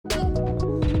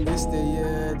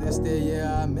This the year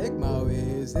I make my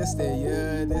ways. This the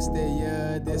year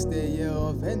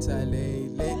of ventilate.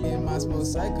 Lately my small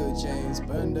cycle chains.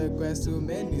 Burn the grass, too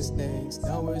many snakes.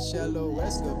 Down with shallow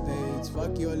escapades.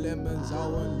 Fuck your lemons, I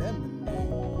want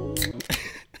lemonade.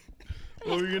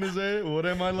 What were you gonna say? What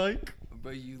am I like?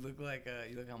 Bro, you look like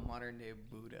a modern day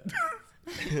Buddha.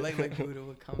 like Buddha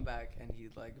would come back and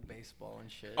he'd like baseball and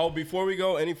shit. Oh, before we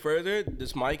go any further,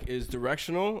 this mic is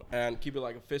directional and keep it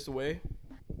like a fist away.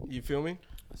 You feel me?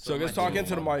 So just talk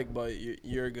into the mic, but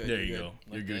you're good. There you go.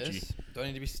 Like You're Gucci. this? Do I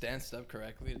need to be stanced up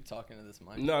correctly to talk into this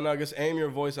mic? No, just aim your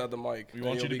voice at the mic. We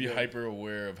want you to be hyper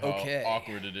aware of how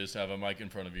awkward it is to have a mic in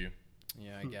front of you.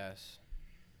 Yeah, I guess.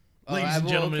 Ladies and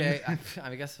gentlemen. Okay.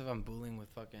 I guess if I'm bullying with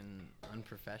fucking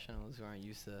unprofessionals who aren't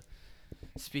used to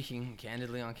speaking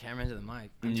candidly on camera into the mic.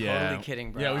 I'm totally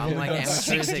kidding, bro. Yeah, we've I'm like done amateurs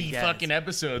 60 at fucking guess.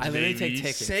 episodes, I literally baby.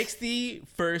 take tickets.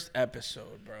 61st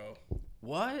episode, bro.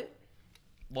 What?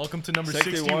 Welcome to number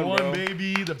 61, 61, bro.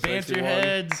 baby. The 61.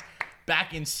 Banterheads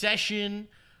back in session.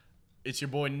 It's your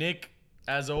boy Nick.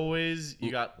 As always,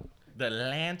 you got the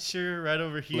Lancer right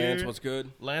over here. Lance, what's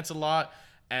good? Lance a lot.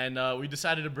 And we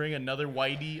decided to bring another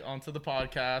Whitey onto the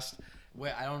podcast.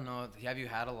 Wait, I don't know. Have you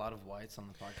had a lot of whites on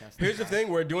the podcast? Here's the thing: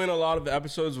 we're doing a lot of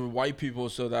episodes with white people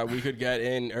so that we could get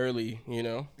in early. You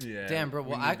know? Yeah. Damn, bro.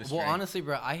 Well, honestly,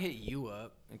 bro, I hit you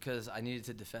up because I needed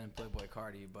to defend Playboy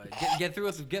Cardi, but get through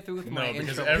with my because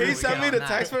intro. every- He sent me the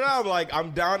text for that. I'm like,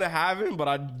 I'm down to have him, but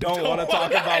I don't want to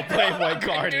talk about Playboy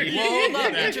Cardi. Well, hold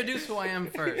up. Introduce who I am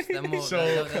first. Then we'll. So,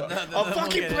 A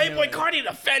fucking Playboy Cardi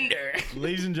defender.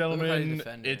 Ladies and gentlemen,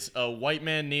 defender. it's a white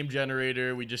man name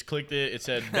generator. We just clicked it. It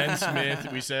said Ben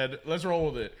Smith. We said, let's roll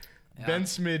with it. Yeah. Ben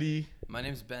Smitty. My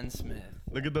name's Ben Smith.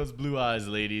 Look at those blue eyes,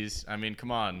 ladies. I mean, come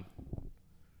on.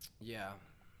 Yeah.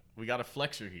 We got a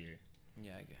flexor here.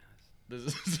 Yeah, I guess.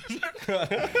 This is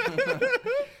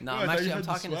No, I I'm thought actually. you I'm had the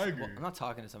talking. swagger. I'm not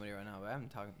talking to somebody right now, but I'm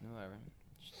talking. Whatever.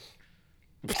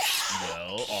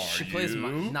 Well, are She you? plays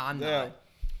my. Nah, I'm Yeah.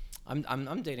 not.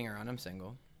 I'm dating around. I'm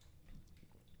single.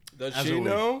 Does As she always.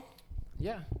 know?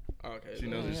 Yeah. Okay. She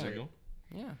knows Yeah. you're single.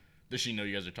 Yeah. Does she know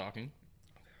you guys are talking?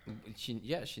 She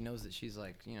knows that she's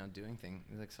like, doing things,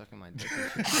 like sucking my dick.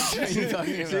 What are you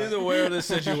talking She's about? aware of the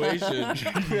situation.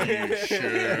 Sure.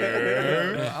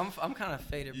 I'm kind of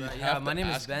faded, bro. You Yeah, have my to name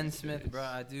is ask Ben these Smith, days. bro.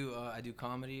 I do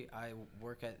comedy. I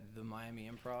work at the Miami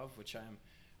Improv, which I'm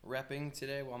repping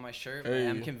today while my shirt. But I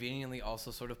am Hey. conveniently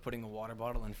also sort of putting a water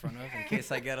bottle in front of in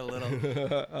case I get a little,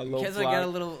 a in little case I flag. get a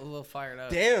little fired up.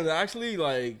 Damn, that actually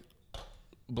like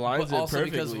blinds But it also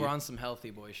perfectly. because we're on some healthy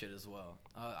boy shit as well.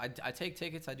 I take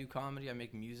tickets. I do comedy. I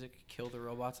make music. Kill the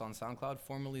Robots on SoundCloud.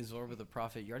 Formerly Zorba the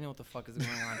Prophet. You already know what the fuck is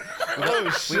going on. Oh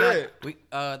shit!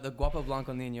 The Guapo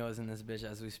Blanco Nino is in this bitch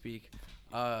as we speak.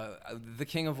 The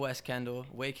King of West Kendall,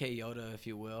 Way K Yoda, if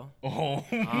you will. Oh,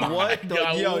 What the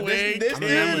God, yo? wait. This dude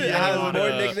I'm with has Yoda. more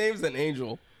nicknames than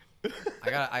Angel.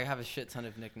 I have a shit ton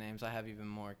of nicknames. I have even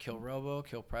more. Kill Robo,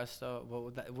 Kill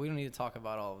Presto. We don't need to talk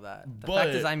about all of that. The But-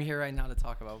 fact is, I'm here right now to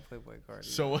talk about Playboy Cardi.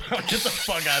 So get the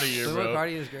fuck out of here, Playboy bro.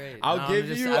 Cardi is great. I'll No, give I'm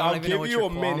just- you. I don't I'll even know give what you your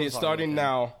a minute qualms are starting with it.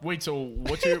 now. Wait, so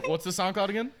what's the SoundCloud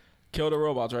again? Kill the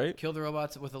robots, right? Kill the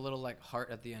Robots with a little like heart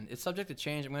at the end. It's subject to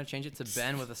change. I'm gonna change it to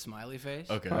Ben with a smiley face.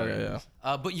 Okay. Okay,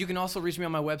 yeah. But you can also reach me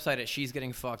on my website at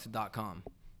she'sgettingfucked.com.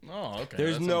 Oh, okay.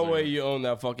 There's that no sounds way good. you own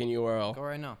that fucking URL. Go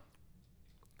right now.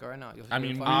 You'll I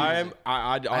mean, find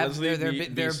I music. honestly there be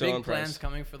are so big impressed. plans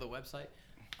coming for the website.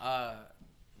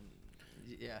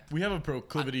 Yeah. We have a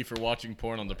proclivity for watching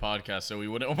porn on the podcast, so we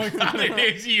wouldn't. Oh my God, it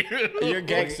is you. You're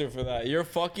gangster for that. You're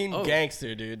fucking Oh.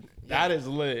 gangster, dude. That is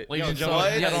lit. Ladies and So,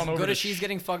 gentlemen, yeah, head on over go to to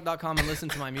she'sgettingfucked.com and listen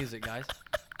to my music, guys.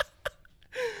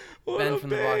 What Ben a from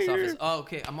the box banger. office. Oh,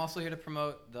 okay. I'm also here to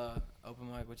promote the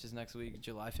open mic, which is next week,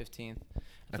 July 15th.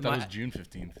 I thought it was June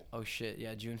 15th. Oh shit,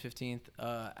 yeah, June 15th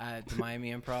at the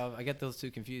Miami Improv. I get those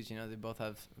two confused. They both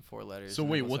have 4 letters. So and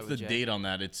they wait, both what's start the with J. date on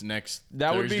that? It's next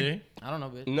That would be- Thursday? I don't know,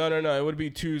 bitch. No. It would be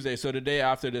Tuesday. So the day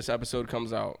after this episode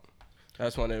comes out,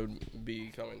 that's when it would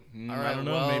be coming. All I right, don't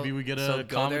know. well, Maybe we get a so go there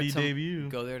comedy debut.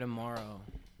 Go there tomorrow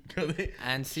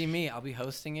and see me. I'll be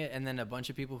hosting it, and then a bunch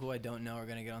of people who I don't know are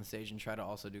gonna get on stage and try to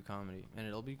also do comedy, and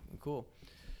it'll be cool.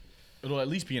 It'll at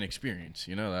least be an experience.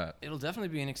 You know that. It'll definitely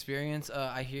be an experience.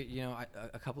 I hear,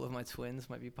 a couple of my twins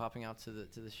might be popping out to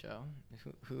the show.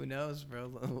 Who knows, bro?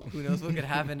 Who knows what could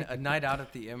happen? A night out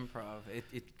at the Improv.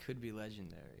 It could be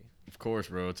legendary. Of course,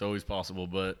 bro. It's always possible.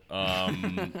 But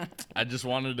I just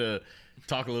wanted to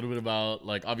talk a little bit about,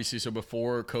 like, obviously, so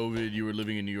before COVID, you were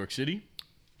living in New York City.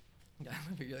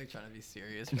 You're like trying to be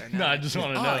serious right now. No, I just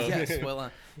want to know. Yes. Well,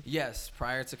 yes.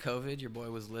 Prior to COVID, your boy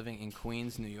was living in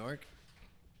Queens, New York.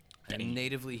 Dang.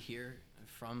 Natively here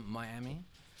from Miami.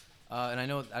 And I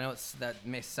know that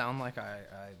may sound like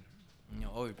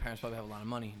oh, your parents probably have a lot of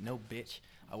money. No, bitch.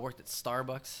 I worked at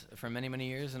Starbucks for many, many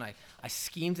years, and I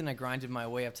schemed and I grinded my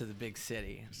way up to the big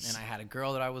city. And I had a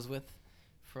girl that I was with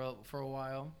for a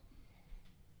while.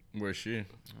 Where's she? I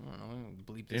don't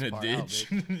know. Bleep this In a part ditch?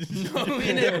 out, bitch. No,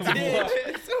 in a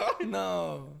ditch.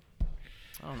 No.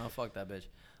 I don't know. Fuck that bitch.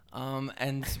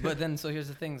 But then so here's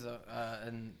the thing. So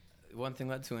and one thing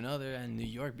led to another, and New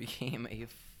York became a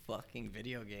fucking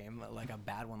video game, like a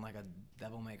bad one, like a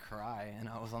Devil May Cry. And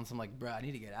I was on some like, bro, I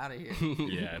need to get out of here.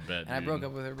 Yeah, I bet. And I broke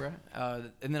up with her, bro.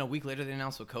 And then a week later, they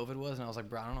announced what COVID was, and I was like,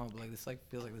 bro, I don't know, but like this like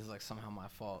feels like this is like somehow my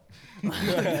fault.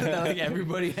 Like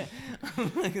everybody,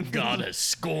 God has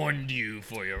scorned you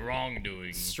for your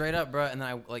wrongdoing. straight up, bro. And then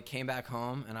I like came back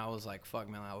home, and I was like, fuck,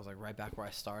 man, I was like right back where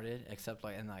I started, except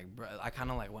like, and like, bro, I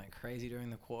kind of like went crazy during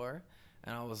the quarter,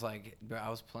 and I was like, bro, I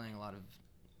was playing a lot of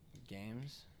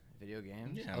games. Video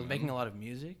games. Yeah, I was man. making a lot of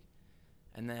music,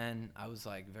 and then I was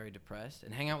like very depressed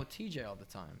and hang out with TJ all the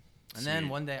time. And then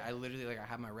Sweet. one day I literally like I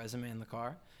had my resume in the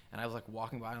car, and I was like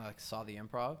walking by and I like saw the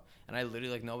Improv, and I literally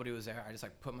like nobody was there. I just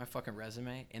like put my fucking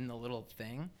resume in the little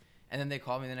thing, and then they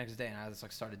called me the next day, and I just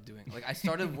like started doing like I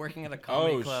started working at a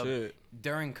comedy club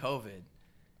during COVID,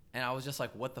 and I was just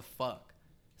like, what the fuck?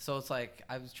 So it's like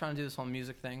I was trying to do this whole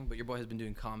music thing, but your boy has been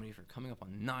doing comedy for coming up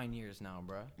on 9 years now,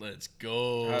 bro. Let's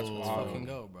go. That's Let's wild. fucking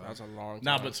go, bro. That's a long time.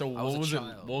 Nah, but so I what was a was it?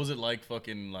 child. What was it like,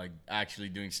 fucking like actually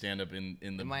doing stand up in the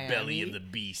In belly Miami? of the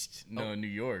beast? No, in New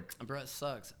York. Bro, it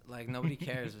sucks. Like nobody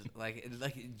cares.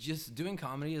 like just doing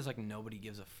comedy is like nobody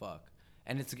gives a fuck,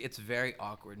 and it's very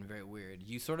awkward and very weird.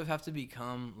 You sort of have to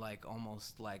become like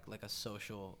almost like a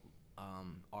social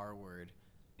R word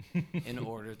in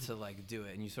order to like do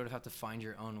it, and you sort of have to find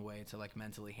your own way to like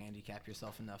mentally handicap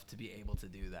yourself enough to be able to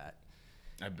do that.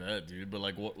 I bet, dude. But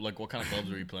like what kind of clubs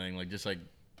were you playing? Like just like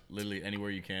literally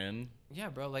anywhere you can. Yeah,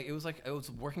 bro. Like it was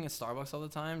working at Starbucks all the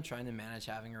time, trying to manage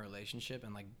having a relationship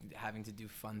and like having to do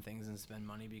fun things and spend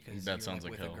money because That you're sounds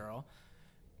like like with hell. a girl.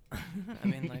 I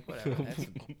mean, like whatever. That's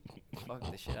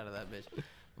fuck the shit out of that bitch.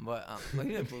 But like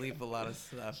you didn't bleep a lot of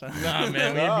stuff. Nah, man, we No,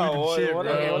 ain't bleeping what- shit, what-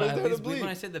 bro. Okay, what well, is at there to least bleep bleep? when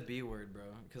I say the B word, bro,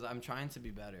 because I'm trying to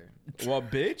be better.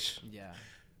 What, bitch? Yeah.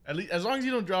 At least as long as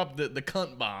you don't drop the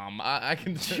cunt bomb, I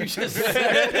can. You just said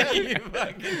it, you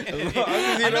fucking idiot. long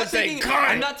as you I'm don't not say taking. cunt.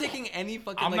 I'm not taking any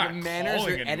fucking I'm like not manners or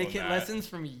calling anyone etiquette that. lessons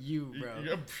from you, bro.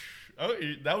 Yeah, oh,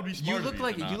 that would be smart. You of look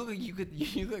like to you not. look like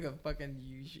you look like a fucking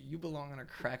you belong in a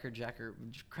Cracker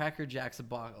Jack's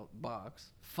box.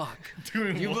 Fuck.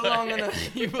 Doing You what? belong in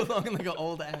you belong in like an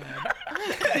old ad.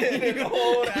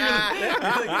 Old You're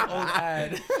like an old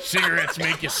ad. Cigarettes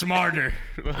make you smarter.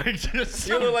 Like just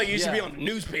You look like you should be Yeah. on the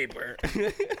newspaper.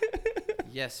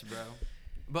 Yes, bro.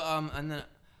 But and then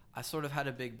I sort of had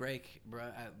a big break, bro.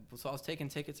 So I was taking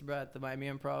tickets, bro, at the Miami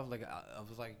Improv. Like I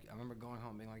was like, I remember going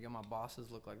home being like, yo, my bosses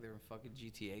look like they were fucking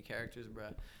GTA characters, bro.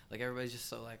 Like everybody's just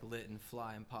so like lit and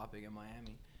fly and popping in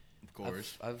Miami. Of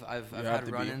course. I've have had to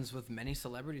be. run-ins with many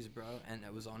celebrities, bro, and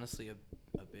it was honestly a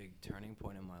big turning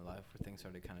point in my life where things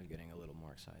started kind of getting a little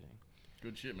more exciting.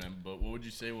 Good shit, man. But what would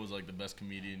you say was like the best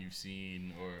comedian you've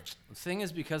seen, or The thing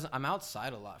is, because I'm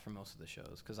outside a lot for most of the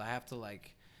shows, because I have to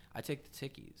like, I take the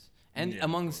tickies, and Yeah, of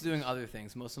amongst course. doing other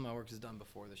things, most of my work is done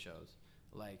before the shows,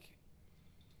 like,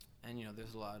 and you know,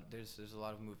 there's a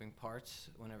lot of moving parts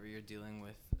whenever you're dealing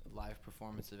with live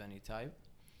performance of any type,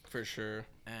 For sure.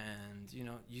 and you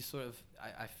know, you sort of,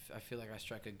 I feel like I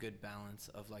strike a good balance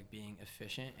of like being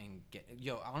efficient and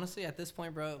honestly at this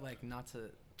point, bro, like not to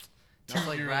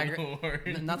like Your brag, own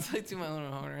horn. not to like to my own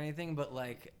horn or anything, but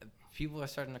like people are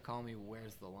starting to call me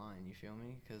 "Where's the line?" You feel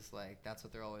me? Because like that's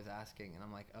what they're always asking, and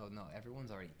I'm like, oh no,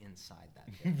 everyone's already inside that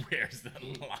bitch. where's the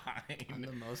I'm the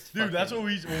line? most. Dude, that's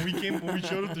fucking- when we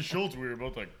showed up to Schultz, we were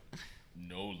both like,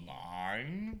 no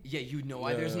line, Yeah, you know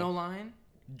why there's Yeah. no line?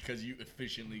 because you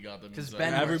efficiently got them. Because inside.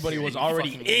 Ben. Everybody works was here, you already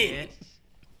fucking in. idiot.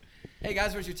 Hey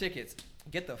guys, where's your tickets?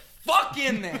 Get the fuck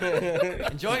in there.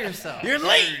 Enjoy yourself. You're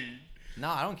late. No,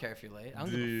 I don't care if you're late. I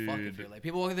don't give a fuck if Dude. you're late.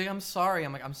 People will think I'm sorry.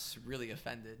 I'm like, I'm really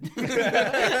offended.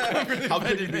 How could you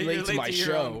offended be that late you're to my your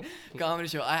show? own comedy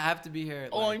show. I have to be here.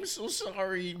 Oh, like- I'm so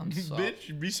sorry, I'm sorry.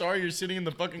 bitch. Be sorry you're sitting in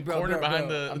the fucking Bro, corner bro, behind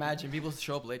bro, the. Imagine people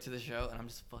show up late to the show, and I'm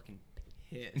just fucking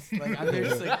pissed. Like I'm there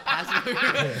just like passing.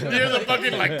 You're the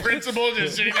fucking like principal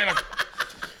just sitting there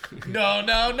like,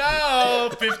 no,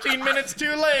 15 minutes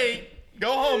too late.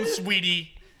 Go home,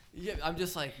 sweetie. Yeah, I'm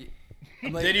just like.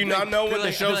 I'm like Did you I'm not like- know when I'm the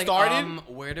like- show I'm like, started?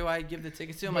 Where do I give the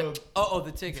tickets to? I'm like, oh,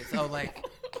 the tickets. Oh, like,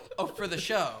 oh, for the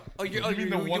show. Oh, you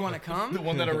mean you want to come? The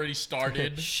one that already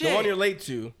started. Shit. The one you're late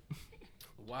to.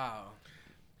 Wow.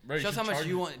 Bro, you Shows how should much charge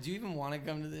you him- want. Do you even want to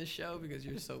come to this show because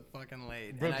you're so fucking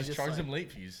late? Bro, And just charge like, them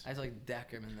late fees. I just like deck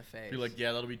him in the face. Be like,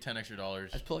 yeah, that'll be $10 extra. I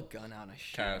just pull a gun out and I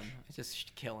shoot Cash. him. I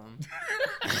just kill him.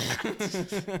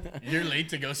 You're late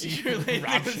to go see You're late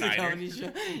Rob to see Schneider. comedy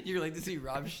show. You're late to see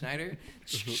Rob Schneider.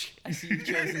 I see you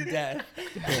chosen death.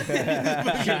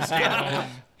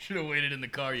 Should have waited in the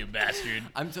car, you bastard.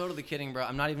 I'm totally kidding, bro.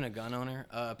 I'm not even a gun owner.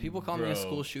 People call me a Bro.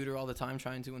 school shooter all the time,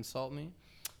 trying to insult me.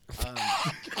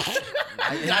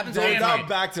 It happens all damn the it. time. Not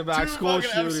back-to-back Two school fucking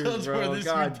shooters, episodes where bro. this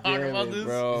God we talk damn about it, this?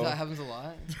 bro. That happens a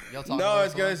lot. Y'all talk No, about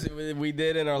it's this a lot? good. We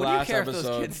did in our What do you last care if episode.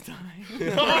 those kids die?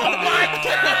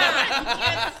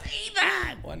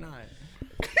 Why not?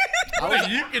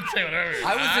 You can say whatever.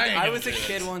 I was a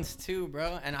kid once too,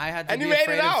 bro, and I had to And be you made it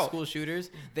afraid of out. school shooters.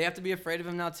 They have to be afraid of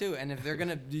him now too. And if they're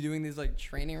gonna be doing these like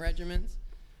training regimens,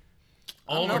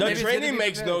 I don't know, The The maybe it's gonna training be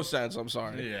makes prepared. no sense. I'm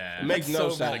sorry. Yeah. It makes no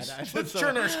So bad. sense. Let's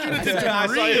turn our students into I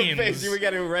saw your face. Marines. You were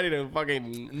getting ready to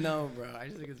fucking. No, bro. I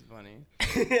just think it's funny.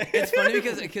 It's funny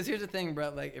because here's the thing, bro.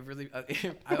 Like, it really, I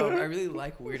really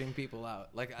like weirding people out.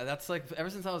 Like, that's like ever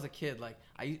since I was a kid. Like,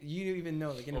 you even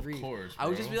know, like in Of Reed, course, I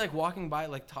would just bro. be like walking by,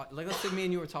 like let's say me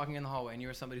and you were talking in the hallway, and you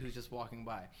were somebody who's just walking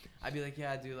by. I'd be like,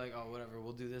 yeah, dude, like, oh, whatever,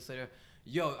 we'll do this later.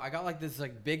 Yo, I got like this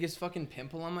like biggest fucking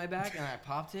pimple on my back, and I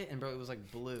popped it, and bro, it was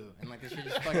like blue, and like this shit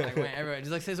just fucking like went everywhere.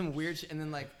 Just like say some weird shit, and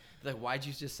then like why'd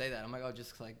you just say that? I'm like, oh,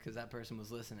 just like because that person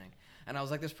was listening, and I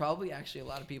was like, there's probably actually a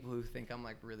lot of people who think I'm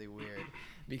like really weird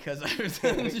because I was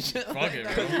shit Fuck like it,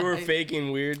 that. bro. You were I-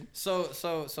 faking weird. So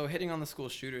hitting on the school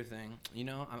shooter thing, you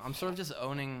know, I'm sort of just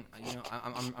owning, you know,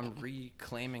 I'm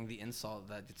reclaiming the insult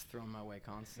that gets thrown my way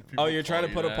constantly. Oh, you're trying to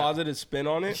call put you a that. positive spin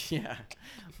on it. Yeah,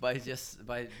 by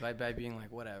being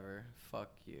like whatever,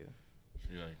 fuck you.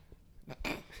 You're like,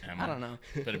 I don't know.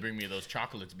 Better bring me those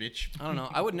chocolates, bitch. I don't know.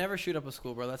 I would never shoot up a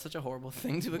school, bro. That's such a horrible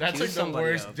thing to accuse That's like the somebody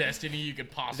worst of. destiny you could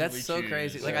possibly That's so choose.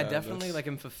 crazy. Like I Yeah, definitely that's- like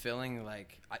am fulfilling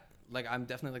I'm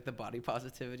definitely like the body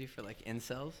positivity for like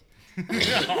incels. You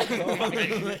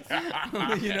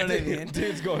know what I mean?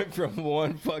 Dude's going from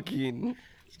one fucking.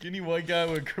 Skinny white guy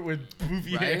with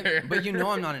poofy Right? hair. But you know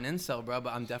I'm not an incel, bro.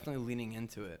 But I'm definitely leaning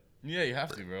into it. Yeah, you have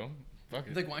to, bro. Fuck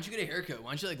He's it. like, why don't you get a haircut?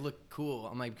 Why don't you like look cool?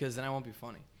 I'm like, because then I won't be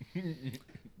funny.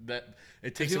 That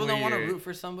it Because takes people away don't want to your- root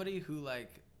for somebody who like.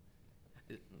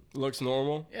 Looks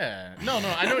normal. Yeah. No,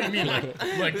 I know what you mean. Like the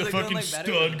Who's, like, doing, fucking like,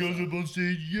 better stud than goes up on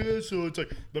stage. Yeah. So it's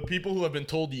like the people who have been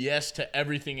told yes to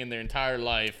everything in their entire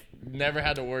life, never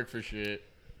had to work for shit.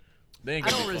 They ain't I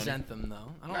gonna don't be funny. resent them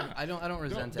though. I don't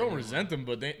resent. Don't anyone. resent them,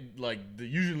 but they like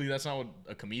usually that's not what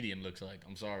a comedian looks like.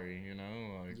 I'm sorry, you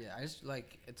know. Like, Yeah, I just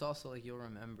like it's also like you'll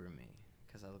remember me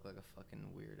because I look like a fucking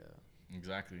weirdo.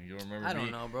 Exactly. You'll remember. I me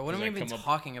don't know, bro. What am 'cause I I even come up-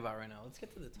 talking about right now? Let's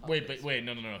get to the topic. Wait,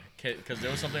 no, because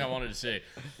there was something I wanted to say.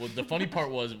 Well, the funny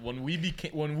part was when we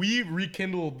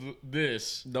rekindled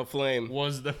this The flame.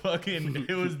 was the fucking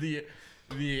it was the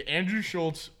Andrew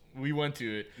Schultz. We went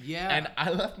to it. Yeah. And I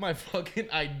left my fucking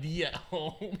ID at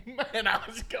home, and I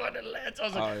was going to Lance. I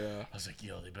was like, Oh yeah. I was like,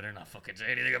 yo, they better not fucking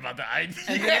say anything about the ID.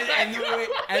 And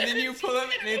then you pull up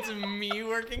and it's me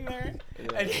working there,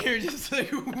 and you're just like,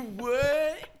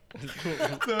 what?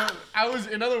 So I was,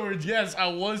 in other words, yes, I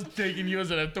was taking you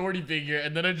as an authority figure,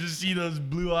 and then I just see those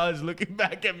blue eyes looking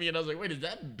back at me, and I was like, wait, is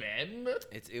that Ben?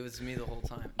 It was me the whole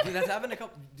time. Dude, that's happened a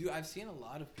couple. Dude, I've seen a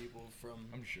lot of people from.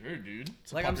 I'm sure, dude.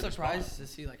 It's a Like, I'm popular surprised spot. to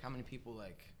see like how many people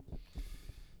like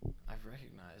I've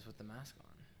recognized with the mask on.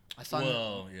 I saw.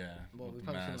 Well, yeah. Well, with we the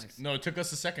probably shouldn't, mask. like, No, it took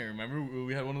us a second. Remember,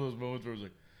 we had one of those moments where it was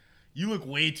like, you look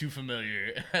way too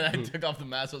familiar. And I took off the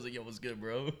mask. I was like, yo, what's good,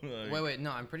 bro? Like, Wait,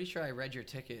 no, I'm pretty sure I read your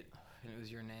ticket and it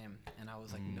was your name, and I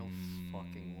was like, no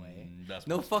fucking way. That's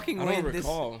No possible. fucking I way. don't This.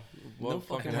 recall what no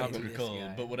fucking fucking way. I happened. This recall,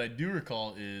 guy. but what I do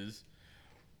recall is,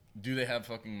 do they have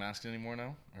fucking masks anymore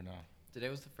now or no? Today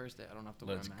was the first day. I don't have to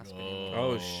Let's wear a mask go. anymore.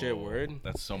 Oh, shit, word?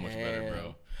 That's so much better, Damn.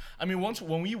 bro. I mean,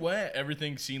 when we went,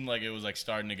 everything seemed like it was like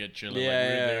starting to get chill. Yeah, like, we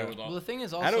were yeah. there with all, Well, the thing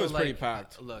is I also know it was like, pretty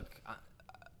packed. Look,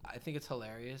 I think it's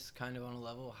hilarious, kind of on a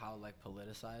level, how like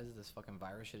politicized this fucking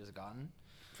virus shit has gotten.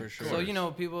 For sure. So you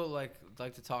know, people like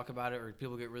to talk about it, or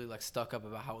people get really like stuck up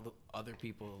about how the other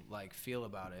people like feel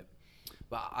about it.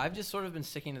 But I've just sort of been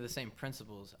sticking to the same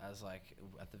principles as like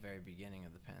at the very beginning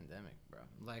of the pandemic, bro.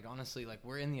 Like honestly, like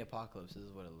we're in the apocalypse. This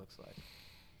is what it looks like.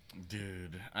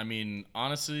 dude. I mean,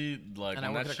 honestly, like And I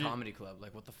when work that at a shit, comedy club.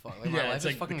 Like what the fuck? Like, Yeah, my life it's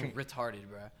is like fucking retarded,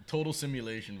 bro. total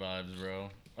simulation vibes, bro.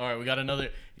 All right, we got another.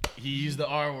 He used the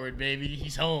R word, baby.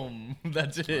 He's home.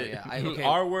 That's it. Oh, yeah, okay.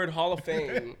 R word Hall of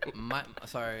Fame.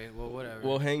 Sorry, well, whatever.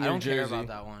 We'll hang I your don't care jersey. about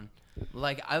that one.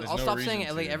 Like, I'll There's no stop saying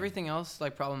reason it. Like, to. everything else,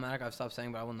 like, problematic, I've stopped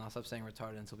saying, but I will not stop saying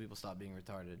retarded until people stop being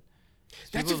retarded.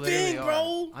 That's People your thing,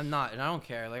 literally bro. are. I'm not, and I don't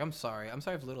care. Like, I'm sorry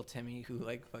if little Timmy, who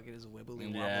like fucking is wibbly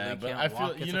wobbly, Yeah, but can't I feel-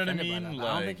 walk, gets you know what I offended by mean? that. But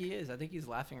I don't think Like- he is. I think he's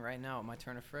laughing right now at my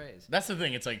turn of phrase. That's the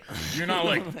thing. It's like you're not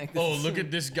like, Like, this oh, is- look at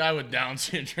this guy with Down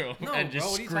syndrome No, and just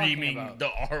bro, what are you talking screaming about? the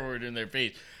R word in their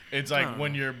face. It's like don't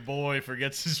when know. your boy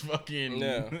forgets his fucking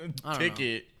Yeah. I don't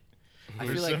ticket I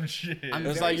or feel some like shit. I'm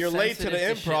It's very like you're late to the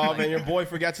sensitive to shit improv like and your that. boy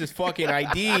forgets his fucking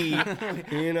ID.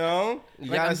 You know,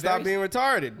 you Like, gotta I'm stop being very-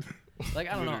 retarded. Like,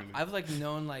 I don't know. Literally. I've like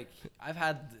known, like, I've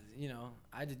had, you know,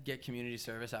 I did get community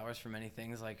service hours for many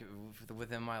things like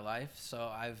within my life.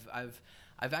 So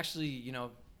I've actually, you know,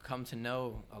 come to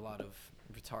know a lot of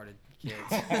retarded kids.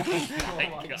 Oh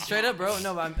my God. Straight up, bro.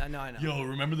 No, but I know. Yo,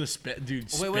 remember the dude?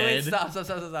 Wait, Sped? stop.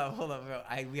 Hold up, bro.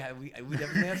 We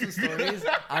definitely have some stories.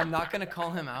 I'm not gonna call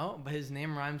him out, but his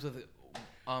name rhymes with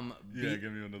Yeah, Be-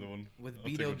 give me another one. with I'll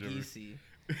take Beto whichever. Geesey.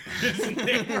 His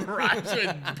name rhymes with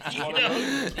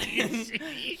Beto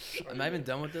Geesey. I'm not even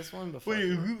done with this one, but fuck Wait,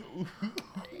 it. who?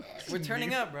 We're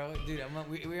turning up, bro. Dude,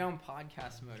 we're on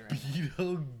podcast mode right now.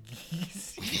 Beto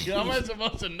Geesey. How am I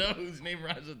supposed to know whose name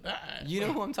rhymes with that? You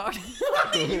know who I'm talking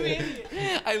about? You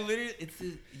idiot. I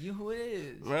literally, you who it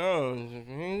is. Bro,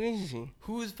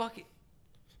 Who's fucking,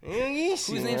 whose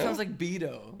name sounds like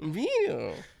Beto?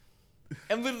 Vito.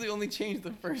 And literally only changed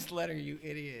the first letter, you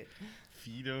idiot.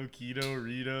 Fido, Keto,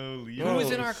 Rito, Lito. Who was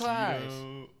in our class?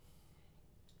 Cito.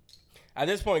 At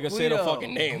this point, you can say the Guido.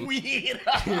 fucking name.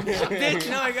 Bitch,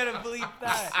 no, I gotta believe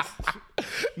that.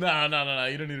 No,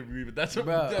 you don't need to believe it. That's what.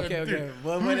 Bro, dude, okay.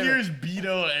 Well, who whatever. hears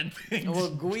Beto and thinks?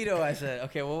 Well, Guido, I said.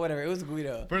 Okay, well, whatever. It was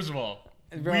Guido. First of all,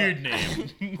 Bro. weird name.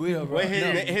 Guido, bro. Wait,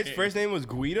 No. his first name was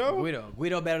Guido?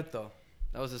 Guido Berto.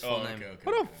 That was his full Oh, name. okay.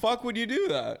 How the fuck would you do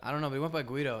that? I don't know, but he went by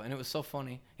Guido, and it was so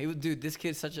funny. He was, dude, this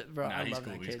kid's such a bro. Nah, I he's love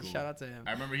cool. that He's kid. cool. Shout out to him.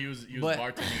 I remember he was But-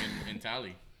 bartending in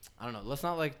Tally. I don't know. Let's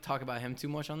not like talk about him too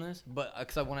much on this, but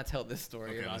because I want to tell this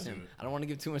story Okay, about let's do him. it. I don't want to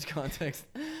give too much context.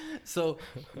 So,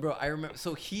 bro, I remember.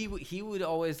 So he would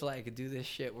always like do this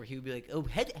shit where he would be like, "Oh,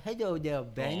 hello there,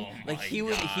 Ben." Oh Like my he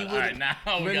would. God. He would. All right, now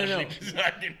we no, gotta no, no. leave this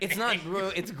fucking It's thing. not, bro.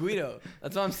 It's Guido.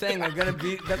 That's what I'm saying. They're gonna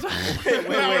be. That's what. Wait,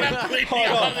 Now we're not wait. playing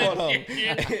Hold the on. other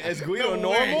shit. Is Guido No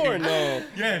normal way. or no?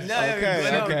 Yes. No,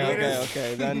 yeah,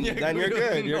 Okay. Then Yeah, you're Guido's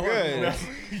good. You're normal.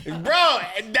 good. Bro,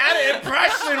 that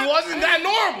impression wasn't that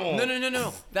normal.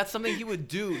 No. That's something he would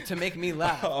do to make me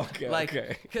laugh. Okay, Like,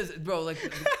 okay. cause, bro, like,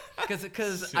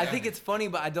 cause I think it's funny,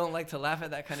 but I don't like to laugh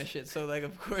at that kind of shit. So, like,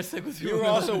 of course, like, with You were people,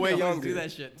 also they way always younger. do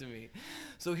that shit to me.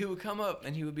 So he would come up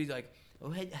and he would be like, "Oh,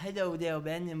 hello there,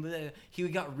 Ben," and blah. He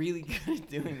got really good at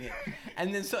doing it.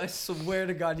 And then, so I swear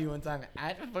to God, one time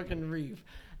at fucking Reeve,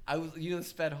 I was, you know, the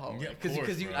sped hallway. Yeah, of Because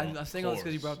course, bro. I'm saying all this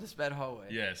because you Of brought up the sped hallway.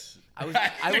 Yes. I was-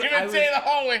 I I would- didn't I say was- the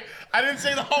hallway. I didn't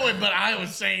say the hallway, but I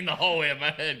was saying the hallway in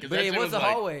my head. But it was a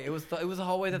hallway. It was a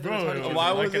hallway that the Bro, retarded it was kids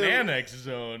Why were in. like was an it- annex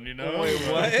zone, you know? Wait,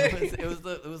 what? It was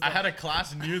the I had a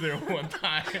class near there one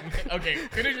time. Okay,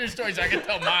 finish your story so I can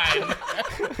tell mine.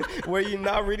 Were you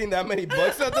not reading that many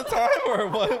books at the time, or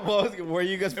what were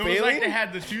you guys It was failing? like they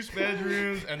had the 2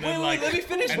 bedrooms, and then Wait, like, let me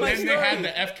finish and my then they had story.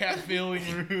 the FCAT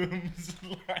filling rooms.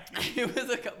 Like, It was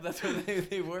a couple. That's what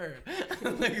they were.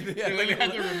 Like, they they literally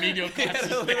had the remedial they had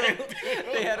classes a there. little,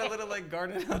 they had a little like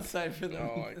garden outside for them.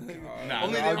 Oh my god. Nah,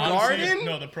 Only no, they were- honestly, garden?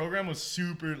 No, the program was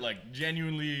super, like,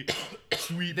 genuinely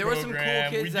sweet. There were some cool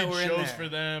program. kids we that did were in shows there. for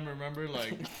them. Remember, like,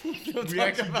 Don't we talk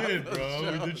actually about did, those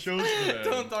bro. We did shows. shows for them.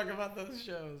 Don't talk about those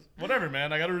shows. Whatever,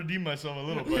 man. I gotta redeem myself a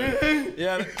little bit.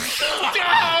 Yeah.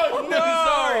 Oh, No,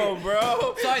 sorry.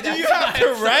 bro. Sorry, Do that's you have I had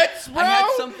Tourette's, some- bro? I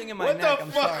had something in my what neck. the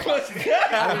I'm fuck sorry. was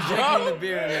that, I was drinking the bro?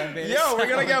 beer and I made it Yo, we're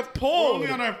gonna sound. get We're pulled. only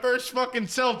on our first fucking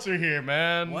seltzer here,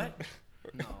 man. What?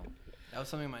 No, that was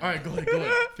something in my. All right, go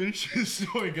ahead. Finish your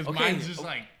story, because Okay. mine's just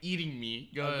like eating me.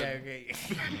 Go ahead. Okay.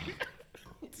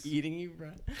 It's eating you,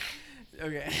 bro.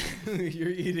 Okay, you're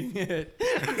eating it.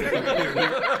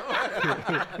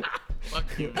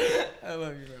 Fuck you. I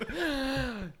love you,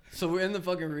 bro. So we're in the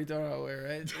fucking retard hallway,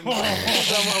 right? Oh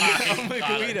So I'm my with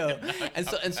God. Guido,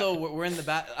 and so we're in the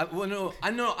back. Well, no,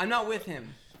 I'm not with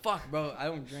him. Fuck, bro, I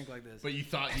don't drink like this. But you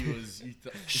thought he was.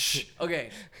 Shh. Okay,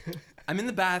 I'm in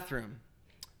the bathroom.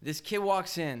 This kid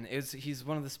walks in. He's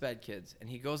one of the sped kids, and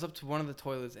he goes up to one of the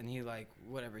toilets, and he like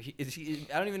whatever.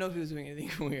 I don't even know if he was doing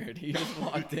anything weird. He just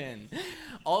walked in.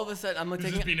 All of a sudden, I'm like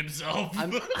He's taking. just being himself.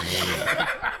 I'm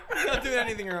not doing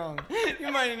anything wrong.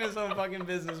 You're minding his own fucking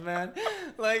business, man.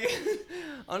 Like,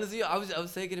 honestly, I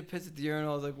was taking a piss at the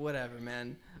urinal. I was like, whatever,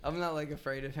 man. I'm not like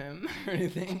afraid of him or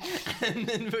anything. And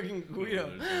then fucking Guido,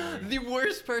 the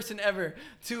worst person ever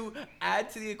to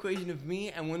add to the equation of me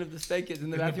and one of the sped kids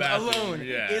in the bathroom, alone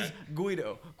yeah. is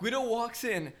Guido. Guido walks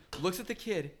in, looks at the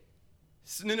kid.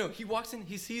 No, he walks in,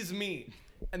 he sees me.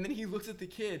 And then he looks at the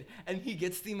kid, and he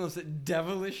gets the most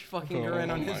devilish fucking grin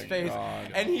on his my face.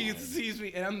 God. And he sees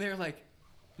me, and I'm there like,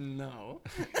 no,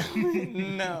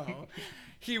 no.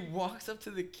 He walks up to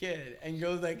the kid and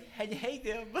goes like, hey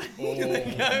there, buddy.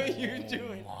 Like, how are you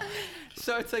doing?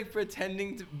 Starts like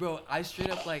pretending to, bro. I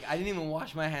straight up like, I didn't even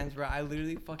wash my hands, bro. I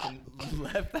literally fucking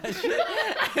left that shit.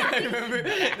 And I remember,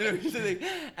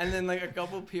 and then like a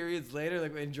couple periods later,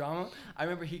 like in drama, I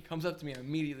remember he comes up to me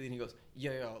immediately and he goes,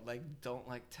 yo, like don't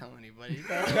like tell anybody.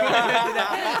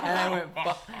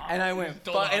 And I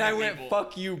went,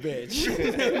 fuck you,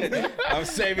 bitch. I'm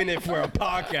saving it for a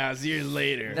podcast years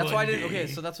later. That's why I didn't. Okay,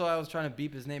 so that's why I was trying to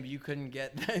beep his name, but you couldn't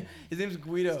get. His name's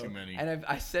Guido. Too many. And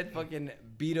I said fucking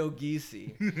Beto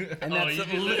Gysi. And Oh,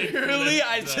 that's you literally,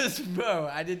 I that. just, bro,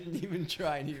 I didn't even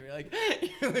try. And you're like,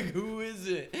 who is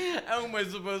it? How am I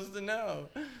supposed to know?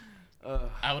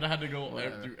 I would have had to go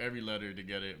Whatever. through every letter to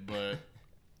get it, but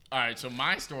all right. So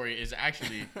my story is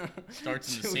actually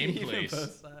starts in the Should we same even place.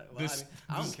 post that? Well, This-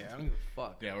 I don't this- care. I don't give a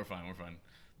fuck. Yeah, we're fine. We're fine.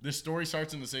 This story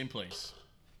starts in the same place,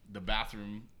 the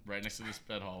bathroom right next to this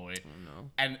bed hallway, No.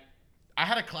 and I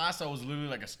had a class that was literally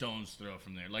like a stone's throw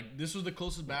from there. Like this was the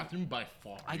closest bathroom by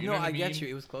far. I You know, what I get mean? you.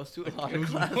 It was close to a lot It of was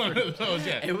classes. one of those,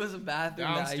 yeah. It was a bathroom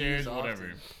that I Downstairs, used often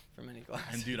whatever. for many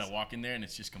classes. And dude, I walk in there and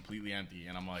it's just completely empty.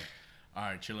 And I'm like, all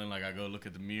right, chilling. Like I go look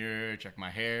at the mirror, check my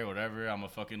hair, whatever. I'm a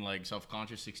fucking like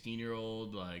self-conscious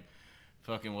 16-year-old, like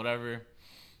fucking whatever.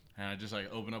 And I just like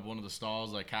open up one of the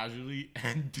stalls like casually,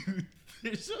 and dude,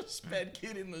 there's a sped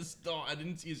kid in the stall. I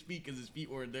didn't see his feet because his feet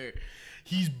weren't there.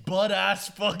 He's butt ass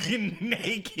fucking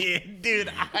naked, dude.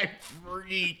 I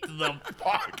freaked the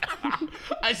fuck out.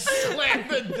 I slammed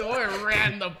the door and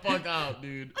ran the fuck out,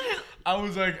 dude. I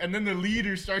was like, and then the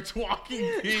leader starts walking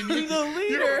in. The You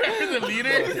leader? remember the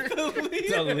leader?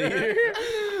 The leader?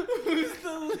 Who's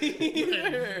the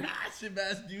leader? Massive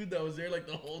ass dude that was there like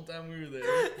the whole time we were there.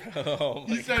 Oh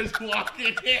He my starts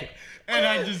walking in, and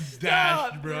I just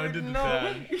dashed, bro. I did the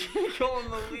dash. You're calling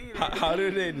the leader. How do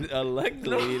they elect the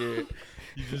leader?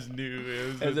 You just knew it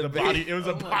was As a the big- body. It was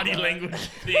a Oh my body God. language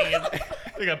thing.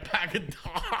 It's like a pack of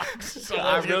dogs. So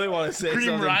I really want to say cream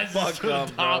something rises fucked to the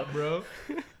up, top, bro.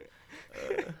 bro.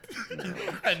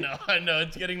 I know.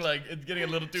 It's getting a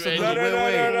little too edgy. No, no, no,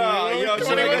 Wait, no, no. wait, Yo, wait,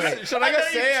 should wait, I wait. go? Should I go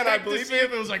say it? I to believe see it.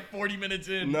 if it was like 40 minutes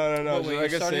in. No, no, no. Wait, Should you're I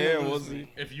go starting say to it? We'll lose see.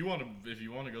 me. If you want to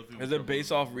go through. Is the it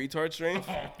based off retard strength?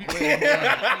 Pretty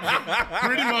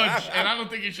much, and I don't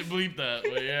think you should bleep that,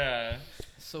 but yeah.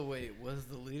 So wait, was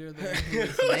the leader the one who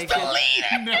was naked?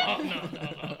 No.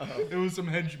 It was some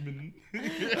henchmen.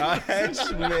 A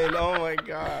henchman. Oh my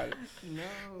god. No.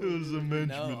 It was a henchman.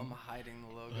 No, I'm hiding the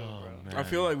logo, bro. I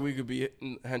feel like we could be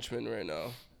henchmen right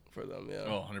now for them. Yeah.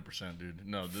 Oh, 100%, dude.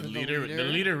 No, For the the leader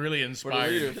leader? really For the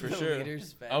inspired leader, me. for The sure.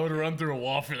 leader's fat. I would run through a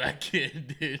wall for that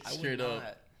kid, dude. I would Straight up.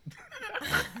 not.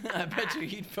 I bet you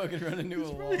he'd fucking run into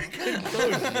a wall. He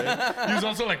was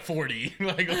also like 40.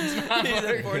 Like, it's not He's a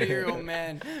like- 40-year-old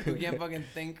man who can't fucking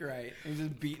think right. He's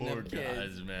just beating Poor up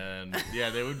kids. guys, man. Yeah,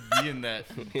 they would be in that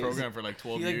program for like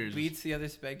 12 He like years. beats the other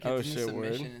sped kids Oh, into shit,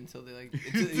 word. submission until they like.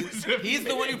 He's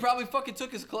the one who probably fucking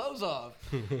took his clothes off.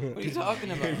 What are you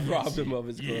talking about? Robbed him of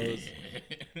his clothes.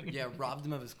 Yeah, robbed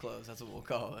him of his clothes. That's what we'll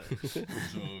call it. So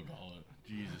call it.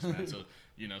 Jesus, man. So,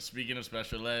 speaking of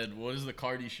special ed, what is the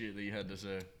Cardi shit that you had to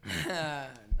say?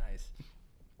 Nice.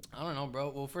 I don't know, bro.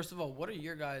 Well, first of all, what are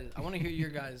your guys? I want to hear your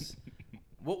guys.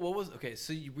 What was okay?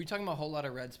 So were you talking about Whole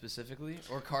Lotta Red specifically,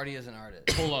 or Cardi as an artist?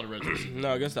 Whole lot of red juice.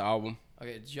 No, I guess the album.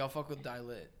 Okay, did y'all fuck with Die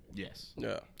Lit? Yes.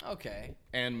 Yeah. Okay.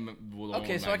 And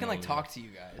Okay, so I can like talk to you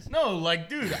guys. No, like,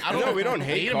 dude, I don't. No, we don't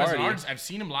hate him as an Cardi. artist. I've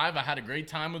seen him live. I had a great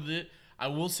time with it. I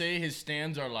will say his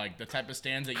stands are like the type of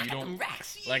stands that you don't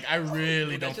like. I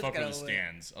really that don't shit's fuck with kinda his lit.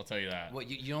 stands. I'll tell you that. What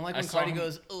you don't like I when saw Cardi him-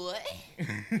 goes? What?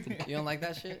 You don't like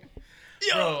that shit?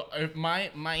 Bro,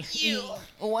 my my favorite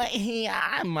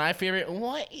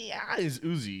is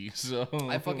Uzi. So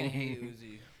I fucking hate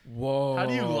Uzi. Whoa. How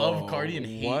do you love Cardi and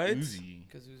hate What? Uzi?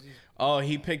 Cause Uzi's. Oh,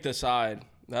 he picked a side.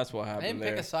 That's what I happened didn't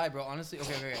there. pick a side, bro. Honestly,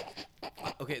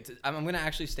 okay. I'm gonna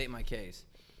actually state my case.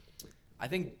 I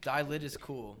think Die Lit is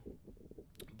cool,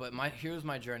 but here's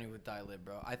my journey with Die Lit,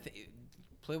 bro. I think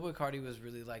Playboy Cardi was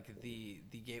really like the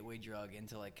gateway drug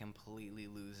into like completely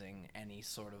losing any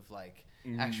sort of like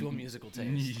actual musical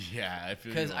taste. Yeah, I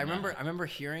feel. Because you I on that. remember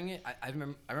hearing it. I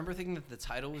remember thinking that the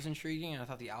title was intriguing, and I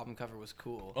thought the album cover was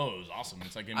cool. Oh, it was awesome.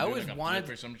 It's like I always like a wanted-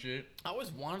 flip or some shit. I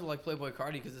always wanted to like Playboy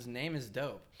Cardi because his name is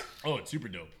dope, Oh, it's super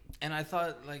dope. and I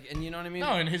thought like, and you know what I mean?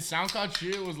 No, and his SoundCloud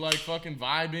shit was like fucking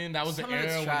vibing. That was Some the of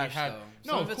it's era when trash, we had. though.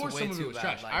 No, Some of of it's course way some of it too was bad,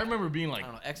 trash. like, I remember being I like,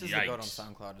 don't know. X is the goat on yikes.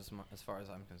 SoundCloud as far as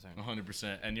I'm concerned. 100%.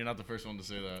 And you're not the first one to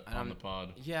say that And on the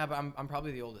pod. Yeah, but I'm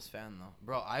probably the oldest fan though,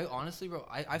 bro. I honestly, bro,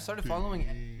 I started following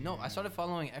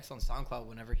X on SoundCloud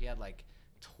whenever he had like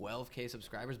 12K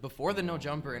subscribers before the No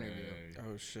Jumper interview.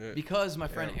 Oh shit. Because my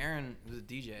friend Aaron, who was a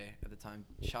DJ at the time,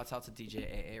 shouts out to DJ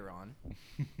Aaron.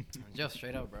 Just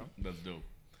straight up, bro. That's dope.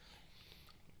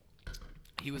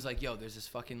 He was like, yo, there's this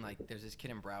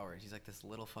kid in Broward. He's like this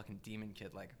little fucking demon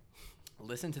kid. Like,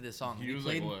 listen to this song. He was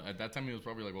like, what? At that time, he was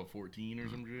probably like, what, 14 or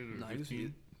some shit? Or No,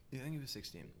 15? I think he was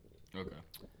 16. Okay.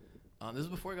 This was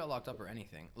before he got locked up or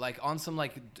anything. Like, on some,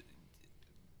 like,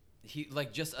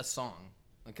 just a song.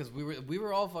 Because we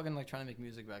were all fucking, like, trying to make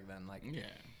music back then. Like, Yeah.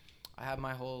 I had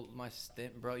my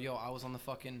stint, bro. Yo, I was on the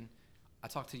fucking... I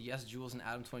talked to Yes Jules and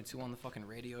Adam 22 on the fucking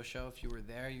radio show. If you were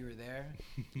there, you were there.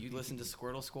 You listened to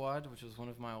Squirtle Squad, which was one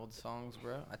of my old songs,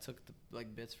 bro. I took the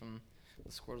like bits from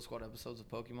the Squirtle Squad episodes of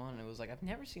Pokemon, and it was like, I've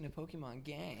never seen a Pokemon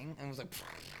gang, and it was like,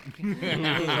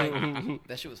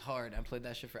 that shit was hard. I played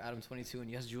that shit for Adam 22, and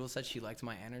Yes Jules said she liked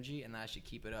my energy and that I should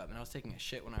keep it up. And I was taking a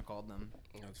shit when I called them.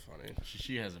 That's funny.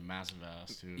 She has a massive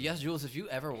ass too. Yes, Jules, if you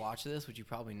ever watch this, which you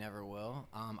probably never will,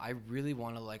 I really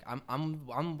want to like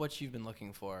I'm what you've been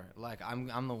looking for. Like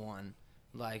I'm the one.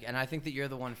 Like, and I think that you're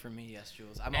the one for me, Yes,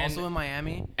 Jules. I'm also in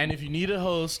Miami. And if you need a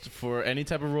host for any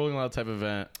type of Rolling Loud type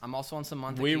event, I'm also on some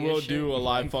monthly. We will do a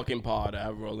live fucking pod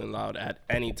at Rolling Loud at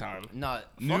any time. No,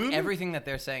 fuck everything that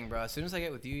they're saying, bro. As soon as I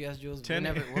get with you, Yes, Jules, we're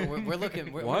never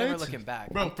looking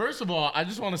back. Bro, first of all, I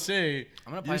just want to say,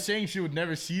 you're saying she would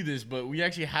never see this, but we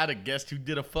actually had a guest who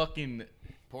did a fucking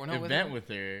Porno event with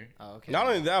her. Oh, okay. Not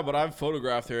only that, but I've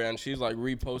photographed her and she's like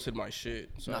reposted my shit.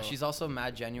 So. No, she's also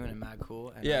mad genuine and mad cool.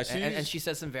 And yeah, and she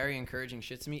said some very encouraging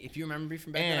shit to me. If you remember me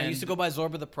from back then, I used to go by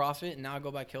Zorba the Prophet, and now I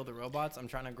go by Kill the Robots. I'm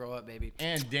trying to grow up, baby.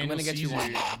 And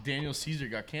Daniel Caesar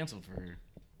got canceled for her.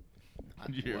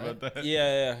 Did you hear about that?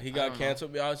 Yeah, he got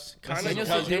canceled. I was kind of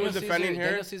because he was defending her.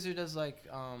 Daniel Caesar does like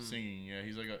singing. Yeah,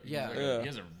 he's like he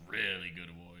has a really good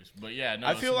voice. But yeah, no,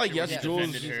 I feel like Yes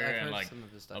Jules defended her, and like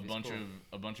a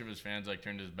bunch of his fans like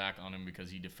turned his back on him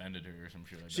because he defended her or some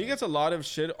shit like that. She gets a lot of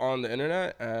shit on the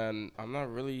internet, and I'm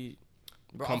not really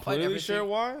completely sure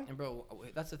why. And bro,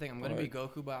 that's the thing. I'm gonna be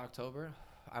Goku by October.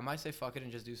 I might say fuck it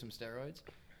and just do some steroids,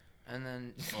 and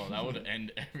then. Oh, that would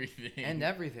end everything. End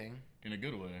everything. In a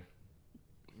good way.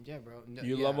 Yeah, bro.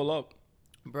 You level up.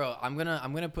 Bro, I'm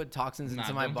gonna put toxins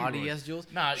into my body, Yes, Jules.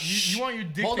 Nah, you want your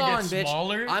dick to get bitch.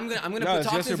 smaller? I'm gonna put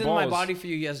toxins into my body for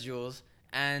you, Yes, Jules,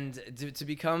 and to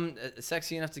become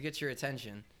sexy enough to get your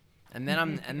attention, and then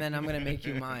I'm gonna make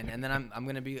you mine, and then I'm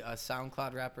gonna be a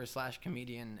SoundCloud rapper /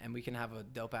 comedian, and we can have a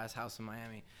dope ass house in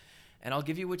Miami, and I'll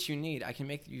give you what you need. I can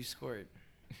make you squirt.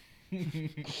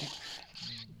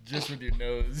 Just with your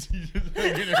nose.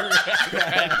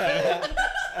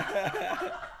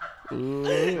 Ooh.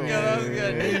 Yeah, that was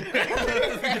good.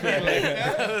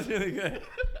 That was really good.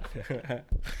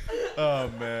 Oh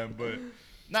man, but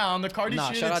on the Cardi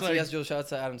shit. Shout out to like, Yes Jules, shout out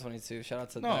to Adam 22, shout out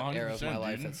to that era of my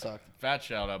life that sucked. Fat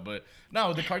shout out, but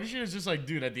no, the Cardi shit is just like,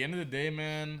 dude. At the end of the day,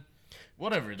 man,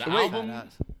 whatever. The album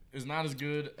is not as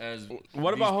good as.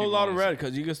 What about Whole Lot of Red?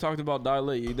 Because you just talked about Die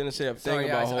Lit. You didn't say a thing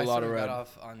about Whole Lot of Red. I got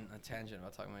off on a tangent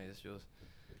about talking about Yes Jules.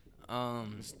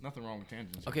 There's nothing wrong with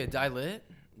tangents. Okay, Die Lit.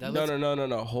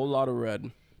 No. Whole Lot of Red.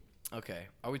 Okay,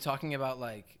 are we talking about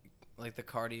like the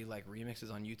Cardi like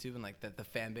remixes on YouTube and like the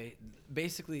fan base?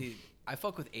 Basically, I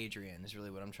fuck with Adrian is really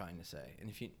what I'm trying to say.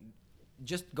 And if you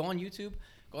just go on YouTube,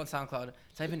 go on SoundCloud,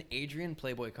 type in Adrian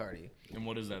Playboy Cardi. And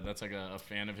what is that? That's like a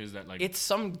fan of his that like. It's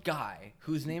some guy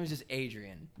whose name is just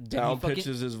Adrian. Down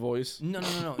pitches his voice. No.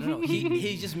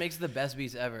 He just makes the best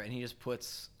beats ever, and he just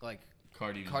puts like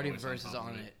Cardi verses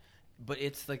on it. But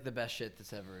it's like the best shit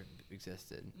that's ever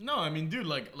existed. No, I mean, dude,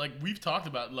 like we've talked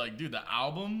about, like, dude, the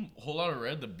album Whole Lot of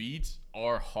Red, the beats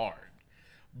are hard,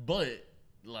 but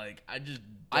like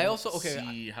I also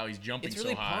see how he's jumping it's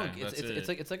really so high. Punk.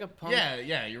 It's like a punk.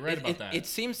 Yeah, you're right about that. It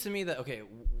seems to me that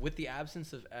with the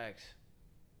absence of X,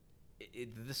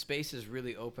 the space is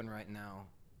really open right now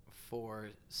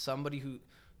for somebody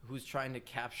who's trying to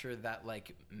capture that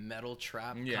like metal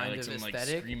trap kind like of some,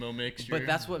 aesthetic. Like, screamo mixture. But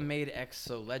that's what made X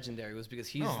so legendary, was because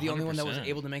he's the only one that was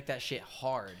able to make that shit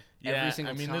hard every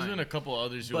single time. There's been a couple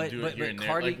others who do it here and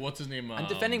Cardi, there. Like, what's his name? I'm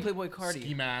defending Playboy Cardi.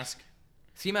 Ski Mask.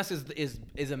 Ski Mask is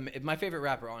my favorite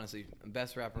rapper, honestly.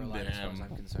 Best rapper alive as far as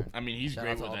I'm concerned. I mean, he's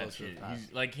great with that shit.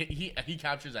 He's like he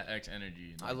captures that X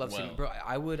energy. I love Ski Mask. Bro,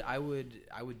 I would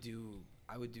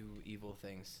do evil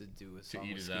things to do a song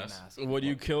with Ski Mask. Would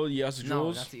you kill Yes Jules?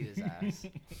 No, not to eat his ass.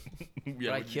 Would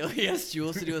I kill Yes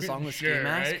Jules to do a song with Ski Sure,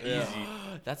 Mask? right? Easy.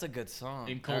 That's a good song.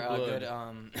 In cold Or blood.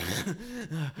 a good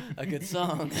a good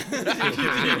song.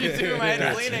 You threw my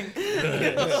head bleeding. I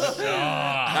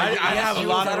have a Jules,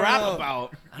 lot I to don't rap know.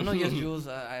 about. I don't know. Yes Jules.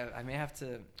 I may have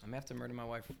to murder my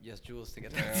wife. Yes Jules to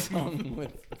get that song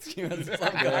with Ski Mask. It's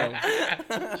all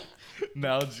good.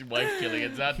 Now it's wife killing.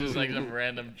 It's not just like some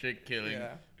random chick killing.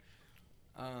 Yeah.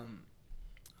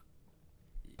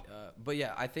 But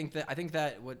yeah, I think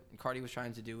that what Cardi was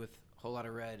trying to do with Whole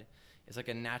Lotta Red is like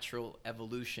a natural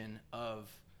evolution of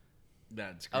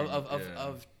That's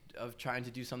of trying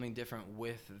to do something different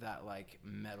with that like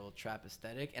metal trap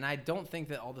aesthetic. And I don't think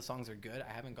that all the songs are good.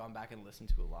 I haven't gone back and listened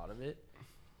to a lot of it.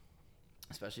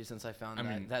 Especially since I found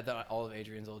that all of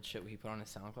Adrian's old shit he put on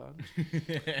his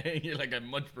SoundCloud. You're like, I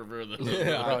much prefer the.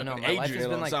 Bro, no, my life has Adrian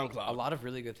been on like SoundCloud. a lot of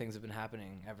really good things have been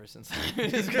happening ever since I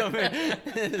discovered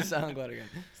SoundCloud again.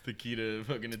 It's the key to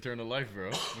fucking eternal life, bro.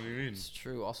 What do you mean? It's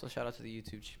true. Also, shout out to the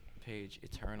YouTube page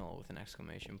Eternal with an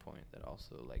exclamation point. That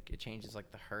also like it changes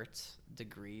like the hertz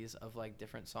degrees of like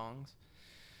different songs.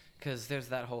 Because there's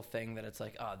that whole thing that it's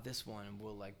like, oh, this one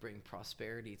will like bring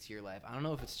prosperity to your life. I don't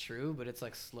know if it's true, but it's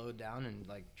like slowed down, and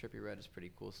like Trippie Redd is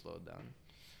pretty cool slowed down.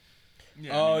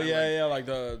 Yeah, like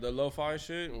the lo-fi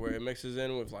shit where it mixes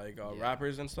in with like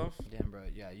rappers and stuff. Damn, bro.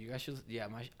 Yeah, you guys should. Yeah,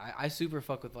 I super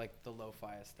fuck with like the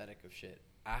lo-fi aesthetic of shit.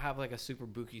 I have like a super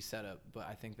booky setup, but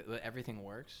I think that everything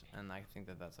works, and I think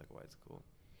that that's like why it's cool.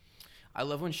 I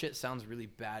love when shit sounds really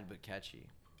bad but catchy.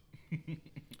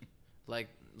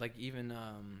 Like even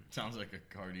Sounds like a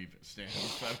Cardi stand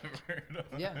if I've ever heard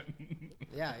of.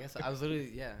 yeah, I guess I was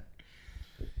literally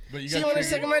But you She got wanna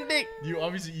triggered. suck my dick.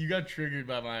 You got triggered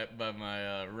by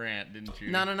my rant, didn't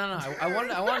you? No. I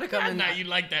wanted to come in. Nah, you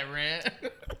like that rant?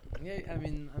 Yeah, I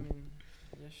mean,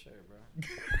 yeah, sure,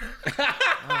 bro.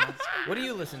 What do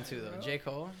you listen to though, J.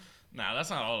 Cole? Nah, that's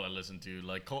not all I listen to.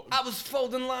 Like Cole. I was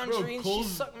folding laundry Bro, and she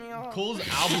Cole's, sucked me off. Cole's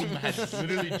album has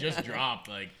literally just dropped.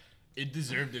 Like, it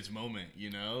deserved its moment, you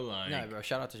know? Like, No, bro.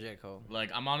 Shout out to J. Cole. like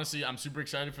I'm super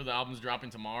excited for the album's dropping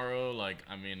tomorrow. Like,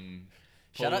 I mean,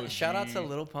 Shout Polo out G. to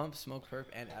Lil Pump, Smoke Perp,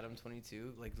 and Adam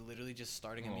 22. Like literally just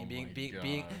starting at Oh me my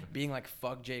being God. like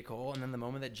fuck J. Cole, and then the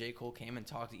moment that J. Cole came and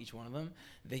talked to each one of them,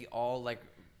 they all like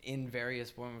in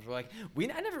various forms were like,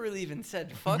 I never really even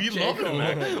said fuck We J. love him, Cole.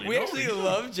 actually. We No, actually we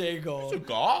love J. Cole.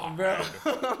 God.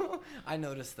 Bro, I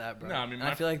noticed that, bro. No, I mean, and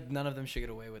I feel like none of them should get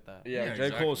away with that. Yeah, Yeah, J.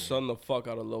 Cole exactly. sunned the fuck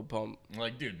out of Lil Pump.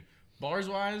 Like, dude, bars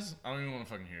wise, I don't even want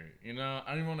to fucking hear it. You know, I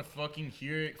don't even want to fucking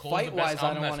hear it. Cole's Fight the best wise, I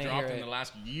album don't that's wanna dropped hear in it. the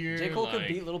last year. J. Cole like, could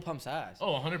beat Lil Pump's ass.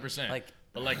 Oh, 100%. Like-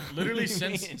 but like literally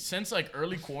since like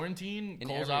early quarantine, In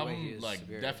Cole's every way, he album is like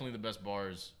superior. definitely the best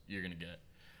bars you're gonna get.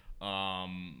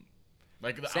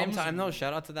 Like the Same album's- time, no.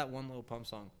 Shout out to that one Lil Pump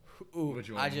song. Ooh, Which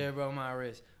one? I just broke my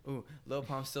wrist. Ooh, Lil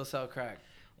Pump still sell crack.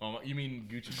 You mean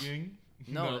Gucci Gang?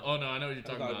 No. Oh no, I know what you're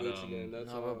talking about.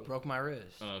 No, but broke my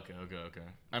wrist. Oh, okay.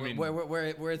 I mean,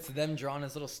 where it's them drawn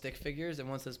as little stick figures, and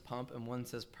one says pump and one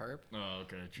says perp. oh,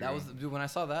 okay, true. That was dude, when I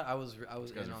saw that, I was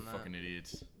These guys in are on that. fucking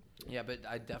idiots. Yeah, but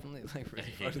I definitely like really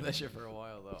hate fucked with them. that shit for a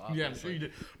while though. Yeah, I'm sure you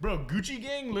did. Bro, Gucci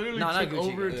Gang literally No, not took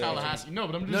Gucci over Gang. Tallahassee. No,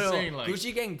 but I'm just No, saying, like,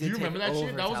 Gucci Gang do you did remember take that shit?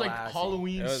 over That was like Tallahassee.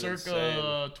 Halloween That was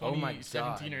circa Oh my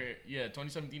 2017 God. or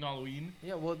 2017 Halloween.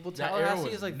 Yeah, well That era Tallahassee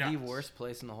was is like the nuts. worst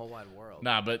place in the whole wide world.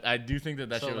 Nah, but I do think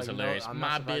that So, shit was like, no, hilarious. I'm not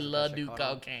My surprised bitch that love shit do caught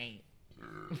on. cocaine.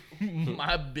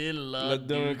 My bitch love Love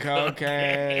doing do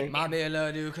cocaine. My bitch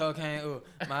love do cocaine. Ooh,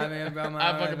 my bitch bro, my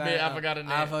I fucking bitch, I forgot her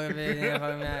I name. fucking bitch, yeah,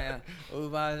 fucking yeah. Ooh,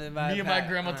 Me and my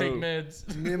grandma take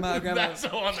meds. Me and my grandma. That's the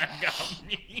one that got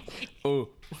me. Ooh.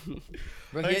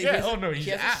 Bro, Like, he yeah, has, oh, no, he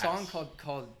he's has ass. a song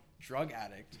called Drug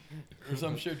Addict or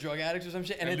some shit, Drug Addict or some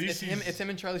shit, and At it's least him. he's- It's him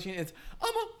and Charlie Sheen. It's I'm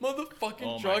a motherfucking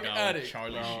Oh my drug God, addict.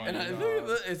 Charlie Oh, Sheen. And I,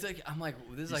 God. it's like I'm like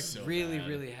this is He's like so really bad.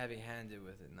 really heavy handed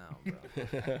with it now,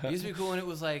 bro. It used to be cool when it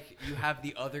was like you have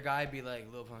the other guy be like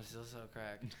Lil Pump still sell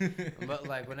crack, but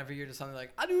like whenever you're just something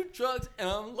like I do drugs and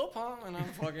I'm Lil Pump and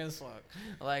I'm fucking sluck.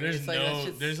 Like There's it's like that no,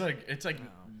 shit's- there's like, it's like no.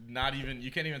 not even,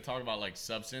 you can't even talk about like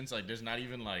substance. Like, there's not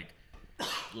even like,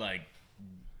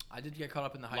 I did get caught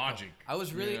up in the hype. Logic, I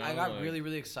was really, you know, I got like-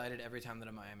 really excited every time that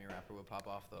a Miami rapper would pop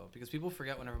off though, because people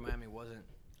forget whenever Miami wasn't.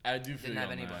 I do feel Didn't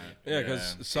have on that. anybody. Yeah,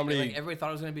 because somebody. Like everybody thought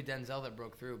it was gonna be Denzel that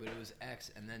broke through, but it was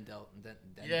X and then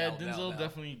Yeah, Del, Denzel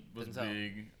definitely was Denzel.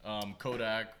 big.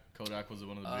 Kodak was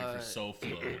one of the big for Soul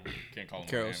Flow. Can't call him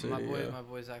Carol Miami. City. My Yeah.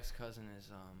 boy's ex cousin is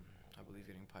I believe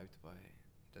getting piped by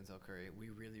Denzel Curry. We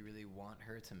really want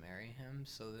her to marry him,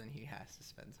 so then he has to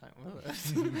spend time with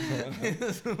us.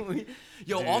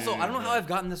 Also, I don't know how I've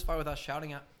gotten this far without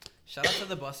shouting out. Shout out to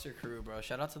the Buster crew, bro.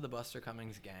 Shout out to the Buster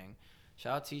Cummings gang.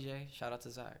 Shout out TJ. Shout out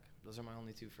to Zach. Those are my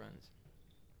only two friends.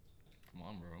 Come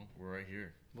on, bro. We're right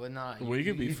here. Well, nah. We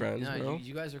could be friends, bro.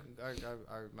 You guys are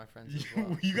my friends as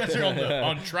well. You guys are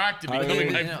on track to I becoming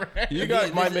mean, my you know, friend. You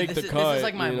guys might make the cut. This is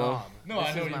like my you know? mob. No, This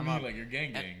I know is what my you mob. mean. Like your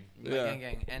gang. My Yeah.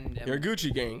 gang. And You're a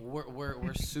Gucci gang.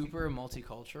 we're super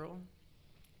multicultural,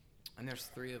 and there's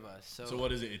 3 of us. So So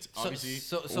what is it? It's obviously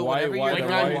so White- whatever white your and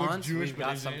girl white. wants, Jewish, we've but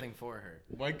got isn't it? something for her.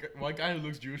 white guy who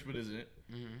looks Jewish but isn't.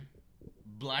 Mm-hmm.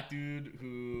 Black dude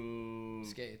who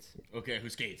Skates. Okay, who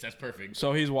skates? That's perfect.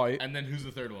 So he's white. And then who's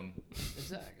the third one? It's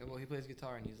Zach. Well, he plays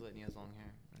guitar and he's lit and he has long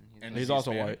hair. And And He's is he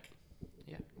also Hispanic?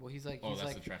 yeah. Well, he's like Oh, he's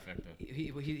that's like the trifecta.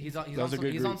 he's on That's a some,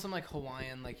 good he's on group. some like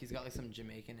Hawaiian, like he's got like some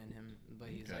Jamaican in him, but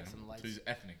he's Okay. like some lights. So he's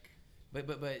ethnic. But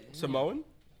Samoan?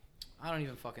 I don't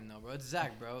even fucking know, bro. It's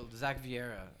Zach, bro. Zach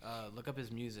Vieira. Look up his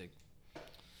music.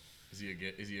 Is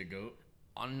he a goat?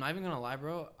 I'm not even gonna lie,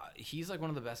 bro. He's like one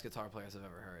of the best guitar players I've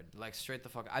ever heard. Like straight the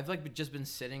fuck. I've like just been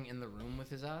sitting in the room with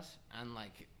his ass and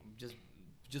like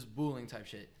just booling type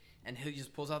shit. And he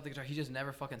just pulls out the guitar. He just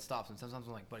never fucking stops. And sometimes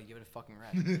I'm like, buddy, give it a fucking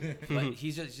rest. But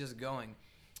he's just going.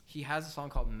 He has a song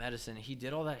called Medicine. He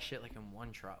did all that shit like in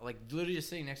one try. Like literally just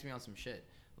sitting next to me on some shit.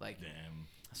 Like Damn.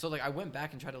 so like I went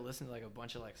back and tried to listen to like a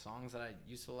bunch of like songs that I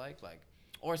used to like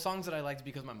or songs that I liked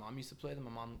because my mom used to play them.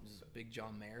 My mom was a big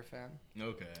John Mayer fan.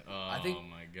 Okay. I think- Oh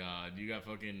my god, you got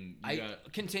fucking.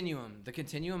 Continuum. The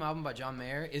Continuum album by John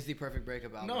Mayer is the perfect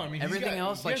breakup album. No, I mean, he's everything got-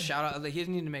 else he like has- shout out. Like, he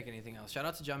doesn't need to make anything else. Shout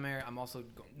out to John Mayer. I'm also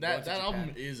That going to album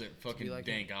Japan. is a fucking like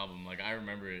dank album. Like I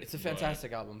remember it. It's a but-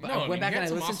 fantastic album. But No, I I went mean, back he and had I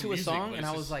some listened awesome to a music, song but and it's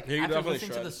I was just- like, Yeah, you after definitely listening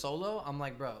to the shredded. solo, I'm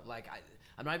like, bro, like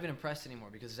I'm not even impressed anymore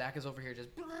because Zach is over here just.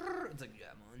 It's like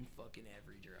I'm on fucking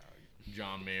every drug.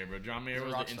 John Mayer, bro. John Mayer He's a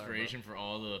was rock the star, inspiration for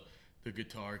all the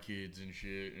guitar kids and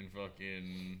shit in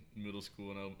fucking middle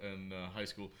school and high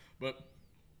school. But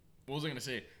what was I gonna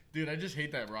say, dude? I just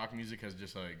hate that rock music has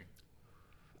just like.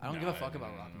 I don't give a fuck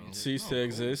about rock music. Cease to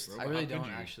exist. bro. I How really could don't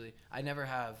you? actually. I never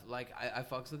have. Like I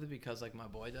fucks with it because like my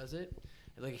boy does it.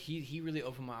 Like he really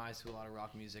opened my eyes to a lot of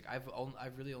rock music. I've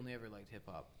really only ever liked hip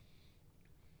hop.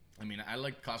 I mean, I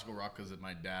like classical rock because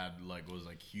my dad like was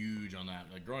like huge on that.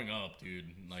 Like growing up, dude.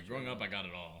 Like growing up, I got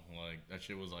it all. Like that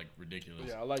shit was like ridiculous.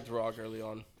 Yeah, I liked rock early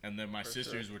on. And then my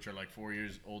sisters, which are like 4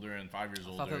 years older and 5 years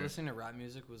I older. thought that listening to rap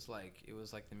music was like it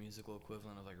was like the musical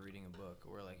equivalent of like reading a book,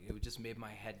 where like it just made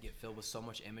my head get filled with so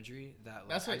much imagery that like,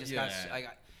 That's I what- just yeah.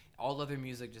 got all other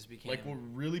music just became like what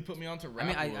really put me onto I rap.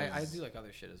 mean, I was, do like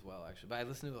other shit as well, actually, but I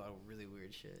listen to a lot of really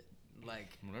weird shit. Like,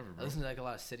 whatever, I bro. listen to like a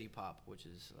lot of city pop, which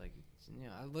is like, you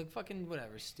know, I like fucking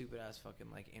whatever, stupid ass fucking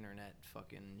like internet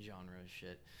fucking genre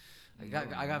shit. I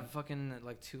got fucking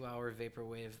like 2 hour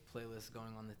vaporwave playlist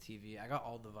going on the TV. I got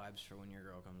all the vibes for when your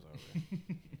girl comes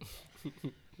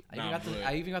over.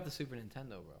 I even got the Super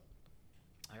Nintendo, bro.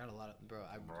 I got a lot of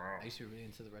I used to be really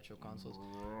into the retro consoles,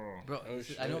 bro. Oh, I know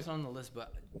shit. it's not on the list,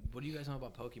 but what do you guys know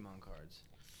about Pokemon cards?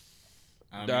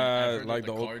 I mean, I've heard like that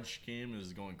the the old- card scheme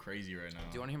is going crazy right now.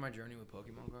 Do you want to hear my journey with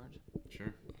Pokemon cards?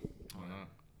 Sure. Why not?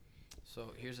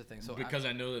 So here's the thing. So Because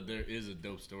I know that there is a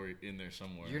dope story in there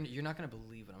somewhere. you're not gonna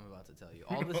believe what I'm about to tell you.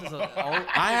 All this is all.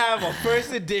 I have a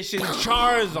first edition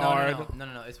Charizard.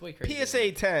 No. It's way crazy.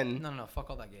 PSA 10. No. Fuck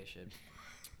all that gay shit.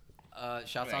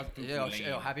 Shouts Right, out, poopy yo,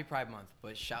 lane. happy Pride Month.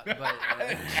 But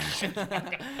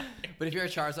but if you're a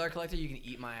Charizard collector, you can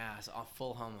eat my ass on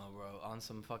full homo, bro. On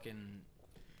some fucking,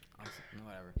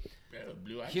 whatever. Yeah,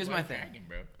 blue eyes Here's my white thing. dragon,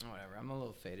 bro. Whatever. I'm a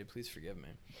little faded. Please forgive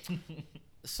me.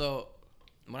 So,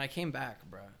 when I came back,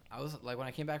 bro, I was like, when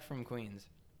I came back from Queens,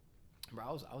 bro,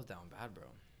 I was down bad, bro.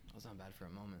 I was down bad for a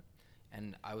moment,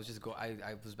 and I was just I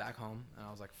was back home, and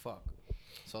I was like, fuck.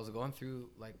 So I was going through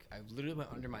like I literally went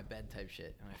under my bed type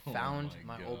shit, and I Oh found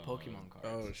my my old God. Pokemon cards.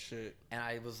 Oh, shit. And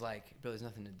I was like, bro, there's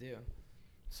nothing to do.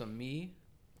 So me,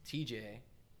 TJ,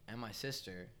 and my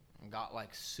sister got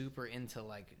like super into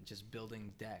like just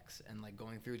building decks and like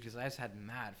going through because I just had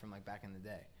mad from like back in the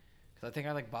day. Because I think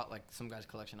I like bought like some guy's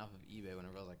collection off of eBay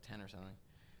whenever I was like 10 or something.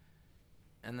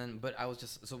 And then, but I was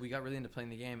just, so we got really into playing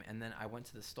the game, and then I went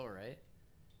to the store, right?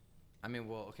 I mean,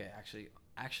 well, okay,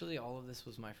 actually all of this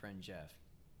was my friend Jeff.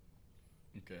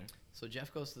 Okay. So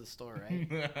Jeff goes to the store, right?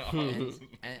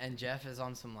 and Jeff is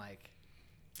on some like,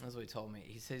 that's what he told me.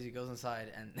 He says he goes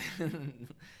inside and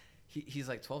he's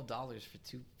like $12 for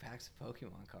 2 packs of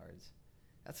Pokemon cards.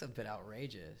 That's a bit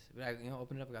outrageous. But I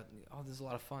opened it up and got, oh, this is a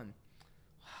lot of fun.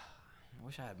 I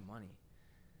wish I had money.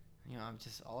 I'm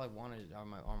just, all I wanted are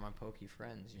my Poke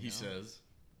friends. He says.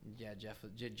 Yeah,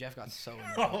 Jeff got so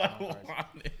into All I Pokemon cards.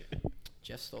 wanted.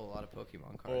 Jeff stole a lot of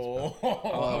Pokemon cards. Oh,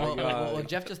 Well, my God. well,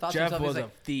 Jeff just thought to Jeff himself, was he's a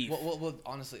like, thief. Well,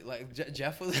 honestly, like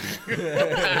Jeff was.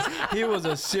 He was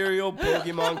a serial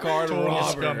Pokemon card Total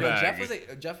robber.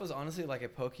 scumbag. Jeff was honestly like a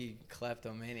Poke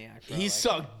kleptomaniac. Bro. He like,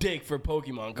 sucked dick for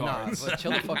Pokemon Nah, cards. but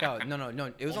chill the fuck out. No.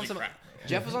 It was Holy on some. crap.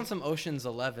 Jeff was on some Ocean's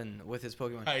 11 with his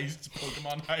Pokemon. Heist,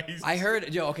 Pokemon heist. I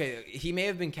heard, okay, he may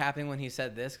have been capping when he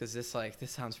said this because this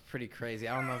sounds pretty crazy.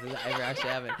 I don't know if this ever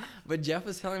actually happened. But Jeff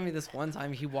was telling me this one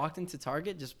time he walked into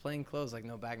Target just plain clothes, like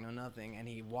no bag, no nothing, and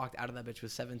he walked out of that bitch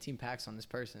with 17 packs on this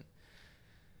person.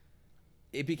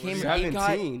 It became, What do you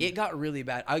have? it got really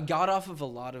bad. I got off of a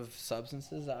lot of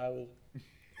substances that I was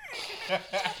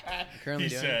currently He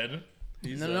doing. said.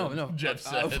 No. Jeff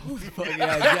said. Fuck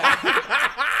yeah,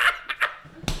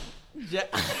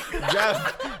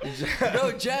 Jeff.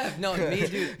 No, Jeff. No, me,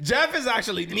 dude. Jeff is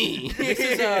actually me. This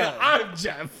is, I'm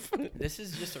Jeff. This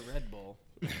is just a Red Bull.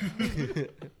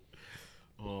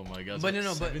 Oh my God. But so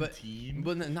no, but 17?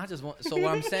 but not just one. So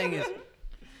what I'm saying is,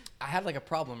 I had like a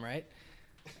problem, right?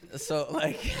 So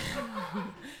like,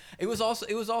 it was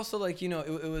also like, you know,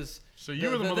 it was. So you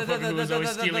were the motherfucker who was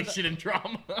always stealing shit in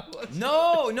drama.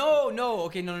 No.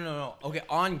 Okay, no. Okay,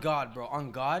 on God, bro.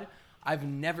 On God, I've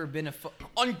never been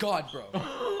on God, bro.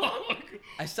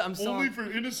 I'm so. Only for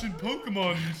innocent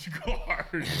Pokemon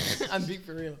cards. I'm being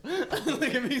for real.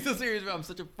 Like, I'm being so serious, bro. I'm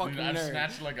such a fucking Dude, I've nerd.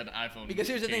 snatched like an iPhone. Because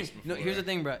here's the thing. case No, before. here's the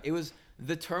thing, bro. It was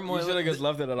the turmoil. You should have just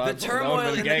left it at the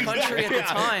turmoil in the country at the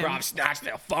time. Rob snatched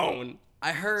their phone.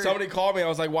 I heard Somebody called me. I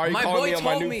was like, "Why are you my calling boy me on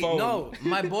my told new me phone?" no.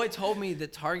 My boy told me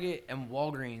that Target and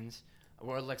Walgreens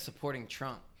were like supporting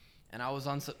Trump, and I was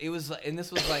on. So it was, and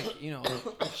this was like, you know,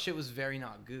 shit was very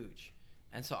not gooch.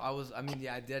 And so I mean,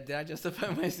 yeah, did I justify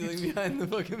my stealing behind the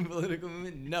fucking political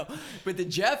movement? No. But the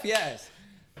Jeff, yes.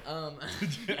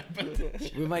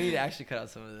 We might need to actually cut out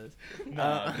some of this.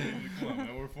 Nah, dude, come on,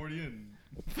 man. We're 40 in.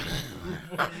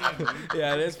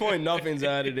 Yeah, at this point, nothing's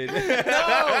edited. No.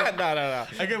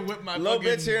 I can whip my Little fucking,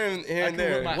 bits here and I can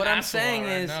there. whip my What I'm asshole saying out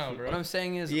right is, now, bro. what I'm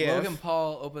saying is, Yeah. Logan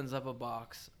Paul opens up a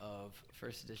box of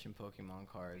first edition Pokemon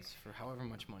cards for however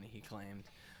much money he claimed,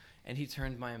 and he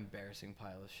turned my embarrassing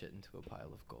pile of shit into a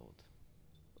pile of gold.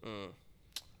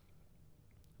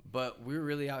 But we were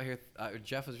really out here.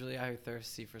 Jeff was really out here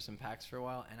thirsty for some packs for a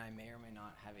while, and I may or may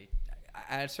not have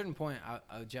at a certain point,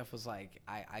 Jeff was like,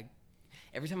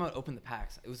 every time I would open the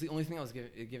packs, it was the only thing that was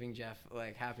giving Jeff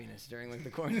like happiness during like the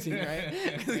quarantine, right?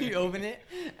 Because you open it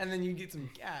and then you get some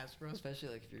gas, bro. Especially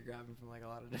like if you're grabbing from like a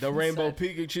lot of different The Rainbow sets.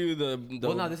 Pikachu. The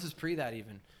Well, no, this is pre that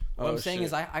even. What Oh, I'm saying shit.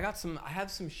 is I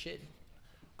have some shit.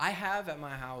 I have at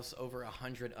my house over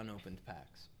 100 unopened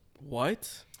packs.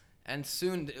 What? And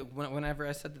soon, whenever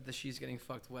I said that the She's Getting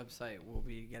Fucked website will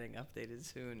be getting updated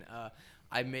soon,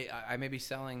 I may be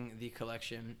selling the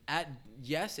collection at,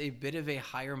 yes, a bit of a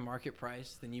higher market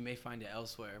price than you may find it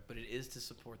elsewhere, but it is to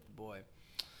support the boy.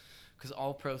 Because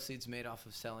all proceeds made off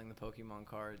of selling the Pokemon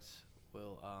cards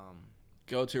will,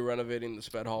 Go to renovating the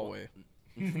sped hallway.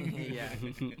 yeah,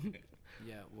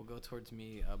 will go towards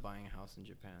me buying a house in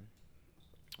Japan.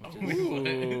 Which is,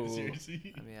 Ooh.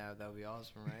 Seriously? I mean, yeah, that would be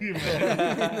awesome, right?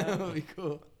 That would be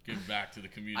cool. Give back to the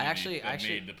community I actually- that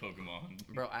made the Pokemon.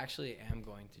 Bro, I actually am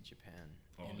going to Japan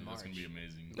Oh, in dude, March. that's gonna be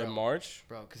amazing. In March?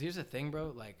 Bro, because here's the thing, bro.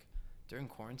 Like, during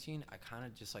quarantine, I kind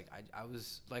of just, like, I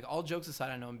was, like, all jokes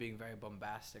aside, I know I'm being very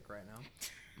bombastic right now.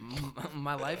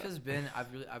 My life has been, I've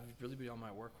really been on my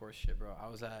workhorse shit, bro.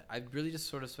 I really just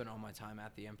sort of spent all my time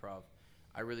at the Improv.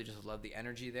 I really just love the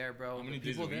energy there, bro. How many The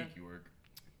days a people week there. you work?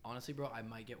 Honestly, bro, I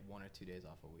might get 1 or 2 days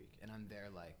off a week, and I'm there,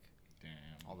 like, Damn.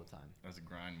 all the time. That's a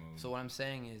grind move. So what I'm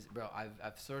saying is, bro,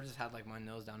 I've sort of just had like my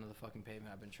nose down to the fucking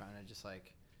pavement. I've been trying to just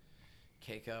like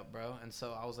cake up, bro. And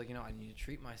so I was like, you know, I need to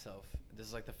treat myself. This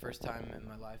is like the first time in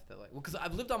my life that like, well, because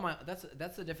I've lived on my.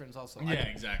 That's the difference also. yeah,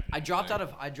 exactly. I dropped out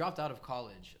of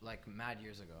college like mad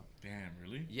years ago. Damn,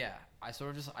 really? Yeah,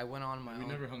 I went on my We own.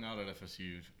 never hung out at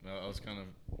FSU. I was kind of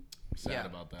sad Yeah.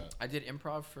 about that. I did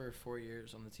improv for 4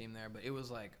 years on the team there, but it was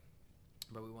like,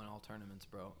 bro, we won all tournaments,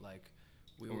 bro. Like,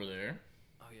 we Over there?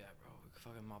 Oh yeah, bro. We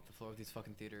fucking mopped the floor with these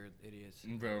fucking theater idiots.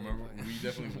 Bro, remember? We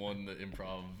definitely won the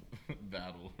improv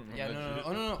battle. Remember Yeah, that no. shit?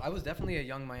 Oh, no. I was definitely a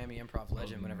young Miami improv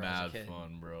legend whenever I was a kid. Mad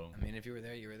fun, bro. I mean, if you were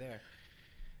there, you were there.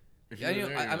 If Yeah, you were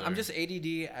there, you were I'm there. just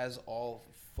ADD as all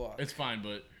fuck. It's fine,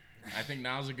 but I think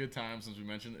now's a good time since we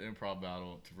mentioned the improv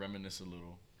battle to reminisce a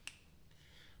little.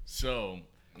 So,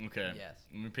 okay. Yes.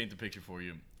 Let me paint the picture for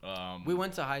you. We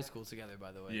went to high school together,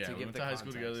 by the way. Yeah, to we give went the to high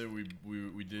school context. together.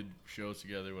 We did shows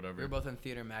together, whatever. We were both in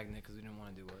theater magnet because we didn't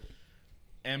want to do work.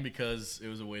 And because it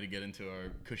was a way to get into our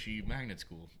cushy magnet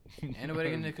school. And nobody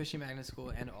get into Cushy Magnet School,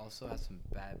 and also had some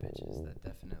bad bitches that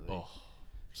definitely. Oh,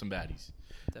 some baddies.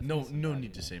 Definitely some No baddies.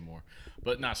 need to say more.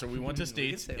 But nah, so we went to We could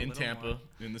States say a in little Tampa, more.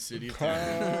 in the city of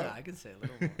Tampa. I can say a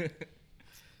little more. Shout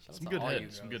out Some to good all you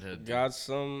head. Some girls. good head. Got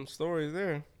some stories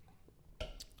there.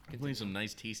 Definitely some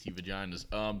nice, tasty vaginas.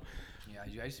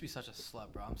 Yeah, I used to be such a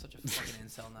slut, bro. I'm such a fucking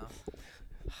incel now.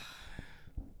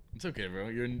 It's okay, bro.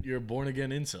 You're a born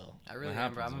again incel. I really That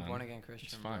am, bro. happens, I'm a man. born again Christian,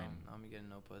 It's bro. fine. I'm getting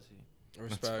no pussy.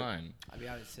 Respect. That's fine. I be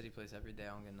out at City Place every day. I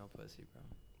don't get no pussy, bro.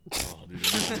 Oh, dude,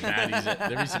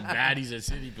 there be some baddies at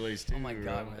City Place too. Oh my god,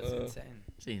 bro. bro, that's insane.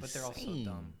 It's But they're all so insane.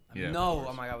 dumb. I Yeah, mean, of no, course.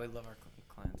 oh my god, we love our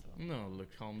clientele. No, look,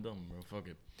 calm down, bro. Fuck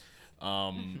it.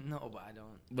 No, but I don't.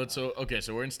 But so okay,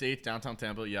 so we're in States, downtown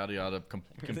Tampa, yada yada,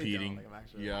 competing, like I'm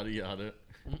actually- yada yada.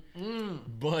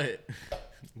 But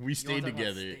we stayed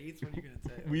together. States? What are you gonna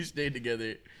say? We stayed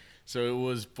together. So it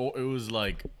was four. It was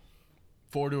like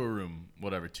 4 to a room,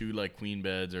 whatever. 2 like queen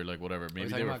beds or like whatever. Maybe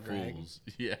they talking were about Greg? fools.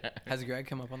 Yeah. Has Greg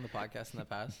come up on the podcast in the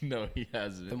past? No, he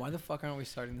hasn't. Then why the fuck aren't we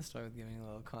starting the story with giving a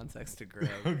little context to Greg?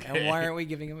 Okay. And why aren't we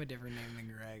giving him a different name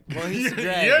than Greg? Well, he's You're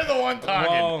Greg. the one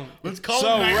talking. Well, Let's call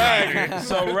so him Knight Rider. Rag.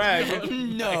 So Rag.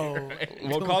 No.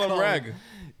 We'll Don't call him Rag.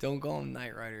 Don't call him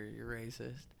Knight Rider. You're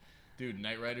racist. Dude,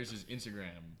 Knight Rider's his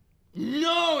Instagram.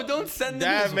 No, don't send them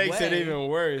That his makes it way. even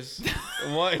worse.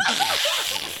 What?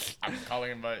 I'm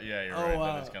calling him, but yeah, you're Oh right.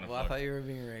 wow. That is kind of Well, I thought you were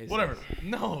being racist. Whatever.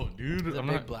 No, dude. He's a I'm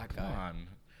big not, black come guy. on.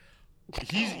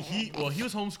 He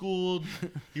was homeschooled.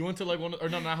 He went to like one or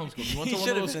no, not homeschooled. He went He to one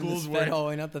should of have those been the schools sped where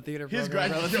hallway, not the theater his program.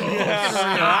 bro. graduation.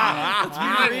 Let's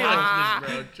be real. Watch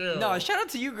this, bro. Chill. No, shout out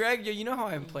to you, Greg. You know how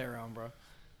I play around, bro.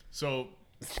 So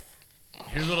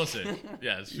here's what I'll say.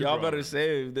 Yeah, it's Y'all super better obvious.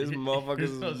 save this Here's what I'll say, motherfucker's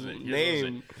here's what I'll say.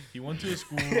 name. He went to a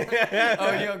school.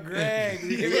 Oh, yo, Greg.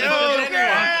 Yo, Fuck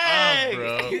Greg! up,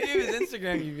 bro. You gave his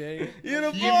Instagram, you idiot. You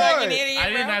the He- boy. I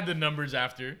didn't have the numbers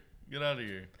after. Get out of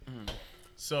here.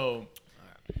 So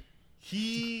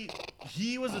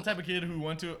he was the type of kid who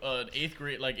went to an 8th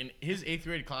grade, like in his 8th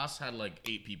grade class had like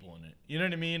 8 people in it. You know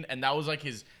what I mean? And that was like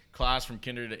his class from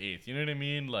kinder to 8th. You know what I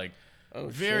mean? Like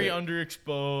very shit.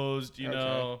 underexposed, you Okay.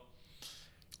 know.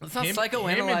 Let's not Him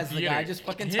psychoanalyze in the guy. theater- Just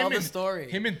fucking him tell the in-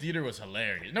 story. Him in theater was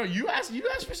hilarious. No, you asked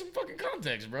for some fucking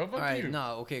context, bro. Fuck All right, you.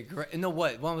 no, okay, no,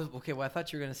 what? One was okay. What I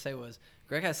thought you were gonna say was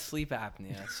Greg has sleep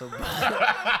apnea, so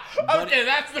Okay,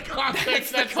 that's the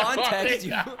context. that's the context.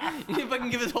 You, context. you fucking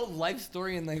give his whole life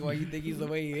story and like why you think he's the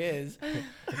way he is. Dude,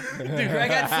 Greg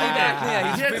had sleep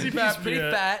apnea. He had He's, sleep he's pretty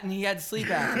apnea. fat and he had sleep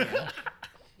apnea.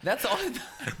 That's all.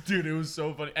 Dude, it was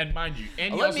so funny. And mind you,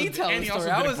 and he Let also me tell and the he also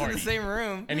story. I didn't was in party. the same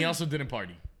room. And he also didn't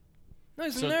party. No,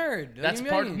 he's So a nerd. What That's do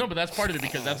you part. mean? No, but that's part of it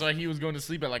because that's why he was going to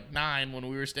sleep at like 9 when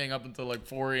we were staying up until like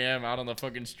 4 a.m. out on the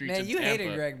fucking streets. Man, in you Tampa.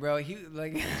 hated Greg, bro. He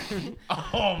like.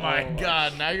 Oh my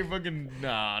god! Now you're fucking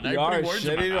nah. Now you're Y'all are putting words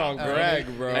in my shitting on mouth.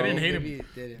 Greg, bro. I didn't hate Maybe him,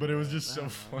 it didn't, but it was bro. just I so don't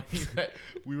know. funny that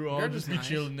we were all Greg just was be nice.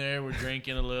 chilling there. We're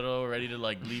drinking a little, ready to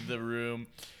like leave the room,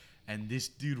 and this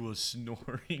dude was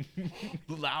snoring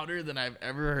louder than I've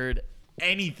ever heard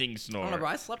anything I snore. don't know, bro.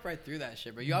 I slept right through that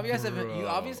shit, bro. You obviously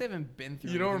haven't been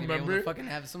through. You don't anything to be able to remember? fucking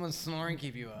have someone snoring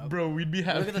keep you up. Bro, we'd be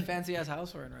having. Look at the fancy ass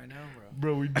house we're in right now,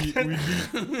 Bro, we'd be.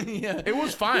 yeah. It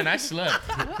was fine. I slept.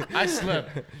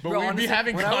 But Bro, we'd honestly, be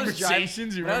having when I was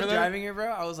conversations. You when I remember was that? driving here, bro,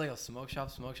 I was like, "Oh, smoke shop."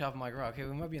 I'm like, "Bro, okay,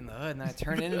 we might be in the hood." And I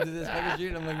turned into this fucking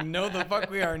street. I'm like, "No, the fuck,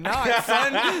 we are not,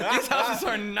 son. These houses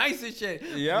are nice as shit."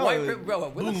 Yo, bro,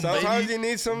 what the Sometimes fuck- you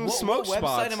need some what smoke website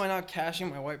spots. am I not cashing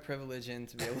my white privilege in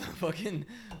to be able to fucking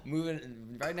move it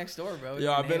right next door, bro?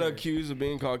 Yo, I've been Neighbors. accused of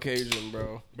being Caucasian,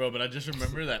 bro. Bro, but I just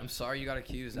remember that I'm sorry you got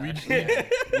accused. we'd, Actually,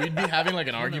 we'd be having like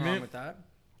an Nothing wrong argument. with that.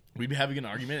 We'd be having an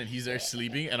argument, and he's there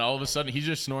sleeping, and all of a sudden he's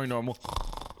just snoring normal.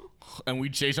 And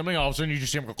we'd say something, and all of a sudden you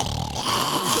just see him go.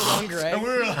 So long, Greg. And we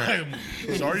were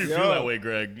like, "Sorry you feel Yo. that way,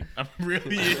 Greg. I'm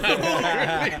really."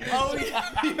 Oh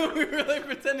yeah, we were like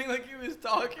pretending like he was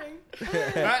talking.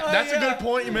 That's a good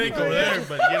point you make over there,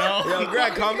 but you know. Yo,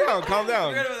 Greg, calm down, calm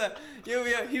down. Forget about that.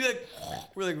 Yeah, he was like,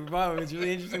 we're like, wow, it's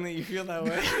really interesting that you feel that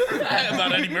way.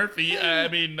 About Eddie Murphy. I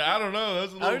mean, I don't know.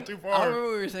 That's a I little too I far. remember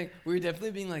we were saying we were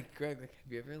definitely being like, Greg, like,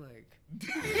 have you ever like?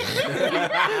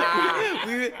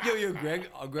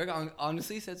 yo, Greg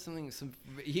honestly said something.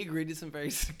 He agreed to some very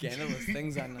scandalous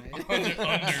things that night. Under,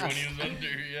 when he was under,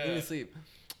 He yeah. was asleep.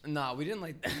 Nah, we didn't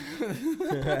like.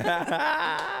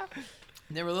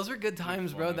 Never. Those were good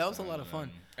times, bro. That was a lot of fun.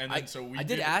 And then so we I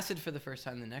did acid for the first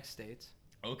time in the next States.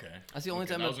 Okay. That's the only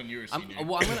Okay, time. that was when you were a senior.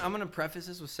 I'm gonna preface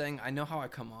this with saying I know how I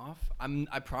come off.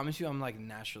 I promise you, I'm like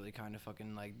naturally kind of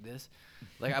fucking like this.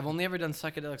 Like I've only ever done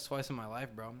psychedelics twice in my life,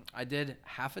 bro. I did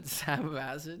half a tab of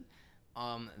acid.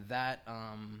 That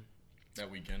That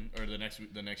weekend or the next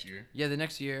year. yeah, the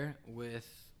next year with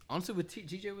honestly with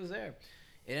TJ was there,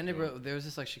 It ended, bro. There was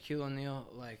this like Shaquille O'Neal,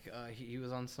 like he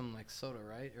was on some like soda,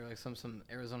 right, or like some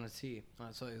Arizona tea.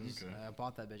 So it was, I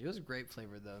bought that bitch. It was grape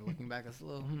flavored though. Looking back, it's a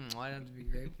little why did it have to be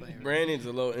grape flavored? Branding's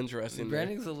a little interesting.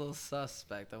 Branding's a little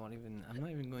suspect. I'm not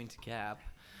even going to cap.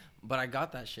 But I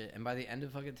got that shit, and by the end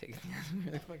of fucking taking we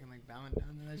were like fucking like bowing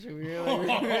down to that shit.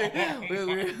 We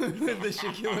were with the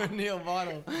Shaquille O'Neal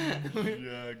bottle.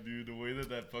 Yeah, dude, the way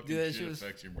that fucking shit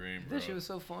affects your brain, bro. That shit was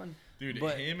so fun. Dude,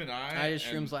 but him and I did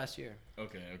shrooms last year.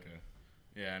 Okay.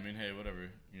 Yeah, I mean, hey, whatever.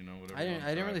 You know, whatever. I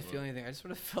didn't really feel anything. I just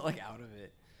sort of felt like out of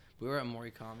it. We were at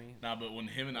Morikami. Nah, but when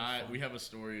him and we have a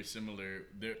story similar.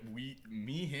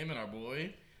 Him and our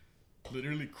boy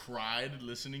literally cried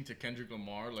listening to Kendrick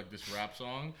Lamar, like this rap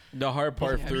song. The Hard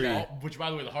Part 3. Which, by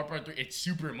the way, the Hard Part 3, it's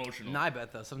super emotional. Nah, I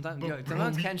bet though. Sometimes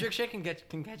Bro, Kendrick shit can catch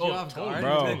you off guard.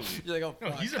 Bro. You're like, oh, fuck.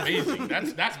 No, he's amazing.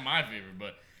 That's my favorite,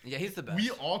 but yeah, he's the best.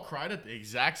 we all cried at the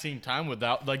exact same time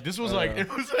without, like, this was like, it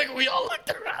was like we all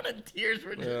looked around and tears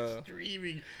were just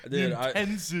streaming. Dude, the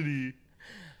intensity.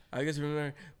 I guess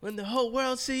remember when the whole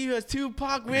world see you as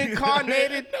Tupac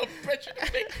reincarnated. No pressure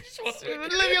to make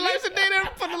Live your life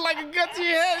sedated, put like a gun to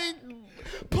your head,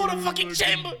 pull the fucking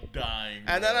chamber. Dying.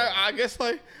 And then I guess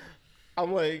like,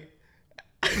 I'm like,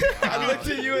 I looked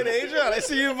at you and Asia and I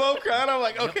see you both crying. I'm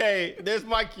like, okay, there's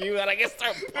my cue, and I guess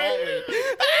start bawling.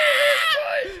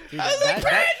 Dude, I was like,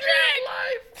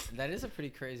 that is a pretty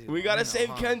crazy we line, gotta though, save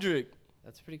huh? Kendrick.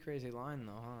 That's a pretty crazy line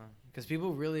though, huh? Because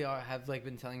people really have like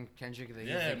been telling Kendrick that he's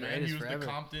Yeah, the man, greatest he was forever.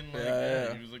 the Compton, like,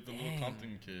 Yeah. he was like the little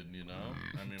Compton kid, you know?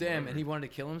 I mean, Damn, and whatever. he wanted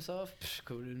to kill himself?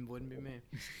 Wouldn't be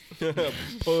me.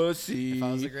 Pussy. If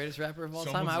I was the greatest rapper of all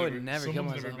time, Someone's I would never- never kill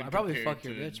someone's never myself. been I'd probably compared fuck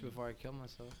your to- bitch before I kill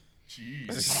myself. Jeez.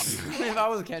 If I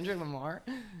was Kendrick Lamar.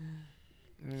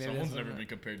 Maybe Someone's that's never what- been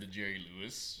compared to Jerry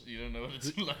Lewis. You don't know what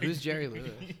it's like. Who's Jerry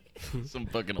Lewis? Some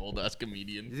fucking old ass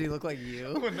comedian. Does he look like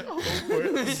you? When the whole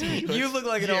world sees You look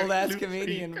like an old ass Jerry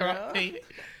comedian, Lewis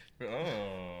bro.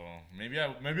 Oh, maybe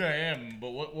I am.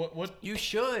 But what? You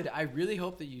should. I really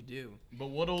hope that you do. But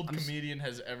what old comedian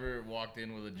has ever walked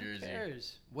in with a Who jersey?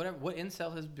 cares? What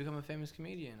incel has become a famous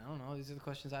comedian? I don't know. These are the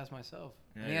questions I ask myself.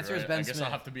 Yeah, the you're answer is right. Ben I guess Smith.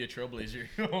 I'll have to be a trailblazer.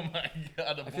 Oh my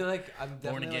god! I feel like I'm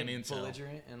born definitely again like, incel.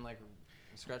 belligerent and like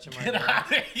scratching my Get head. out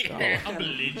of here! I'm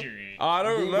belligerent. Oh, I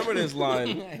don't remember this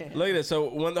line. Look at this. So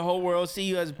when the whole world see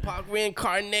you as Pac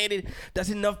reincarnated, that's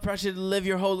enough pressure to live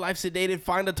your whole life sedated.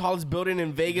 Find the tallest building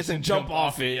in Vegas and jump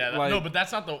off it. Yeah, Like, no, but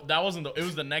that's not the. That wasn't the. It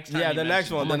was the next time. Yeah, he the next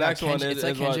mentioned one. it. The Oh my next God, one Kendrick- is it's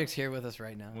like what- Kendrick's here with us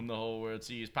right now. When the whole world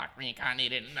sees Pac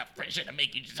reincarnated, enough pressure to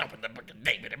make you just open the book of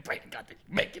David and pray to God to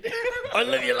make it. Or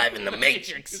live your life in the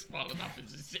Matrix. It's falling off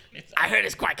into sickness. I heard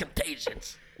it's quite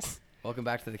contagious. Welcome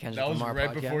back to the Kendrick That was Lamar right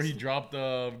podcast. before he dropped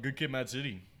Good Kid, Mad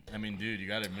City. I mean, dude, you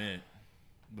gotta admit,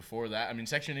 before that, I mean,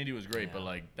 Section 80 was great, but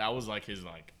like that was like his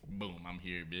like, boom, I'm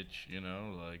here, bitch. You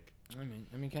know, like.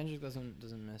 I mean, Kendrick doesn't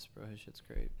miss, bro. His shit's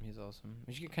great. He's awesome.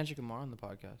 We should get Kendrick Lamar on the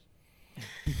podcast.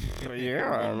 Yeah,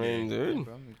 I mean, dude.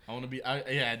 Bro, I want to be,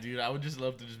 yeah, dude. I would just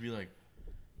love to just be like,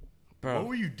 what Bro.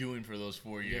 were you doing for those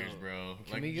 4 years, bro?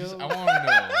 can Like, we just, go- I want to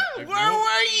know. Like, Where what-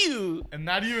 were you? And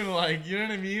not even like, you know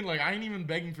what I mean? Like, I ain't even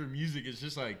begging for music. It's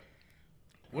just like,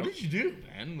 what did you do,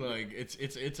 man? Like, it's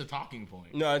a talking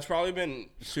point. No, it's probably been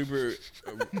super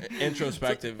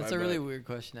introspective. that's I a really bet. weird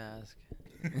question to ask.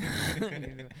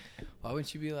 Why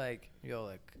wouldn't you be like, yo,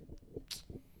 like,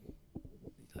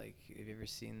 have you ever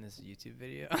seen this YouTube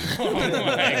video? Oh my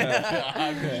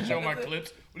god! Could you show my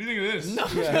clips? What do you think of this?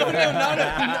 No,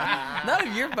 not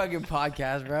of your fucking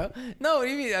podcast, bro. No, what do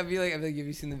you mean? I'd be like, have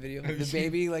you seen the video of the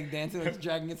baby like dancing, like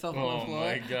dragging itself on Oh the floor?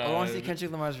 my I want to see God.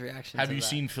 Kendrick Lamar's reaction. Have to you that.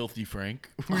 seen Filthy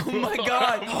Frank? Oh my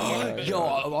god! Yo,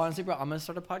 honestly, bro, I'm gonna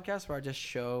start a podcast where I just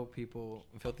show people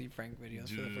Filthy Frank videos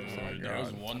for the first time. Dude, there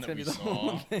was one It's that gonna we be the whole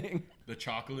saw. thing. The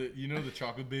chocolate, you know, the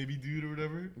chocolate baby dude or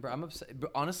whatever. Bro, I'm upset.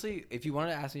 But honestly, if you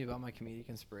wanted to ask me about my comedic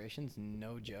inspirations,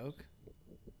 no joke.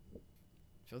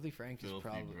 Filthy Frank is Filthy,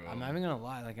 probably. bro. I'm not even gonna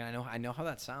lie. Like I know how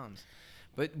that sounds,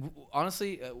 but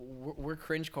honestly, we're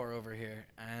cringecore over here,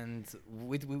 and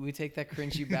we take that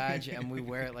cringy badge and we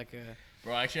wear it like a.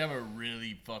 Bro, I actually have a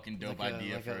really fucking dope Like a-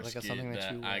 idea like for a- a like a skit something that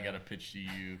that you, I gotta pitch to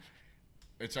you.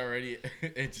 It's already,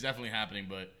 it's definitely happening,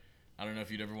 but I don't know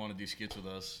if you'd ever want to do skits with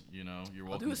us. You know, you're I'll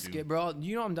welcome do a to. skit, bro.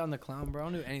 You know I'm down the clown, bro.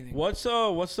 I'll do anything. What's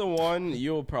the one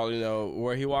you'll probably know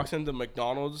where he walks into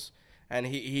McDonald's and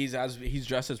he's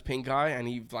dressed as Pink Eye and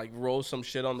he like rolls some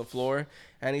shit on the floor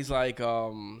and he's like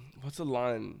what's the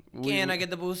line? Can I get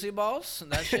the boosie balls?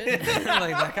 That shit,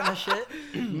 like that kind of shit.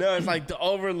 No, it's like the I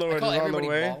Overlord is call on the everybody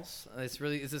way. balls.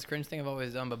 It's this cringe thing I've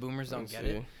always done, but boomers don't get see.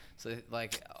 it. So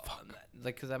like,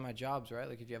 like, cause at my jobs, right?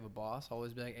 Like, if you have a boss, I'll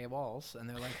always be like, "Hey, boss," and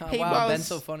they're like, "Oh, Hey, wow, Ben's boss.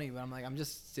 so funny," but I'm like, I'm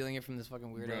just stealing it from this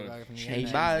fucking weirdo guy from the Hey,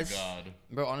 internet. boss. God.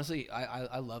 Bro, honestly,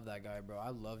 I love that guy, bro. I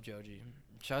love Joji.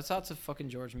 Shouts out to fucking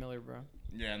George Miller, bro.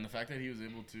 Yeah, and the fact that he was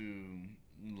able to,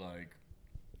 like,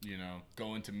 you know,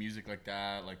 go into music like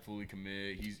that, like fully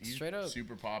commit. He's Straight up.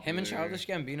 super popular. Him and Childish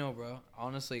Gambino, bro.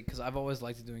 Honestly, because I've always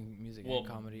liked doing music Well, and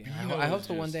comedy. Bino I hope is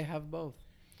to one just- day have both.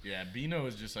 Yeah, Bino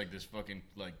is just like this fucking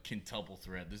like quintuple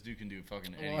threat. This dude can do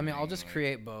fucking anything. Well, I mean, I'll just like-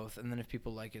 create both, and then if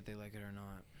people like it, they like it or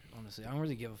not. Honestly, I don't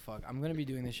really give a fuck. I'm gonna be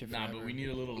doing this shit Nah, forever. but we need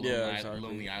a little Yeah, lonely, exactly.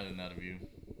 lonely Island out of you.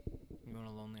 You want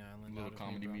a Lonely A Island? little out of me,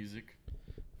 comedy bro. music.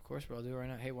 Of course, bro. I'll do it right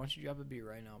now. Hey, why don't you drop a beat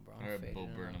right now, bro? I'm Or a fading Bo it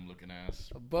out. Burnham looking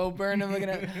ass. Bo Burnham looking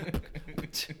at.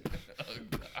 Oh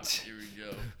God, here we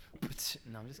go.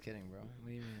 No, I'm just kidding, bro. What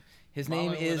do you mean? His Mama, name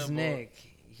what is up, boy? Nick.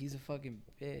 He's a fucking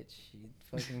bitch. He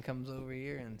fucking comes over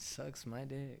here and sucks my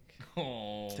dick.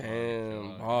 Oh, my Damn,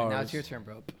 God. bars. Now it's your turn,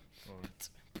 bro.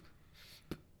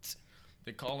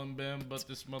 They call him Ben, but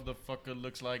this motherfucker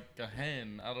looks like a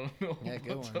hen. I don't know Yeah,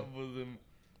 good what's one. up with him.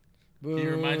 He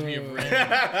reminds me of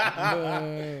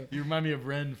Ren. You remind me of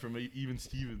Ren from Even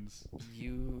Stevens.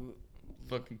 You.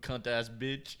 Fucking cunt ass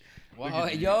bitch. Look Wow,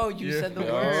 at yo, you Yeah. said the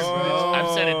Oh. word, bro.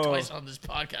 I've said it twice on this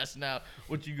podcast now.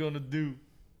 What you gonna do?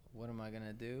 What am I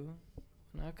gonna do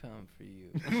when I come for you?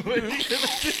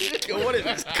 What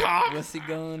is cops? What's he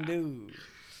gonna do?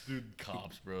 Dude,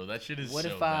 cops, bro. That shit is What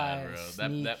so if bad, I bro.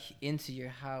 sneak That into your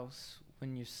house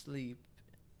when you sleep,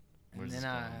 and Where's then this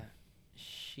I going?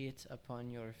 shit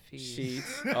upon your feet?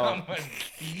 Sheets. on Oh, my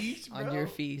feet, bro. On your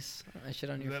face. I shit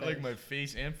on Is your that face. like my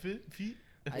face and feet?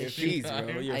 I your shit- feet,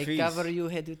 bro. Your I feet. cover you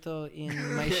head to toe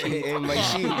in my sheet. In my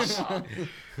sheets.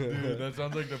 Dude, that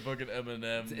sounds like the fucking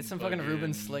Eminem. It's some fucking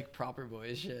Ruben Slick proper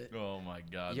boy shit. Oh my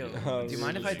god. Yo, dude. Oh, do you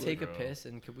mind if I Ruben take a Bro. piss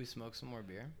and could we smoke some more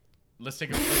beer? Let's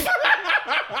take a.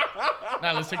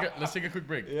 Nah, let's take a quick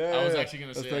break. Yeah, I was yeah. actually gonna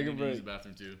Let's say take I a need to use the break.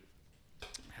 bathroom too.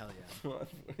 Hell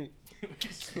yeah.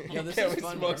 Yo, this Can is we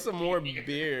fun, smoke bro. some more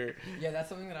beer? Yeah, that's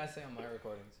something that I say on my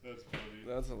recordings. That's funny.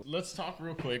 That's a, Let's talk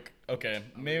real quick. Okay, Are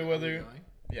we Mayweather. going?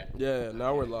 Yeah. yeah.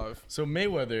 Now we're live. So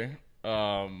Mayweather,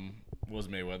 was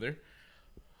Mayweather.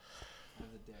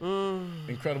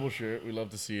 Incredible shirt. We love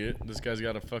to see it. This guy's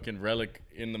got a fucking relic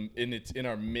in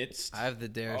our midst. I have the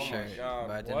Dare Oh my shirt, God,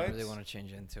 but I didn't what? really want to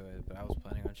change into it. But I was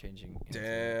planning on changing. Into it.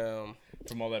 Damn.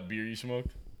 From all that beer you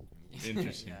smoked.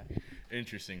 Interesting. Yeah,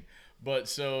 Interesting. But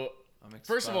so I'm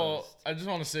first of all, exposed. I just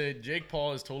want to say Jake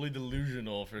Paul is totally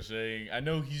delusional for saying. I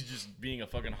know he's just being a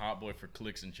fucking hot boy for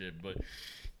clicks and shit, but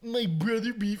my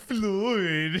brother beat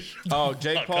Floyd. Oh,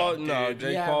 Jake Fuck Paul. up, No, dude.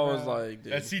 Jake Yeah, Paul bro. was like,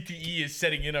 dude, That CTE is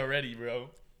setting in already, bro.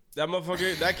 that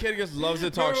motherfucker. That kid just loves to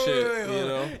talk Wait, shit. wait, wait, You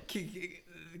know,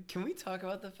 Can we talk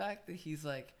about the fact that he's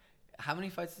like, how many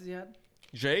fights has he had?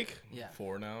 Jake. Yeah,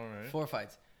 4 now, right? 4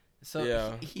 fights. So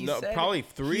Yeah. he No, said, probably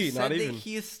 3, He not said that even.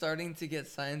 he is starting to get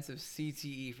signs of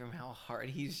CTE from how hard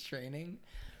he's training.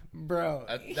 Bro,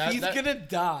 he's that- gonna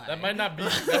die. That might not be.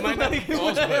 That might not be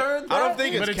false, but, I don't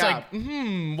think but it's it's cap.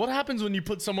 like, what happens when you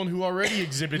put someone who already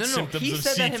exhibits No, symptoms he of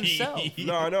said that CTE? himself.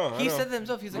 No, I know. He said that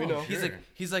himself. He's We like, know.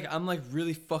 he's like, I'm like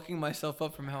really fucking myself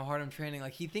up from how hard I'm training.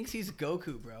 Like he thinks he's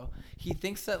Goku, bro. He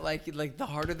thinks that like the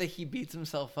harder that he beats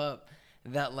himself up,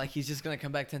 that like he's just gonna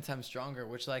come back 10 times stronger.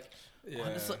 Which like,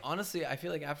 Yeah. honestly, I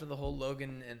feel like after the whole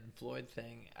Logan and Floyd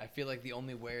thing, I feel like the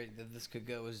only way that this could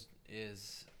go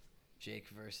is Jake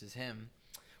versus him,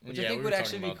 which I Yeah, think we would were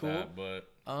actually be talking cool. about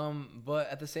that, but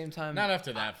at the same time, but not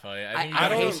after that fight. I, think I you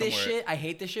gotta hate go this somewhere. shit. I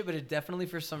hate this shit, but it definitely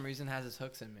for some reason has its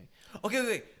hooks in me.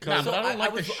 Okay. Nah, So but I don't like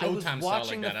the I was Showtime style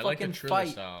watching like that. the I like the fucking Triller fight.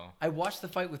 style. I watched the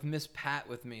fight with Miss Pat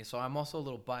with me, so I'm also a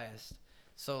little biased.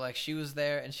 So like she was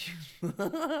there and she,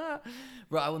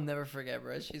 bro, I will never forget,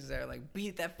 bro. She's there like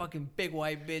beat that fucking big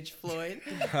white bitch Floyd.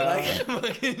 Like,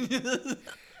 fucking-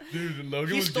 Dude, Logan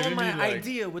he was stole giving my me like,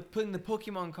 idea with putting the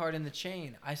Pokemon card in the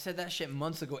chain. I said that shit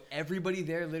months ago. Everybody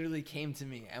there literally came to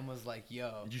me and was like,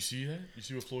 "Yo." Did you see that? You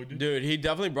see what Floyd did? Dude, he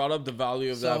definitely brought up the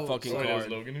value of So- that fucking so- Wait, it was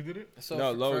card. Logan who did it? So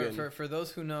No, for, Logan. For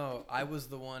those who know, I was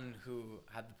the one who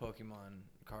had the Pokemon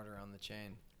card around the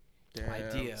chain. Damn.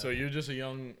 Idea. So you're just a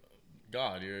young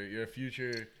god. You're a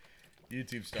future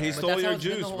YouTube star. He's But stole that's how your it's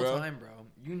been juice, the whole bro. time, bro.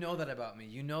 You know that about me.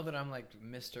 You know that I'm like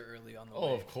Mr. Early on the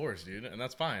Oh, wave. of course, dude, and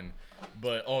that's fine.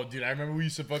 But dude, I remember we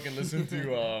used to fucking listen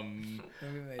to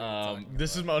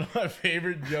this is one of my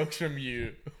favorite jokes from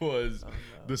you was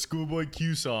the Schoolboy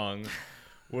Q song,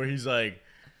 where he's like,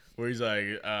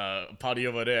 potty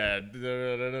over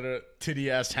there, titty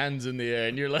ass hands in the air,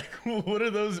 and you're like, what are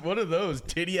those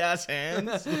titty ass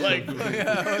hands? Like,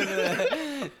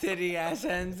 Titty ass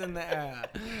hands in the air.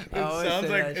 It sounds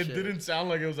like it didn't sound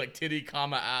like it was like titty,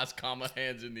 comma, ass, comma,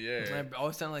 hands in the air. I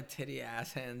always sound like titty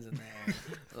ass hands in the air.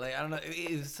 Like, I don't know.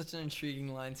 It was such an intriguing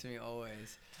line to me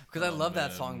always. Because I love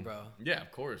that song, bro. Yeah,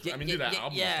 of course. I mean, dude, that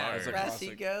album is fire.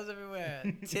 Brassy girls everywhere.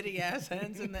 Titty ass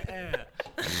hands in the air.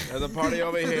 There's a party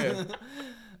over here.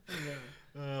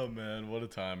 Oh man, what a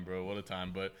time, bro! What a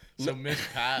time. But so Miss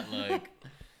Pat, like,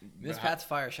 Miss Pat's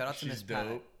fire. Shout out to Miss she's Pat.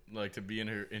 dope. Like to be in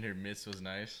her midst was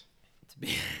nice. To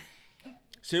be.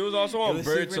 She was also It on was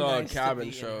Bert's super nice to cabin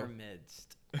be show. In her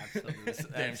midst.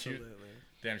 Absolutely.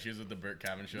 Damn, she was with the Burt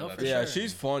Cabin show. No, That's for Yeah, sure.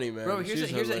 she's funny, man. Bro, here's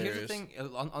she's the thing.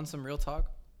 On some real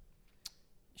talk,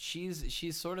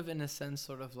 she's sort of in a sense,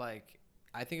 sort of like,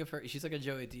 I think of her. She's like a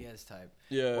Joey Diaz type.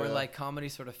 Yeah. Or like comedy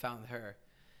sort of found her.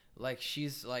 Like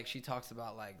she's like she talks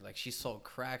about like she sold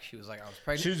crack. She was like I was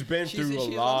pregnant. She's been through a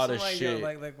she's lot also of like, shit.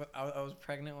 Like I was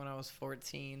pregnant when I was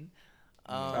 14.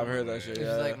 I've heard that shit. She's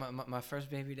Yeah. like my first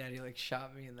baby daddy like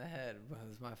shot me in the head, but it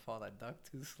was my fault. I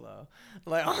ducked too slow.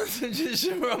 Like on some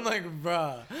shit where I'm like,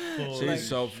 bruh. She's Like,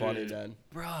 so funny, man.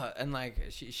 Bruh, and like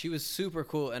she was super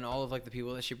cool, and all of like the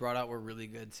people that she brought out were really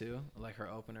good too. Like her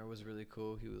opener was really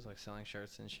cool. He was like selling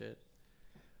shirts and shit.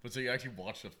 But so you actually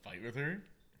watched a fight with her?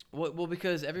 Well,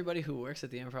 because everybody who works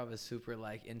at the Improv is super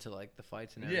like into like the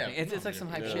fights and everything. Yeah, It's like some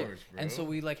hype of shit. course, And so bro.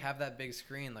 we like have that big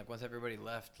screen. Like once everybody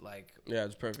left, like Yeah,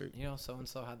 it's perfect. you know, so and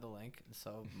so had the link.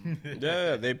 So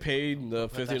Yeah, they paid the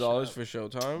Put that $50 shit for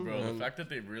Showtime. Bro, the and fact that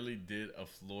they really did a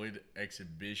Floyd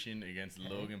exhibition against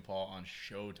Logan Paul on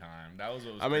Showtime, that was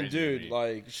what was I mean, crazy to dude, me.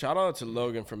 like, shout out to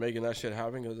Logan for making that shit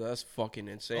happen because that's fucking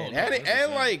insane. Oh, no, and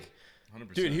 100%. like,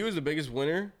 100%. dude, he was the biggest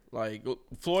winner. Like,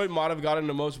 Floyd might have gotten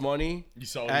the most money, You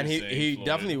saw what and he he was saying, he Floyd.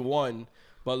 definitely won.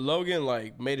 But Logan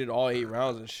like made it all 8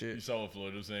 rounds and You shit. saw what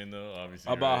Floyd was saying though,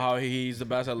 obviously. About right? how he's the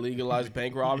best at legalized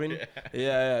bank robbing.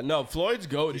 Yeah. No, Floyd's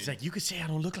goated. He's like, you could say I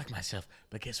don't look like myself,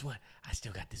 but guess what? I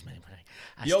still got this money.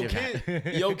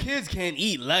 Yo, kids can't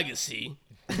eat legacy.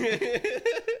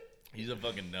 He's a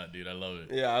fucking nut, dude. I love it.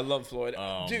 Yeah, I love Floyd.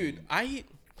 Dude,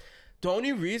 the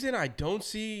only reason I don't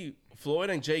see Floyd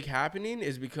and Jake happening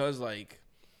is because like,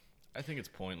 I think it's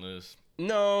pointless.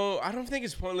 no, I don't think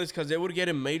it's pointless because they would get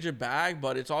a major bag,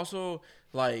 but it's also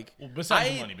like, Well,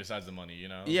 besides the money, you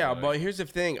know. yeah, Like, but here's the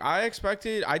thing. I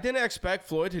didn't expect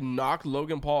Floyd to knock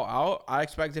Logan Paul out. I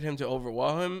expected him to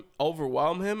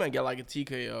overwhelm him and get like a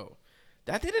TKO.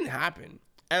 That didn't happen.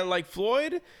 And like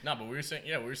Floyd, no, but we were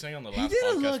saying on the He last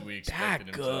didn't podcast look we that expected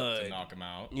him to good. knock him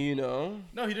out. you know,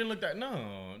 No, he didn't look that.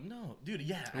 No, dude.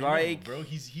 Yeah, I know, Like- bro,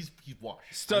 he's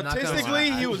washed. I'm not gonna statistically,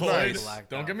 lie, he I was Floyd nice. blacked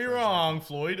Don't out get me for a wrong.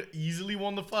 Floyd easily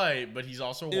won the fight, but he's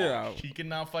also washed. Yeah. He can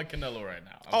now fight Canelo right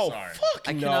now. I'm oh sorry. fuck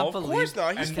I no, cannot of believe. course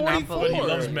not. He's I cannot 44. But he loves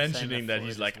believe you're mentioning saying that Floyd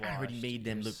he's is like, I already washed. made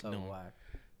them You're look so no. whack.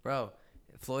 Bro.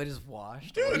 Floyd is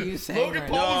washed. Dude, What are you saying Logan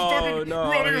right Paul now? was fucking No,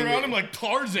 running he- around him like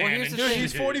Tarzan. Well, here's and the Dude, thing.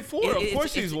 he's shit. 44. Of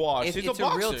course he's washed. He's a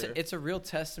boxer. It's a real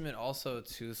testament also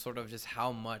to sort of just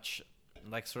how much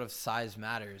like sort of size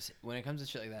matters when it comes to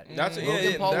shit like that. That's-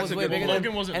 Logan yeah, Paul that's was a way good bigger point. than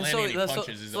Logan wasn't and landing any so,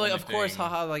 punches is the like only of course, thing.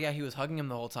 haha, like yeah, he was hugging him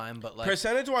the whole time, but like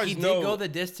Percentage-wise, he no. did go the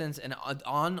distance, and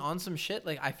on some shit,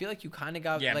 like I feel like you kind of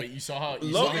got Yeah, like but you saw how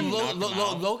Logan-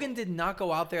 Logan did not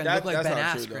go out there and That- look like that's Ben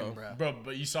not true, Askren, though. bro. Bro,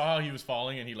 but you saw how he was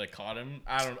falling and he like caught him.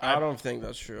 I don't think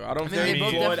that's true. I don't I mean, they think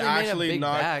both Floyd definitely made a actually big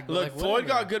knocked. bag, but, Look, like, Floyd whatever.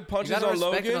 got good punches you gotta on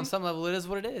respect Logan, it on some level. It is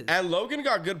what it is. and Logan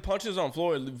got good punches on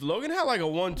Floyd. Logan had like a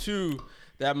 1-2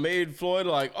 that made Floyd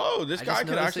like, oh, this I guy just could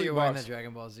noticed that actually you're wearing box. the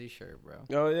Dragon Ball Z shirt, bro.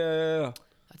 Oh yeah.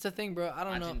 That's the thing, bro. I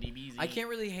don't know. Watching DBZ. I can't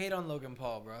really hate on Logan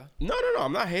Paul, bro. No.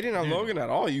 I'm not hating on Dude, Logan at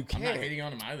all. You I'm not can't. hating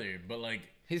on him either, but like,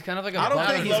 He's kind of like a I don't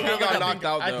bucket- think he's Logan kind of got like a- knocked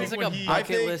out I though. He's think like a when he- I bucket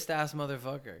think- list ass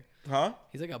motherfucker. Huh?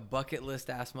 He's like a bucket list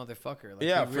ass motherfucker. Like,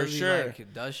 Yeah, he for really, sure.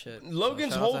 Like, does shit. So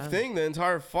Logan's shout out to whole him. thing, the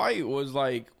entire fight, was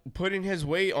like putting his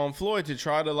weight on Floyd to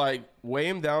try to like weigh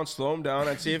him down, slow him down,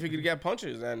 and see if he could get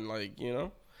punches. And like, you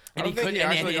know, And I he don't think could, he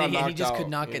and actually got he knocked just out, could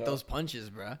not you get know? those punches,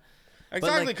 bro.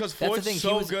 Exactly, because Floyd's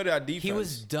so good at defense. He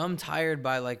was dumb tired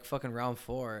by like fucking round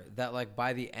 4. That like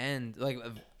by the end, like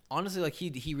honestly, like he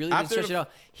really did After stretch the- it out.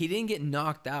 He didn't get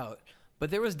knocked out, but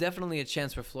there was definitely a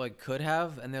chance where Floyd could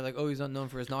have. And they're like, oh, he's not known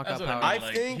for his knockout that's what power. I mean. I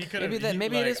like, think he could've-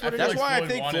 maybe it is what it That's is. why I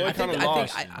think Floyd I kinda think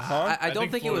lost. I Huh? don't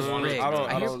think think it was Floyd won. rigged. I don't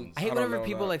I know hate whenever that.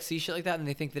 people like see shit like that and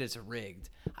they think that it's rigged.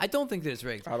 I don't think that it's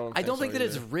rigged. I don't think think so that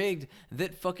it's either. rigged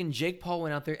that fucking Jake Paul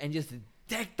went out there and just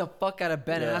decked the fuck out of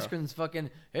Ben Yeah. Askren's fucking.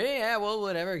 Hey, yeah, well,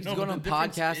 whatever. He's No, going but on the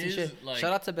difference podcasts and is, shit. like,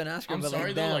 Shout out to Ben Askren, I'm but sorry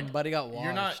like, though, damn, like, buddy got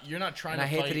washed. You're not trying And to I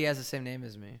hate fight. that he has the same name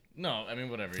as me. No, I mean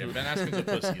whatever. Yeah, Ben Askren's a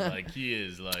pussy. Like he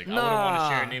is. Like I wouldn't Nah. want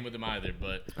to share a name with him either.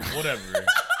 But whatever.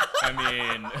 I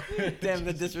mean, Damn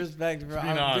the disrespect, bro.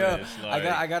 being Yo, honest, I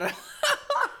like- gotta.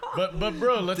 But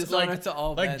bro, let's Dishonor like to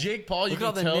all like men. Jake Paul. You Look at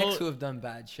all can the tell. Knicks who have done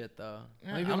bad shit though.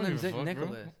 Yeah, Maybe I one don't of give them a fuck, bro.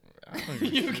 Nicholas. I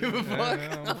don't You give a Yeah,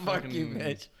 fuck? I'm Fuck you, fucking-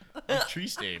 bitch. I'm tree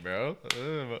stay, bro.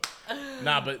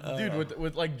 Nah, but dude,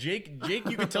 with like Jake, you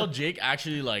can tell Jake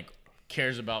actually like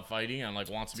cares about fighting and like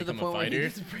wants to To the become a point where he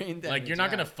fighter. gets brain Like you're damage, not yeah.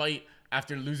 gonna fight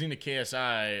after losing to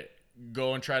KSI.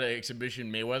 Go and try to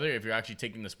exhibition Mayweather if you're actually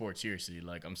taking the sport seriously.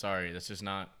 Like I'm sorry, that's just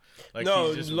not. Like No,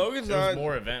 he's just, Logan's it was not-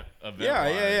 more event.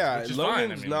 Yeah. Which is Logan's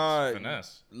fine. I mean, not- it's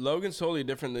finesse. Logan's totally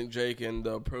different than Jake in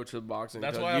the approach to boxing.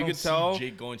 That's 'cause why I you don't could see tell.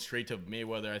 Jake going straight to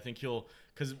Mayweather. I think he'll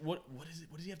because what is it?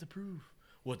 What does he have to prove?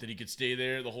 What that he could stay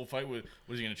there the whole fight? With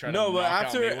was he gonna try No, to? but knock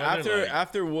out Mayweather? Like,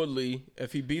 after Woodley,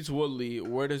 if he beats Woodley,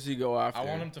 where does he go after? I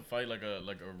want him to fight like a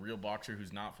real boxer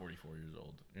who's not 44 years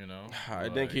old. You know, I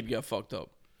think Like, he'd get fucked up.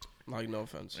 Like no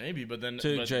offense, maybe, but then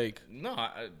to but- Jake. No,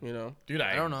 you know, dude,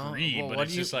 I don't know. agree, Well, but what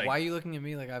it's do you, just like why are you looking at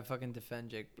me like I fucking defend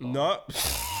Jake Paul? not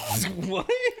what?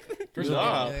 First You of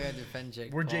all, look Nah. at me like I defend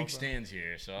Jake where Paul, Jake bro. stands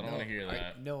here, so I don't want to hear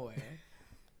that. No way.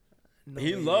 No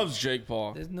He way. loves Jake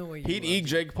Paul. There's no way you He'd love eat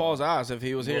Jake Paul's ass if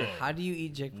he was here. Whoa. How do you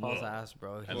eat Jake Paul's Whoa. ass,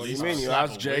 bro? At He- What do least you mean? I'll You slap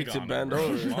asked a Jake wig to on him, bend bro.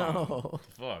 over. Come on. No. What the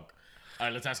fuck. All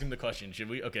right, let's ask him the question. Should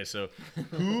we? Okay, so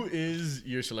who is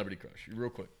your celebrity crush? Real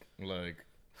quick, like.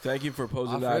 Thank you for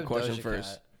posing Off that rip, question Doja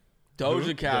first. Cat. Doja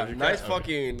Who? Cat, Doja nice Cat? Okay.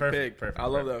 fucking Perfect, pick. perfect, I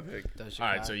love perfect. that pick. Doja All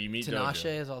right, Cat. so you meet Tinashe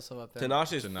Doja. is also up there.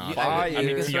 Tinashe's Tinashe. fire. I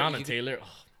mean, Tiana sort of- Taylor. Oh,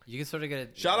 You can sort of get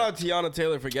it. Shout out Tiana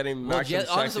Taylor for getting Well, Maxim yes,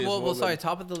 honestly, Sexiest well, sorry. Woman.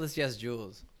 Top of the list, yes,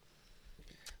 Jules.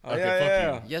 Oh, Okay, yeah, fuck yeah,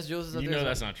 you. yeah. Yes, Jules is up you there. know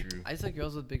as that's well. not true. I just like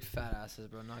girls with big fat asses,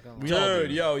 bro. Not gonna lie. We all Dude,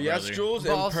 do, yo, yes, brother. Jules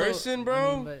But in also- person,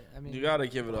 bro. I mean, You gotta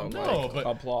give it up. No, like, but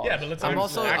applause. yeah, but let's I'm not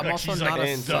also- act I'm like also she's not like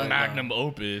a the son, magnum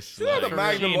opus. She's not like, the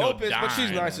magnum she ain't no opus, but she's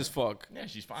dime. nice as fuck. Yeah,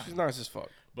 she's fine. She's nice as fuck.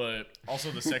 But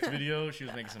also the sex video, she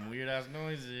was making some weird ass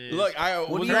noises. Look, I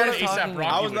What was do you not. guys A, talking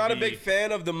about? I was would not a be- big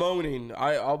fan of the moaning.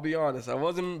 I'll be honest. I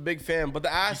wasn't a big fan, but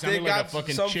the ass sounded did like a got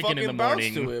fucking some chicken in fucking the bounce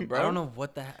morning. to it, bro. I don't know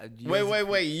what the.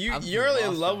 Wait. You're lost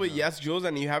in love right with now. Yes Jules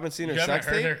and you haven't seen her you haven't sex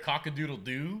heard her tape? cockadoodle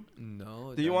do?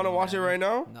 No. Do you want to watch it right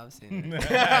now? No, I've seen it.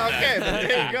 Okay, then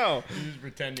there you go. He was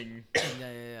pretending.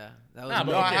 yeah. That was Nah,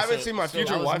 but No, I okay, haven't so- seen my so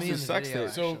future that was wife's me in the sex video,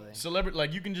 tape. So Actually. celebrity,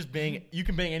 like you can just bang, you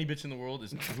can bang any bitch in the world.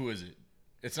 Who is it?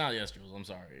 It's not Yes Jules. I'm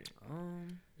sorry.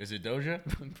 Is it Doja?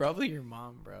 Probably your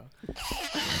mom, bro.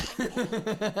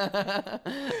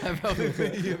 I probably would,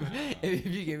 if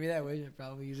you give me that wish, I'd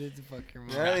probably use it to fuck your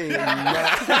mom. That ain't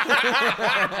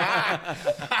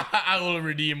I will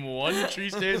redeem one tree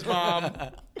stays, mom.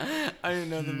 I didn't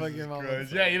know the fuck your mom was.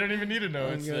 Christ. Yeah, you don't even need to know.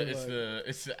 I'm It's good,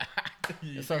 it's the act.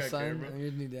 You It's our think I care, son. bro? I'm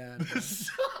your new dad. Get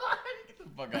the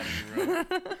fuck out of here, bro.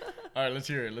 All right, let's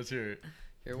hear it.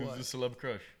 Hear Who's what? the celeb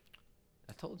crush?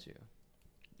 I told you.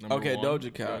 Number Okay, one,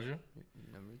 Doja Cat.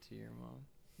 Number 2, your mom.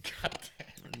 God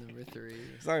damn. Number 3.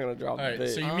 It's not gonna drop All the right, bait.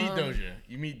 so you meet Um, Doja.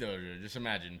 You meet Doja. Just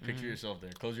imagine. Picture yourself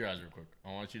there. Close your eyes real quick. I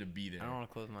want you to be there. I don't want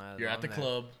to close my eyes. You're while at the I'm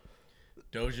club.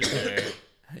 Doja's there. there.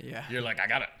 Yeah. You're like, I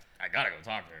gotta go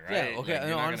talk to her, right? Yeah, okay. Like, No,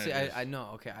 you're not honestly, gonna just- I know.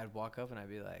 Okay, I'd walk up and I'd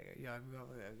be like, yo, what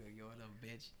up,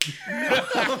 bitch?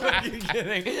 I'm fucking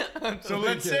kidding. I'm So totally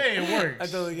let's kidding. say it works.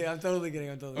 I'm totally kidding.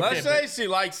 Let's Okay, say she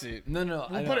likes it. No.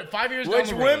 We'll put it 5 years Which down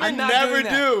the road. women I'm not never doing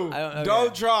that. do. I don't- okay.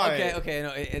 Don't try. Okay. No.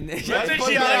 Let's Let's say put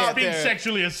she that likes out being there.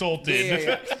 sexually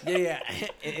assaulted. Yeah.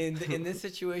 In this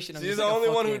situation, I'm She's just the like a only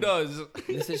one who fucking- does.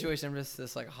 In this situation, I'm just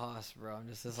this like hoss, bro. I'm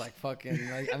just this like fucking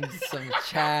like I'm just some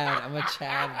Chad. I'm a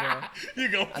Chad, bro. You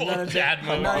go I'm full not a dad I'm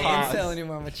mode. not an Hoss. incel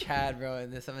anymore. I'm a Chad, bro.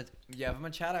 And this, if I'm a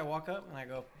Chad, I walk up and I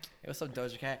go, "Hey, what's up,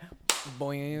 Doja Cat?"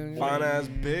 Boing. Fine ass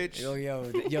bitch. Yo,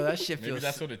 that shit Maybe feels.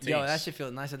 that's what it Yo, takes. that shit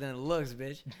feels nicer than it looks,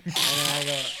 bitch. And then I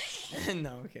go,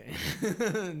 no,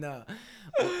 okay, no.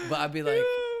 But I'd be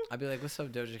like, what's up,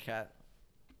 Doja Cat?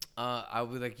 I'll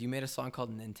be like, you made a song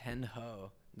called Nintendo.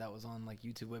 That was on like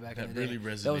YouTube way back That in the really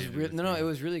day. That was resonated with no, me. it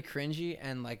was really cringy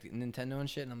and like Nintendo and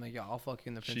shit. And I'm like, yo, I'll fuck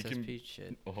you in the She Princess can- Peach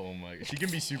shit, Oh my god, she can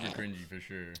be super cringy for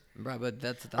sure. bro. But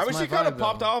that's I mean, my she kind of vibe,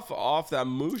 popped though. off that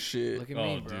moose shit. Look at Oh,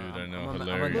 me, bro. dude, I know, I'm a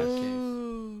hilarious.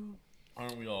 nutcase.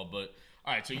 Aren't we all? But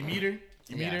all right, so you meet her.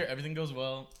 You meet Yeah. her. Everything goes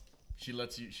well. She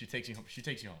lets you. She takes you home. She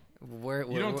takes you home. Where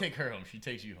You don't take her home. She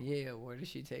takes you home. Yeah, where does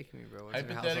she take me, bro? What's her house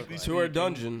Hypothetically, look To her speaking,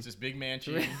 dungeon. It's this big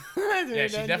mansion. like? Yeah,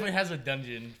 she definitely has a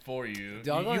dungeon for you.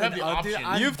 Dog, You have the dude, option.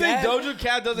 I'm You think dead. Doja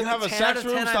Cat doesn't have a 10 out sex of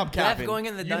room? 10, Stop I'm deaf capping. going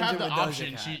in the You dungeon have the with Doja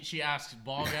option. Cat. She asks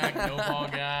ball gag, no ball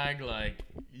gag. Like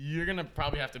you're gonna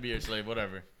probably have to be her slave,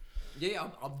 whatever. Yeah,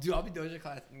 I'll be Doja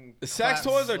Cat. Sex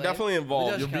toys are definitely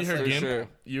involved. You'll Be her For gimp. sure.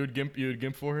 You would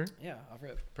gimp for her. Yeah, I'll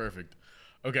rip. Perfect.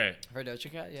 Okay. For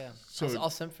Doja Cat, yeah. So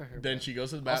I'll simp for her. Then bro. she goes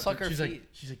to the I'll bathroom. suck her She's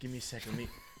feet. like, give me a sec. Let me.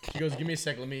 She goes, give me a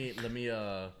sec. Let me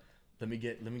let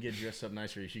me get dressed up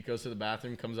nice for you. She goes to the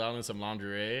bathroom, comes out in some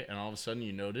lingerie, and all of a sudden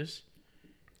you notice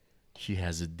she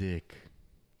has a dick.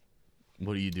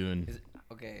 What are you doing?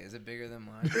 Is it bigger than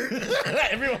mine?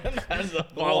 Everyone has a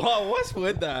What's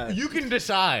with that? You can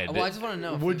decide. Well, I just want to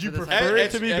know. Would you for this prefer idea.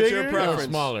 it to be It's your bigger or preference.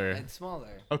 smaller? It's smaller.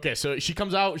 Okay, so she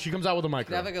comes out with a Could have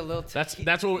micro. like a little. That's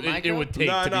what it would take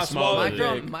No, to no, be smaller.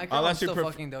 smaller. Big. Micro, Unless I'm you still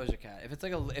pref- fucking Doja Cat.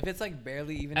 If it's like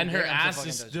barely even. And a her dick, I'm ass still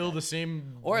is fucking Doja still Cat. the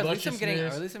same. Or at least I'm getting. Or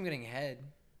lusciousness, at least I'm getting head.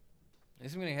 At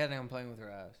least I'm getting head and I'm playing with her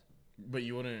ass. But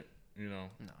you wouldn't, you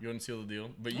wouldn't seal the deal.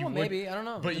 But you Well, would, maybe I don't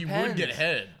know. But It you would get depends.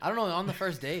 head. I don't know. On the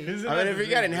first date. Isn't I that mean, if the you're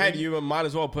getting thing, head, dude? you might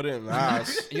as well put it in the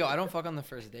ass. Yo, I don't fuck on the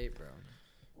first date, bro.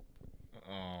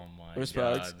 Oh my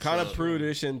Respect. god. Kind of So-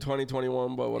 prudish in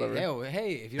 2021, but whatever.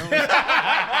 Hey, if you don't, if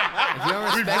you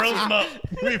don't We respect froze it, him up.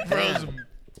 We froze him.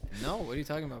 no. What are you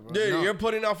talking about, bro? Dude, No. you're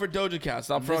putting out for Doja Cat.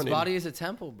 Stop This fronting. body is a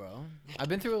temple, bro. I've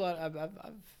been through a lot.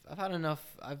 I've had enough.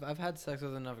 I've had sex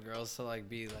with enough girls to like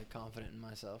be like confident in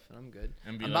myself, and I'm good.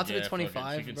 And be I'm like, about to yeah, be fuck it, she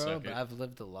 25, can bro, suck but it. I've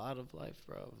lived a lot of life,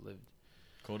 bro. I've lived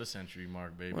Quarter century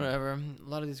mark, baby. whatever. A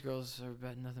lot of these girls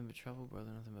are nothing but trouble, bro.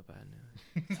 They're nothing but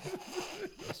bad news.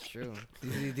 That's true.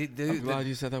 I'm glad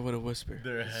you said that with a whisper.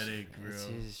 They're a headache, bro. This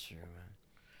is true, man.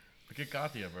 Look at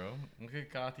Katya, bro. Look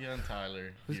at Katya and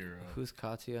Tyler. Hero. Who's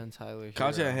Katya and Tyler?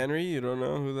 Katya Hero? Henry, you don't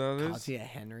know who that is? Katya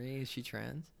Henry? Is she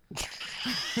trans?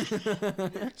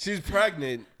 She's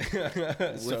pregnant. so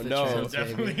the no. trans-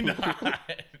 Definitely not.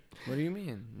 What do you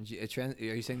mean? Are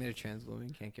you saying that a trans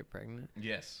woman can't get pregnant?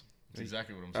 Yes. That's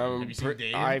exactly what I'm saying. Have you seen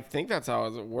Dave? I think that's how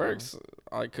it works.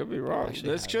 I could be wrong.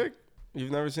 Actually, This I chick?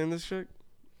 You've never seen this chick?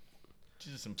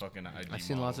 She's just some fucking IG I've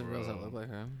seen lots of model, girls that bro. look like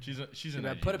her. She's an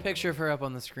Yeah, IG put a picture model. of her up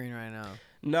on the screen right now.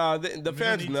 No, the don't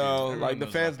fans need to. know. Everyone Like, the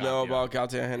knows fans about know Katya. about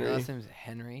Katya Her Henry. last name's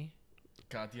Henry.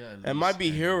 Katya. It might be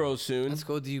Elise Hero soon. That's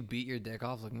cool. Do you beat your dick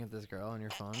off looking at this girl on your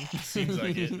phone? Seems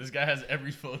like it. This guy has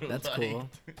every photo. That's liked. cool.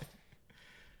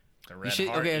 The You red should,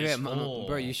 heart okay, is bro.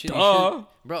 full. You should, Duh.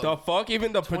 bro. The fuck?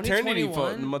 Even the paternity,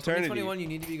 2021, maternity. 2021, you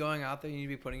need to be going out there. You need to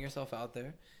be putting yourself out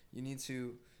there. You need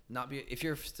to not be. If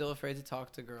you're still afraid to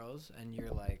talk to girls and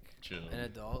you're like Chill. an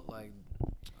adult, like,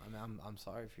 I mean, I'm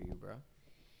sorry for you, bro.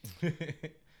 You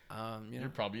know, You're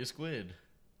probably a squid.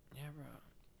 yeah,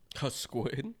 bro. A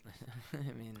squid? I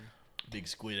mean, Big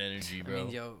squid energy, I bro.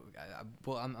 mean, yo,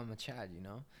 well, I'm a Chad, you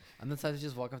know. I'm the type to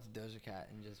just walk up to Doja Cat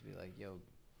and just be like, yo,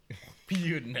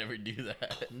 You would never do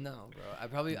that. no, bro. I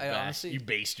Bash- honestly, you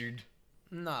bastard.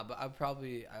 nah, but I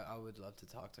would love to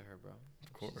talk to her, bro.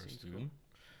 Of course, She's dude. cool.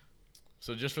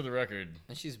 So just for the record,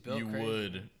 And she's built you crazy.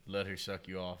 would let her suck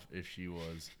you off if she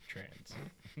was trans.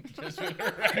 Just for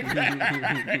the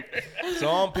record. So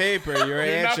on paper, your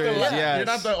You're not answer the is la- yes. You're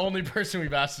not the only person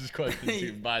we've asked this question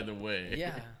to, by the way.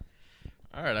 Yeah,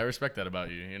 All right, I respect that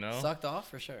about you. You know, sucked off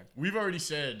for sure. we've already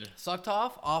said Sucked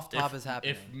off top if, is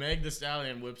happening. if Meg the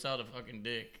Stallion whips out a fucking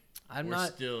dick, I'm we're not.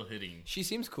 still hitting. She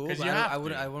seems cool, 'Cause but you have I would.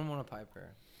 to. I wouldn't want to pipe her.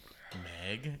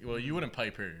 Meg? Well, you wouldn't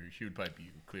pipe her. She would pipe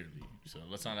you, clearly. So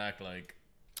let's not act like,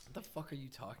 What the fuck are you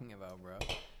talking about, bro?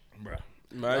 bruh.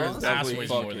 Meg is Ass Ass definitely weighs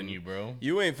fucking. more than you, bro.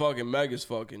 You ain't fucking. Meg is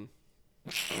fucking.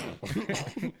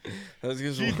 That's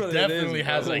just She what it definitely is,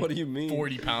 has bro. like What do you mean?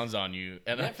 40 pounds on you.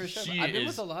 And Yeah, for sure. she I've been is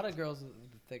with a lot of girls, the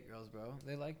thick girls, bro.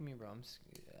 They like me, bro.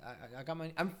 I got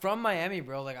my. I'm from Miami,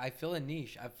 bro. Like I fill a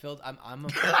niche. I'm I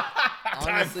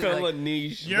honestly fill a like.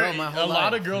 niche. You're, Bro, my a whole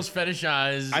lot life. of girls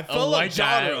fetishize I a feel like white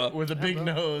guy genre. with a big bro.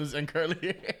 nose and curly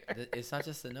hair. It's not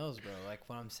just the nose, bro. Like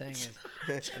what I'm saying is,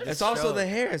 It's also show. the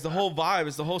hair. It's the whole vibe.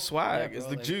 It's the whole swag. Yeah, it's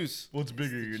bro, the like- juice. What's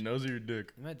bigger, your nose or your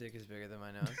dick? my dick is bigger than my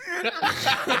nose.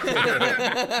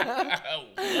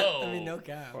 Whoa. I mean, no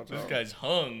cap. This guy's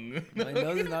hung. My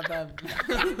nose is not that.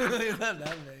 It's not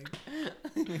that big.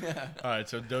 Yeah. All right,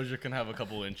 so Doja can have a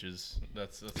couple inches.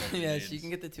 That's all she Yeah, needs. she can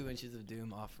get the 2 inches of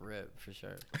doom off rip for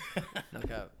sure. No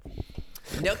cap.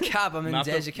 No cap. I'm in not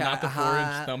Doja the, Cat. not the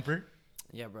 4-inch thumper.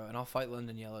 Yeah, bro, and I'll fight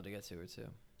London Yellow to get to her too.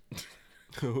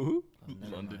 Who? Oh,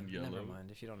 never London mind. Yellow. Never mind.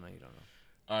 If you don't know, you don't know.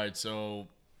 All right, so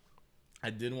I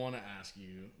did want to ask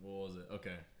you, what was it?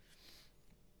 Okay.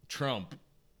 Trump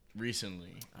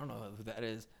recently. I don't know who that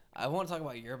is. I want to talk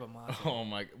about Yerba Mate. Oh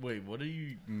my, wait, what are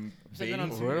you Sipping on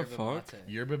baiting? some Where the yerba fuck? Mate.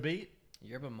 Yerba bait?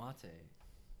 Yerba Mate.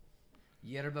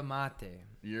 Yerba Mate.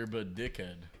 Yerba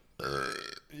dickhead.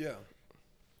 Yeah.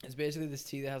 It's basically this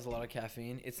tea that has a lot of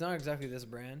caffeine. It's not exactly this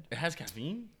brand. It has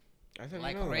caffeine? I think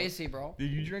Like I know that. crazy, bro.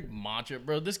 Dude, you drink matcha,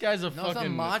 bro? This guy's a No, it's not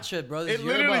fucking... matcha, bro. This It is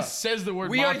literally yerba. says the word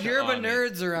We matcha are yerba on it.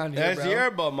 nerds around here, That's bro.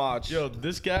 yerba mach. Yo,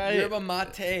 this guy... Yerba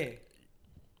Mate.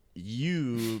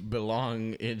 You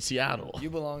belong in Seattle. You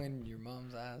belong in your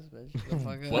mom's ass, bitch. The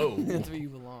fuck up. Whoa. That's where you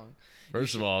belong.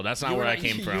 First of all, that's not You where were I not-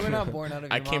 came you from. were not born out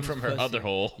of I your came mom's from her pussy. other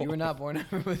hole. You were not born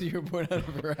out of you were born out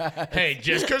of her ass. Hey,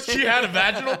 just because she had a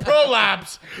vaginal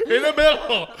prolapse in the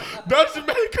middle doesn't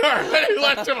make her any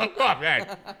less of a woman.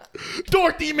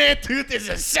 Dorothy Mantooth is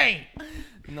a saint.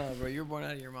 No, bro, you were born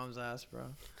out of your mom's ass, bro.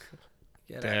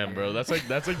 Get out Damn, of bro, here. that's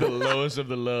like the lowest of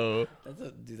the low.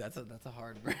 That's a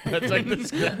hard, bro. That's like the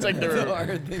That's a the.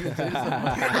 hard thing to say.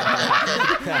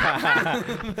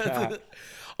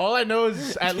 All I know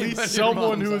is at least Out of your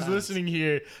someone who mom's is ass. listening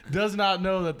here does not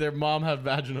know that their mom had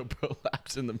vaginal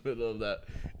prolapse in the middle of that.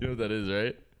 You know what that is,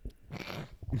 right?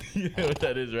 You know what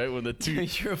that is, right? When the two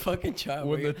You're a fucking child.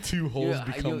 when bro. the two holes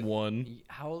you- become one.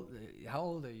 How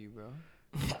old are you, bro?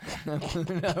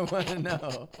 I want to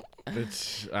know.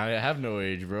 I have no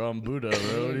age, bro. I'm Buddha,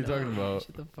 bro. What are you talking about?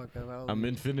 Shut the fuck up. How old I'm are you?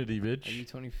 infinity, Are you bitch.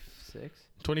 26?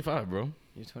 25, bro.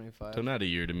 You're 25. So not a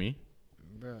year to me.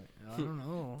 Bro, I don't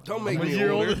know. Don't I'm make a me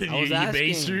year older. older than I you, was you asking.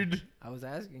 bastard. I was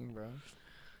asking, bro.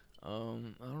 I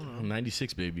don't know. I'm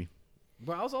 96, baby.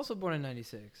 Bro, I was also born in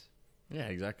 96. Yeah,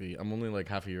 exactly. I'm only like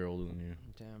half a year older than you.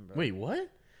 Damn, bro. Wait, what?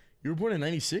 You were born in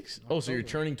 96? Oh, so you're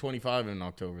October. turning 25 in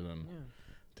October then. Yeah.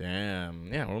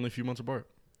 Damn. Yeah, we're only a few months apart.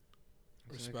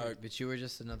 Respect. But you were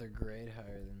just another grade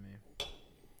higher than me.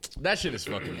 That shit is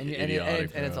fucking And,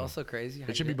 idiotic, and it's bro. also crazy. How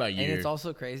It should be you're- by And year. it's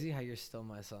also crazy how you're still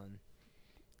my son.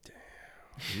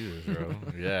 Jesus, bro.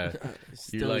 Yeah.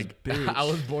 Still You're his like, bitch. I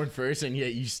was born first, and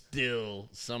yet you still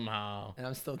somehow. And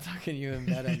I'm still tucking you in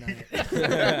bed at night.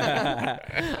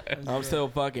 I'm still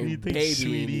fucking You think, baby.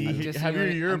 sweetie? I'm You kissing have you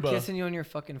your on- yerba. I'm kissing you on your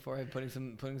fucking forehead, putting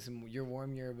some your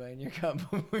warm yerba in your cup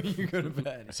before you go to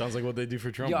bed. Sounds like what they do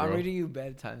for Trump, Yo, I'm bro. reading you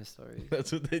bedtime stories.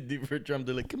 That's what they do for Trump.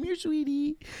 They're like, come here,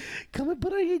 sweetie. Come and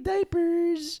put on your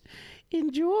diapers.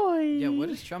 Enjoy. Yeah, what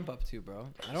is Trump up to, bro?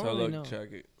 I don't So really look, know.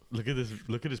 check it. Look at this.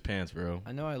 Look at his pants, bro.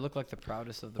 I know I look like the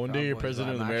proudest of the One Proud day you're Boys,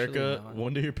 president but of I'm actually America. not.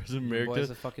 One day you're president of Your boy's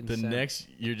America. a fucking The simp. next,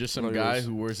 you're just some Look at guy this.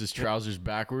 who wears his trousers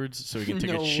backwards so he can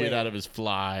take No a shit way. out of his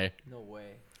fly. No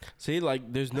way. See,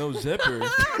 like, there's no zipper.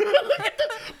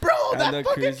 Bro, And that the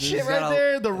fucking creases. shit He's right got a-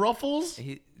 there, the ruffles.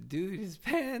 Dude, his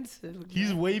pants. they look He's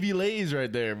bad. wavy lays right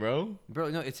there, bro. Bro,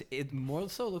 no, it more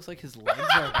so looks like his legs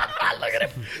are backwards. Look at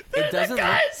him. It doesn't That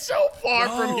guy look- is so far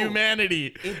from Bro, humanity.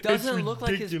 It It's doesn't look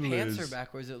like his pants ridiculous. are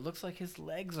backwards. It looks like his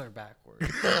legs are backwards.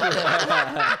 He could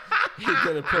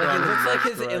have put Like, on it looks like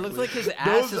legs his correctly.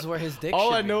 ass Those- is where his dick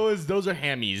All should I be. know is those are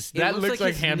hammies. It That looks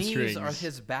like his hamstrings. knees are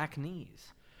his back knees.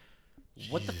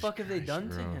 What the Jesus fuck have they Christ, done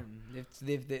to bro. him?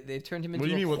 They've turned him into What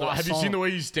do you a mean? Have you seen the croissant.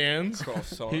 way he stands?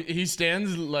 Croissant. He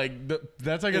stands like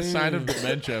that's like a sign of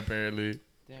dementia, apparently.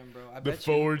 Damn, bro. I The bet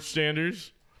you. forward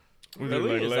standers. With their,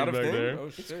 Really? like, Is leg that a back thing? there. Oh,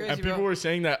 It's shit. crazy, And people bro. were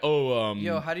saying that. Oh,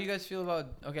 Yo, how do you guys feel about?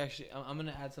 Okay, actually, I'm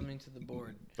gonna add something to the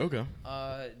board. okay.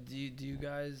 Do you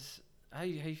guys how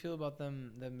you feel about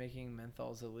them making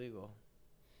menthols illegal?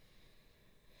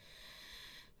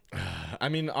 I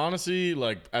mean, honestly,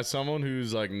 like as someone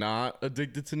who's like not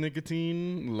addicted to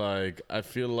nicotine, like I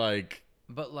feel like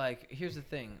But like, here's the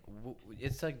thing: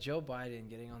 it's like Joe Biden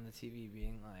getting on the TV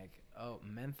being like, "Oh,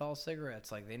 menthol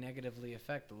cigarettes, like they negatively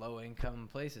affect low-income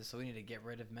places, so we need to get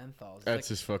rid of menthols." It's that's like,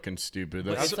 just fucking stupid.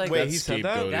 But That's it's like- Wait, that's he said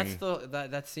that?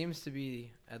 scapegoating. that seems to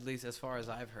be, at least as far as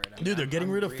I've heard. I mean, Dude, they're I'm- getting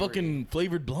I'm rid of rereading- fucking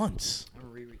flavored blunts.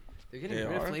 They're getting They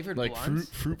rid of are? flavored Like blunts.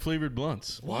 fruit flavored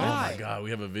blunts. Oh Why? my god,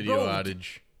 we have a video Bro,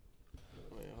 outage.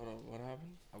 Wait, hold on. What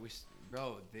happened? I wish,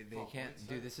 bro, they can't.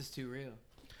 Dude, this is too real.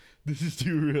 This is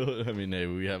too real. I mean, hey,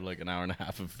 we have like an hour and a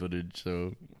half of footage,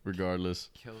 so regardless.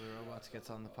 Kill the Robots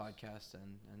gets on the podcast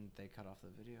and they cut off the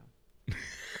video.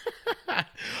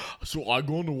 So I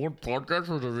go into one podcast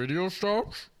where the video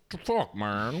stops? The fuck,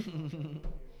 man?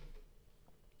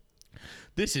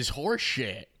 This is horse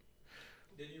shit.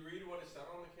 Did you read what it said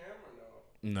on the camera or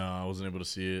no? No, I wasn't able to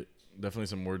see it. Definitely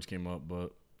some words came up,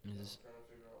 but I'm trying to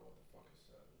figure out what the fuck it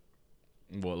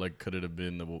said. what like could it have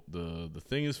been the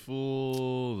thing is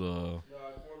full? No,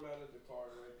 I formatted the card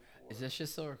right before. Is this shit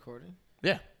still recording?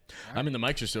 Yeah. I mean the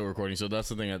mics are still recording, so that's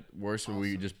the thing at worst where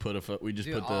we just put we just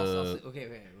Dude, put also- the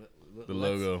okay, the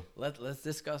logo. Let's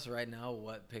discuss right now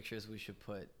what pictures we should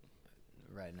put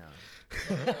right now.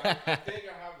 I think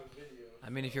I have the video. I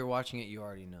mean, if you're watching it, you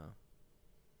already know.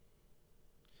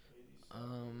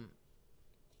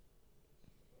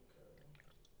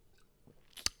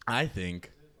 I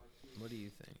think What do you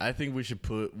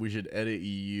think? we should edit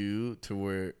you to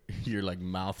where your like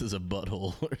mouth is a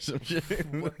butthole or some shit.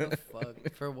 What the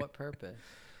fuck? For what purpose?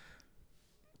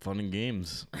 Fun and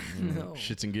games. No.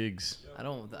 Shits and gigs. I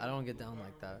don't get down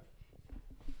like that.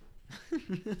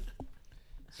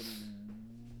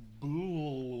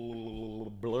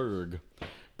 Blurg.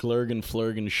 Glurg and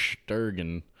flurg and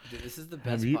sturgen. Dude, this is the Have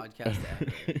best you- podcast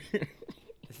ever.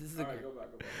 This is the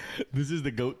This is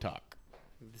the goat talk.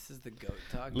 this is the goat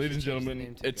talk. You Ladies and should change the gentlemen,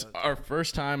 name to it's Goat Talk. our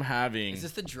first time having. Is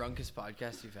this the drunkest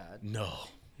podcast you've had? No,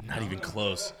 not even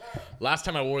close. Last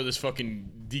time I wore this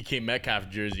fucking DK Metcalf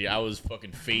jersey, I was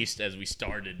fucking faced as we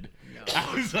started. No.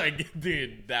 I was like,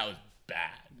 dude, that was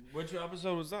bad. Which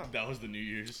episode was that? That was the New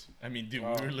Year's. I mean, dude,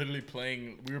 Wow. we were literally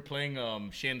playing. We were playing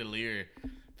Chandelier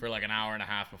for like an hour and a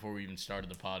half before we even started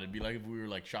the pod. It'd be like if we were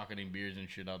like shotgunning beers and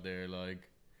shit out there. Like,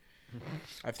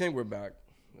 I think we're back.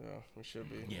 Yeah, we should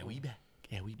be. yeah, we back.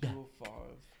 Yeah, we back. 205.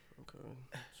 Okay.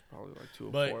 It's probably like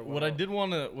 204. But what I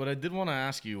did want to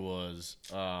ask you was,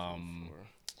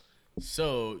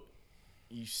 so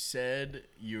you said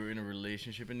you were in a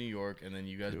relationship in New York and then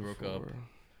you guys broke up.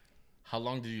 How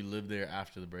long did you live there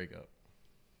after the breakup?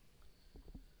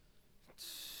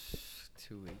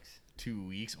 2 weeks. 2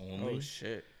 weeks only. Oh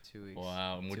shit. 2 weeks.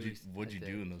 Wow. And 2 what'd you weeks, what'd I you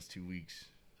did. do in those 2 weeks?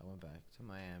 I went back to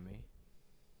Miami,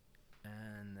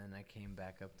 and then I came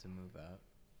back up to move out,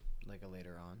 like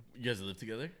later on. You guys lived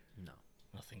together? No,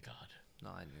 Oh, thank God. no,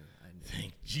 I knew.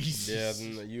 Thank Jesus.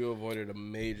 Yeah, then you avoided a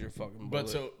major fucking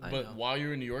bullet. But I know. while you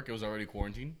were in New York, it was already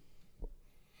quarantine.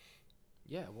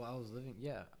 Yeah, well, I was living.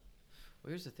 Yeah. Well,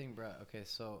 here's the thing, bro. Okay,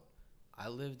 so I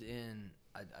lived in.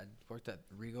 I worked at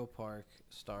Rego Park,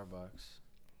 Starbucks.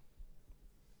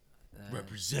 And-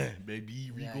 Represent,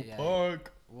 baby. Yeah, Regal yeah,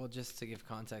 Park. Well, just to give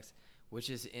context, which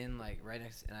is in like right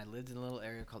next, and I lived in a little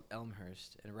area called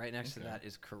Elmhurst, and right next to Okay. that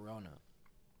is Corona.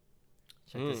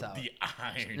 Check this out. The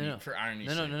irony No, no. for irony's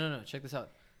No, no, sake. no, no, no. Check this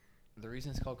out. The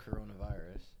reason it's called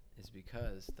coronavirus is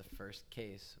because the first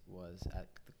case was at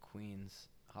the Queen's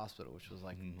Hospital, which was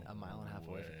like a mile and a half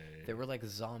away. way. They were like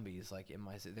zombies, like in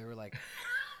my. They were like,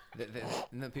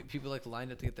 and the people like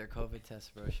lined up to get their COVID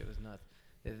test, bro. Shit was nuts.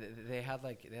 They had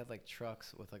like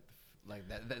trucks with like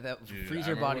that Dude, I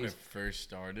freezer remember bodies. when it first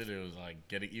started, it was like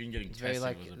getting It's tested very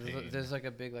like was a pain. there's like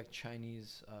a big like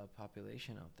Chinese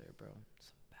population out there, bro.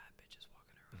 Some bad bitches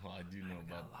walking around. Well, I do know I'm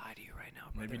about gonna lie to you right now,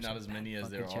 bro. maybe There's not some as bad many as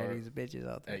there fucking are Chinese bitches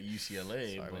out there. at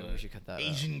UCLA, Sorry, but maybe we should cut that out.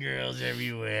 Asian girls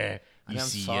everywhere. I mean, I'm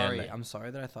UCLA. sorry. I'm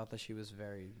sorry that I thought that she was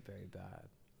very, very bad.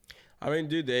 I mean,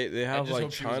 dude, they have just like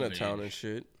hope she was of Chinatown age. and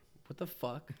shit. What the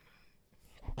fuck?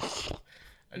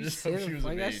 I You just say hope the- she was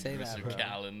why of you gotta age, say that, Mr. bro?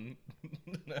 Callan.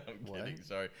 No, I'm What? kidding.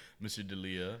 Sorry, Mr.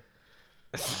 D'Elia.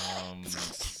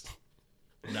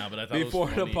 Nah, but I thought Before it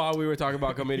was the funny. pod, we were talking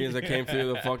about comedians that came through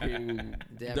the fucking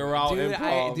Damn, Doral dude,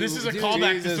 Improv. This is a Dude, callback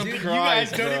to Jesus something you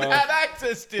Christ, guys don't even bro. have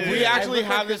access to. We I actually look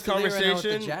like have this Chris D'Elia right now with the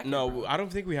conversation. jacket, No, bro. I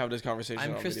don't think we have this conversation.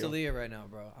 I'm on Chris video. D'Elia right now,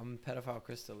 bro. I'm pedophile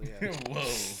Chris D'Elia. Whoa,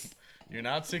 you're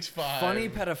not 6'5". Funny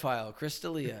pedophile Chris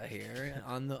D'Elia here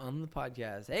on the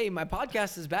podcast. Hey, my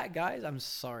podcast is back, guys. I'm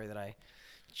sorry that I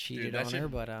cheated Dude, that on shit, her,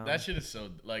 but that shit is so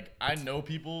like I know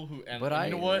people who and But you I-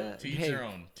 know what? To each hey. their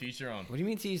own. To each their own. what do you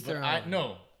mean tease But their I own?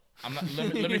 no, I'm not.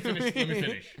 Let me finish. Let me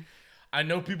finish. I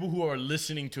know people who are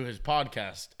listening to his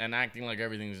podcast and acting like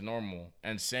everything's normal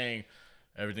and saying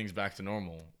everything's back to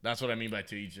normal. That's what I mean by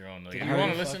to each their own. Like, Did if you you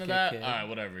want to really listen to fuck your that, kid? all right,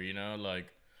 whatever. You know, like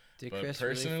Did but Chris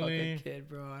personally- really fuck a kid,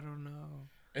 bro? I don't know.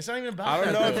 it's not even about. I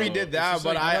don't that, know if he though. did It's that, just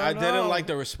but like, I don't didn't know. like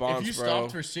the response, if you bro.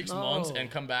 stopped for 6 months No. and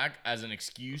come back as an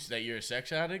excuse that you're a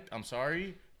sex addict, I'm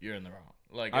sorry, you're in the wrong.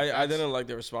 Like if I that's- didn't like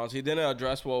the response. He didn't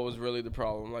address what was really the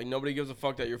problem. Like nobody gives a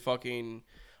fuck that you're fucking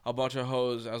a bunch of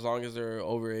hoes as long as they're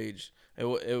overage. It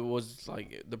was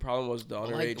like the problem was the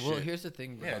underage Well, shit. here's the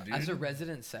thing, bro. Yeah, As a dude.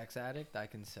 resident sex addict, I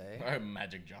can say. All right,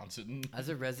 Magic Johnson. As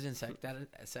a resident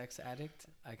sex addict,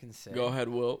 I can say. Go ahead,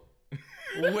 Will.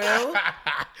 Will? Will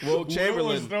Will was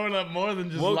Chamberlain. throwing up more than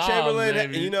just Will lobs, Chamberlain,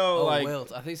 baby. you know, Oh, like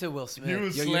Wilt. I think he said Will Smith. He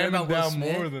was Yo, you heard slamming about Will down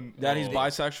Smith? more than that he's Oh,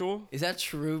 bisexual. Is that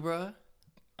true, bro?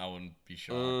 I wouldn't be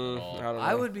shocked Mm, at all. I don't know.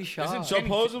 I would be Isn't shocked. So-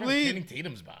 Supposedly- Channing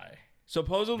Tatum's by.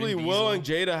 Supposedly, Vin Will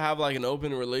Diesel. and Jada have like an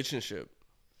open relationship.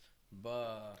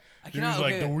 But I He cannot. was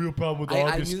like, okay. the real problem with I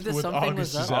August, knew that with something August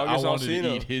was is up. that I August wanted Alsina.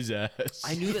 to eat his ass.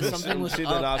 I knew that something was She did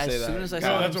up not say as that. soon as I No,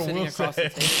 saw him that's what sitting Will across the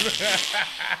said. table.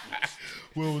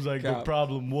 Will was like, the Cap.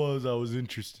 problem was I was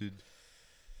interested.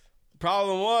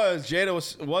 Problem was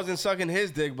Jada wasn't sucking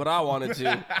his dick, but I wanted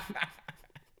to.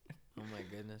 Oh my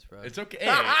goodness, bro. It's okay.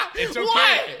 It's okay.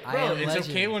 I Bro, am it's legend.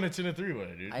 okay when it's in a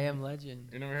three-way, dude. I am legend.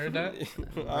 You never heard that?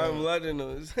 I'm legend.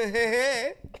 No,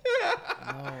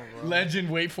 bro. Legend,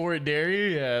 wait for it,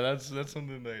 dairy. Yeah, that's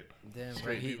something that. Damn, bro.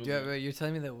 Straight people do. Bro, you're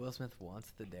telling me that Will Smith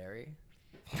wants the dairy?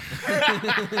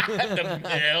 The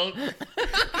milk.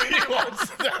 He wants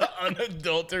the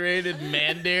unadulterated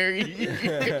man dairy.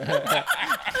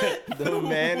 The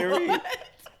mannery.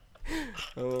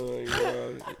 Oh my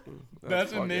god.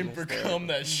 That's a fucking name for hysterical. cum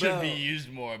that should Bro. be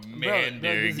used more. bro,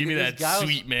 Mandarry. Give me this that guy was-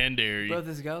 sweet Mandarry. Bro,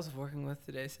 this guy I was working with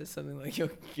today said something like, "Yo,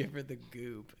 give her the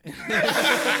goop." I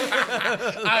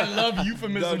love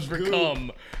euphemisms The for goop.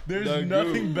 cum. There's The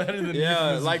nothing goop. better than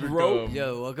Yeah, euphemisms like for rope. cum.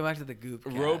 Yo, welcome back to the goop.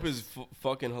 Rope cast. is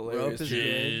fucking hilarious. Rope is dude.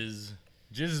 good. Jizz.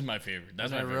 Jizz is my favorite.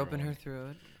 That's Was my I favorite roping one. her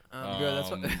throat? Bro, that's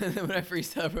what, when I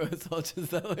freestyle, bro, it's all just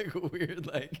that like weird,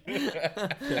 like,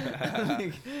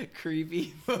 like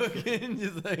creepy fucking,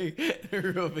 just like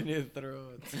roping his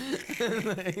throat.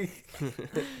 Like, I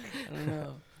don't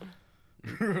know.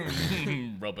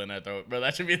 Roping that throat. Bro,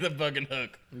 that should be the fucking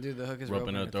hook. Dude, the hook is Roping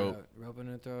roping her her throat. throat. Roping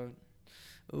her throat.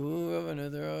 Ooh, roping her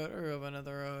throat. Roping her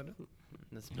throat.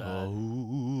 That's bad.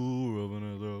 Oh, roping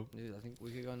her throat. Dude, I think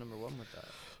we could go number 1 with that.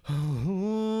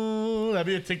 Oh, that'd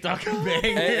be a TikTok banger.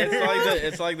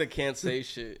 It's like the can't say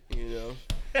shit, you know.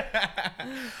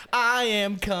 I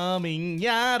am coming,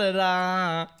 yada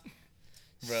da.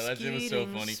 Bro, that shit was so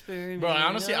funny. Bro,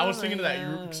 honestly, I was thinking of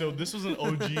that. So this was an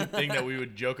OG thing that we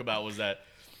would joke about was that,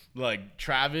 like,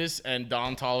 Travis and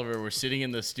Don Tolliver were sitting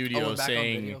in the studio Oh, we're back on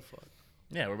saying, video, fuck.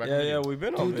 "Yeah, we're back." Yeah, on yeah, video. we've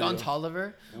been on Dude, video. Don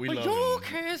Tolliver. We But love you him.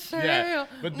 can't say. Yeah,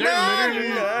 but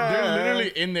they're literally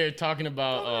in there talking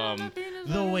about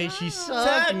the way she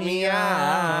sucked me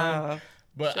out.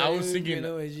 But I was thinking,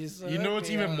 you know what's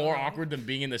even more awkward than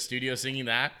being in the studio singing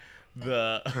that?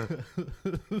 The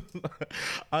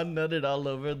I nutted all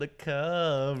over the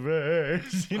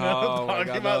covers. You know, Oh my talking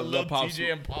God, about the Lil Pop TJ Smoke.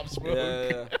 and Pop Smoke. Yeah,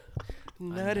 yeah.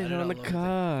 Nutted on the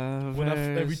cover. When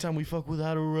every time we fuck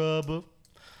without a rubber,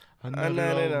 I I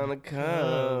nutted on the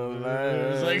covers.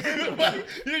 cover. Like,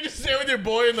 you just stay with your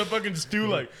boy in the fucking stew,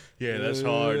 like, yeah, that's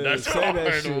hard. That's Say hard.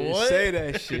 that shit. What? Say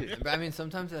that shit. But I mean,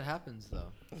 sometimes it happens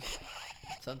though.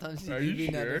 Sometimes Are you you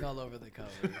be nutting sure? all over the cover.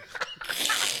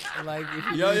 Like, if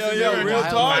you Yo, do yo, some yo, really real wild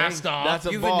talk. thing- Blast off. That's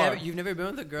a You've bar. never been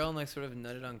with a girl and like sort of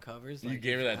nutted on covers. You Like,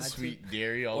 gave her that had to? sweet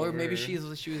dairy all Or over maybe her. she was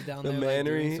down The there like, doing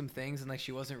mannery. some things and like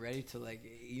she wasn't ready to like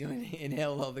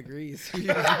inhale all the grease.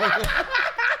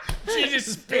 She just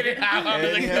spit it out onto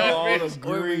the Inhale all covers. the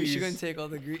Or maybe she grease. gonna take all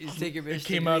the grease, take your bitch. It to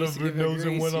came out grease of to her give her nose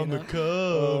and grease, went you on the know? covers.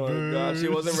 Oh my god, she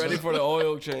wasn't ready for the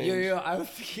oil change. Yo, I was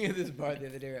thinking of this bar the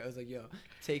other day. Where I was like, yo,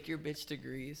 take your bitch to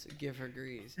Greece, give her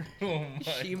Greece. Oh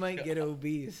my She might get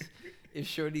obese if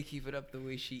Shorty keep it up the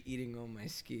way she eating on my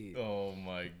ski. Oh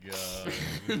my god.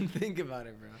 Think about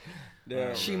it, bro.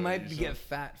 Damn. She bro, might you get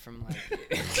fat from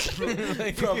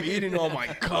like, From eating all my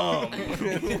cum.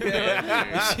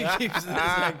 If she keeps this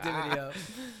activity up.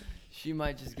 She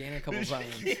might just gain a couple pounds.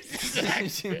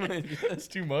 She might It's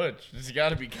just, too much. There's got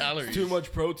to be calories. Too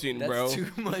much protein, that's bro. too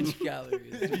much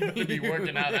calories. You're gonna be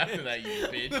working out after that, you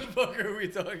What the bitch. fuck are we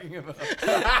talking about?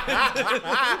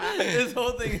 This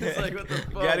whole thing is like, what the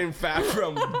fuck? Getting fat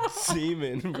from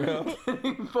semen, bro.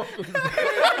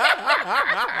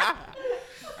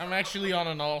 I'm actually on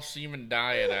an all semen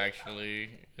diet. Actually,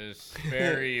 it's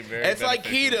very, very. It's like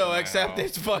beneficial for keto, my except health.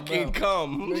 it's fucking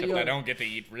cum. Except Yo, I don't get to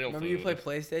eat real Remember food. you play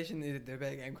PlayStation? There's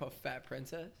a game called Fat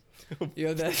Princess.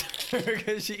 Yo, that's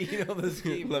because she eat all the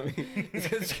ski. Let me.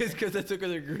 It's just because I took her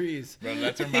to Greece. Bro,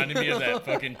 that's reminding me of that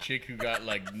fucking chick who got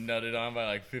like nutted on by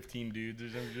like 15 dudes or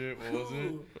some shit. What was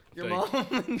it? Your Like, mom.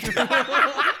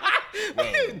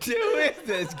 Whoa. Doing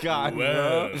this guy,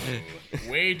 bro. Whoa.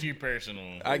 Way too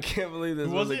personal. I can't believe this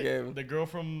Who was was a it? game. The girl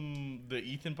from the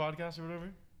Ethan podcast or whatever?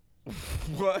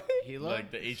 What? Hila?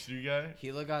 Like the H3 guy?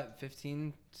 Hila got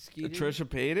 15 ski. dude? Trisha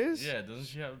Paytas? Yeah, doesn't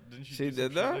she have? Didn't she? She do some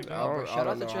did shit that? Like Oh, bro, I shout out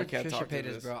don't to know. I can't Trisha talk to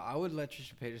Paytas, this. bro. I would let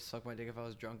Trisha Paytas suck my dick if I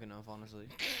was drunk enough, honestly.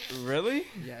 Really?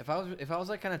 Yeah, if I was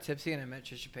like kind of tipsy and I met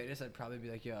Trisha Paytas, I'd probably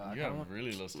be like, yo, I You kind have of want.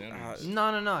 really low standards.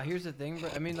 No. Here's the thing, bro.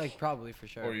 I mean, like, probably for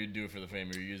sure. Or you do it for the fame,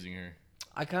 or you're using her.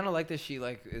 I kind of like that she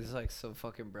like is like so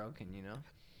fucking broken, you know.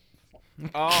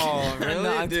 Oh, No, really?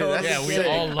 I'm Dude, totally that's Yeah, we sick.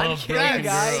 all I'm love kidding, broken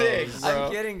guys. girls. Sick, bro.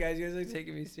 I'm kidding, guys. You guys are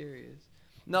taking me serious.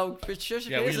 No, for Trisha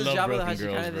Yeah, we Paytas' love job of the broken house, she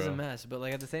kind girls, of is a bro. mess. But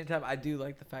like at the same time, I do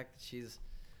like the fact that she's.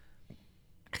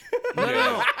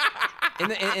 No.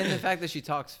 In the fact that she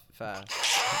talks fast.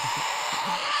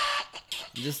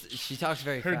 Just she talks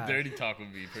very Her fast. dirty talk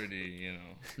would be pretty, you know.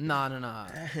 Nah.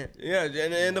 Yeah,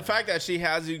 and the fact that she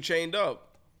has you chained up.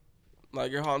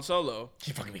 Like you're Han Solo.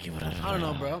 She fucking me. I don't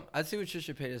know, bro. I'd see what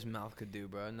Trisha Paytas' mouth could do,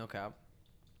 bro. No cap.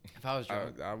 If I was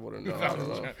drunk. I wouldn't know. I don't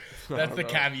know. That's the know.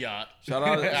 caveat. Shout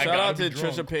out, I shout gotta out be to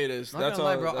Trisha drunk. Paytas. Not That's gonna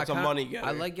lie, a bro. that's I a kinda- money getter.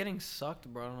 I like getting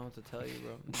sucked, bro. I don't know what to tell you,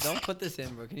 bro. Don't put this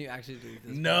in, bro. Can you actually do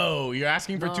this? No, you're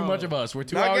asking for too No. much of us. We're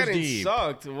 2 Not hours getting deep.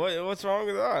 sucked. What's wrong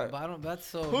with that? But I don't. That's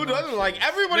so. Who doesn't like?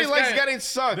 obnoxious. Everybody This likes guy- getting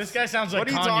sucked. This guy sounds like What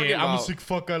are you Kanye. talking I'm a about? sick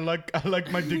fuck. I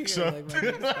like my dick Yeah, sucked. like my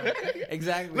dick sucked.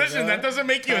 Exactly. Listen, bro. that doesn't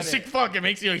make you a Got it. sick fuck. It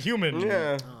makes you a human.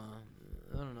 Yeah.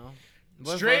 I don't know.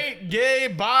 What if Straight, gay,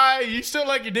 bi, you still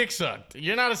like your dick sucked.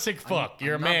 You're not a sick fuck. I'm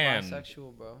You're a not man.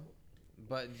 bisexual, bro.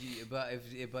 But if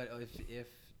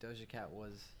Doja Cat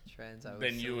was trans, I would.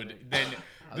 Then say you would. like- Then I the would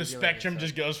give it a spectrum suck.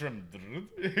 just goes from.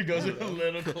 It goes a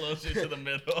little closer to the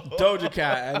middle. Doja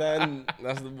Cat, and then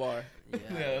that's the bar. Yeah, Yeah,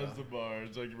 bro. that's the bar.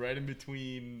 It's like right in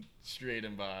between straight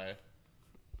and bi.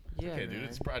 Yeah, Okay, dude, man.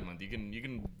 it's Pride Month. You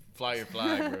can fly your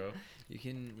flag, bro. You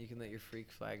can let your freak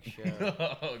flag show.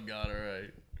 Oh God, all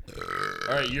right.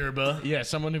 All right, yerba. Yeah,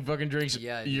 someone who fucking drinks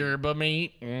Yeah, dude. yerba,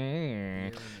 mate.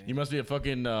 Yerba, You must be a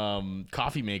fucking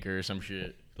coffee maker or some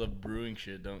shit. Love brewing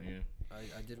shit, don't you?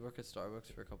 I did work at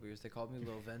Starbucks for a couple years. They called me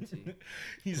Lil Venti.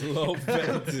 He's Low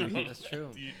venti. That's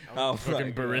true. Dude, Oh, fucking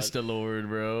my God. barista lord,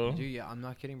 bro. Dude, yeah, I'm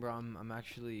not kidding, bro. I'm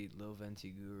actually Lil Venti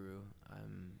guru.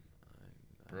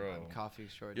 Bro. I'm coffee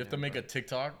extraordinaire. You have to make bro. a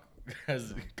TikTok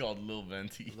as called Lil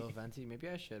Venti. Lil Venti. Maybe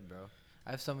I should, bro.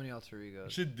 I have so many alter You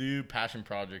egos. should do passion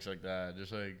projects like that,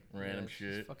 just like random it's just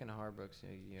shit. fucking hard books.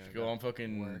 You know, Go got on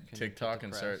fucking work and TikTok get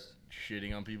and start depressed.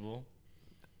 shitting on people.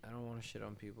 I don't want to shit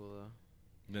on people though.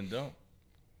 Then don't.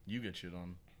 You get shit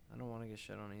on. I don't want to get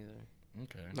shit on either.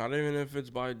 Okay. Not even if it's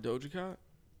by Doja Cat.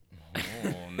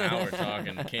 Oh, now we're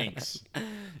talking kinks.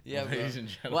 Yeah, bro. Ladies and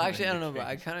gentlemen, Well, actually, I don't know, the but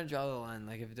I kinks. kind of draw the line.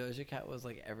 Like, if Doja Cat was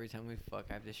like every time we fuck,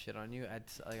 I have to shit on you. I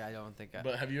don't think I.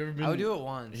 But have you ever been? I would do it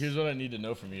once. Here's what I need to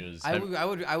know from you is. I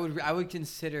would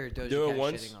consider Doja Do it Cat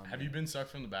once. shitting on Have me. you been sucked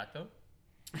from the back though?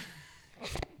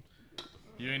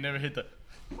 You ain't never hit the.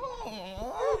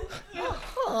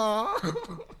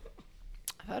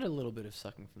 I've had a little bit of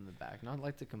sucking from the back, not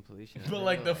like the completion. But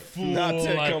like the full. Not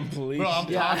to like, completion. Bro, I'm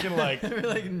talking like. I've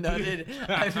like nutted.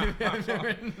 I've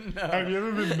never Have you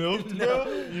ever been milked, bro?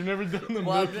 You've never done the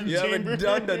Well, I've milking been- You chamber?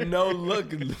 haven't done the no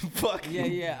look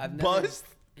fucking Yeah, I've never, bust.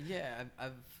 Yeah,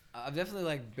 I've definitely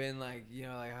like been like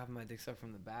like having my dick sucked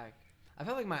from the back. I've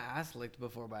had like my ass licked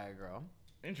before by a girl.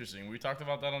 Interesting. We talked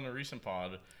about that on a recent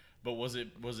pod, but was it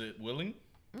willing?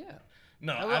 Yeah.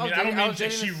 No, I I was mean I dating- don't I mean was that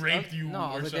dating she this- raped you no,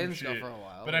 I or was some dating this girl shit. for a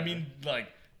while, But I whatever. mean, like,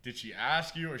 did she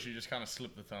ask you or she just kind of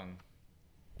slipped the tongue?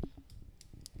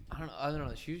 I don't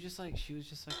know. She was just like my, She was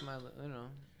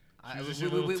just your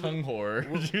little tongue whore.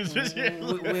 She was just your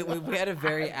we had a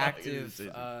very I'm not gonna active, say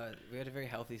that. we had a very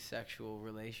healthy sexual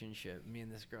relationship, me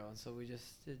and this girl, and so we just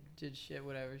did shit,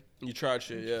 whatever. You tried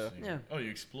shit, yeah. Yeah. Oh,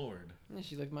 you explored. And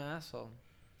she licked my asshole,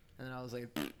 and then I was like,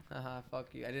 haha,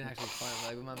 fuck you. I didn't actually fart, but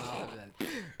like with my mouth, I was like,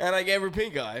 And I gave her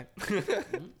pink eye.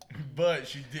 But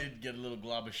she did get a little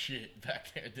glob of shit back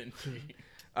there, didn't she?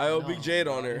 I owe no, Big Jade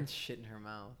on I her. didn't shit in her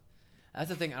mouth. That's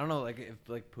the thing. I don't know, like if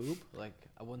like poop, like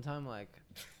one time like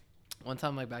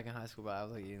back in high school, but I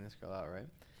was like eating this girl out, right?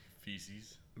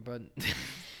 Feces. But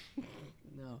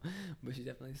no, but she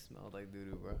definitely smelled like doo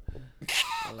doo, bro.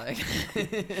 Like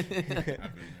I've been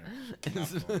there. Not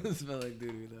fun. it smelled like doo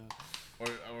doo though.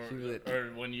 She was like-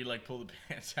 Or when you like pull the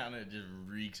pants down and it just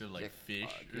reeks of like Like, fish.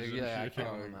 fuck. Or Yeah, some yeah, I shit. can't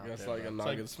Oh, remember out that's there, like a bro. not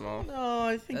like- good smell. No,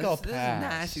 I think This is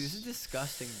nasty. This is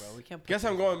disgusting, bro. We can't. Put Guess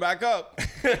I'm this- going back up.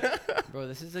 Bro,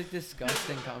 this is like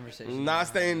disgusting conversation. Not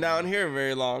staying down here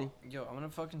very long. Yo, I'm gonna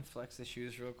fucking flex the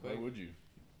shoes real Why quick. would you?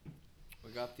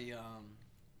 We got the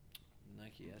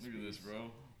Nike SBs. Look at this,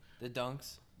 bro. The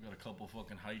Dunks. We got a couple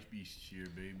fucking hype beasts here,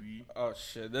 baby. Oh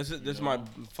shit, this is You my know?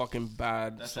 fucking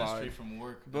bad That's that slide. straight from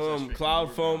work. That's that Boom, straight from Cloud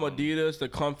work, Foam bro. Adidas, the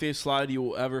comfiest slide you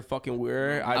will ever fucking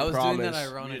wear. I was promise. doing that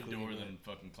We ironically. adore but- them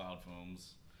fucking Cloud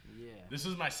Foams. Yeah. This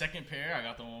is my second pair. I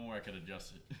got the one where I could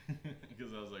adjust it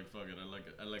because I was like, "Fuck it,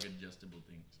 I like adjustable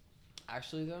things."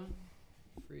 Actually though,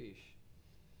 freesh.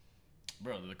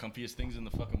 Bro, they're the comfiest things in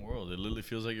the fucking world. It literally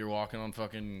feels like you're walking on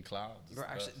fucking clouds. It's Bro,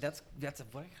 the actually, best. that's a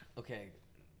what? Okay,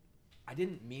 I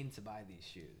didn't mean to buy these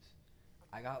shoes.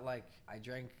 I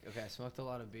smoked a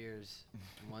lot of beers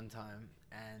one time,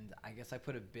 and I guess I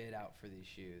put a bid out for these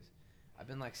shoes. I've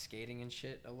been like skating and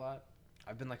shit a lot.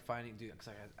 I've been like finding, dude, cause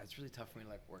like it's really tough for me to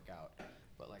like work out,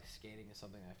 but like skating is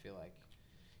something I feel like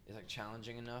is like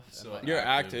challenging enough. and, So like, You're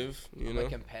active. active, you I'm know.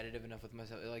 like competitive enough with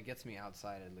myself. It like gets me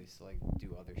outside at least to like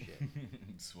do other shit.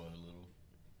 Sweat a little.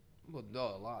 Well,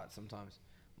 no, a lot sometimes.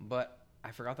 But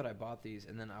I forgot that I bought these,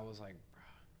 and then I was like,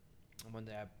 bruh. One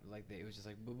day, it was just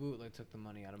like, boo boo, like took the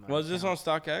money out of my. Was this on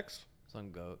account. StockX? It's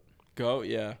on Goat. Go,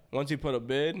 yeah. Once you put a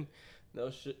bid,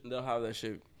 they'll have that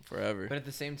shit forever. But at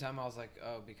the same time, I was like,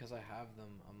 oh, because I have them,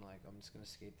 I'm just gonna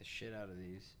skate the shit out of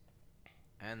these.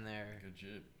 And they're, Good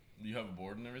shit. You have a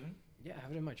board and everything? yeah, I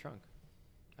have it in my trunk.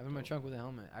 I have it in my trunk with a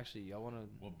helmet. Actually, y'all wanna?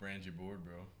 What brand's your board,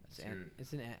 bro?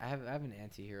 I have an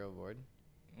anti-hero board.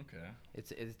 Okay.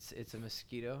 It's a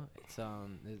mosquito. It's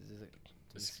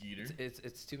A skeeter?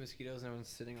 It's two mosquitoes and everyone's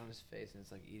sitting on his face and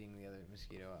it's like eating the other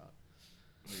mosquito out.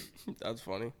 That's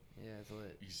funny. Yeah, it's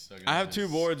lit. He's stuck in I have his- 2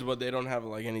 boards, but they don't have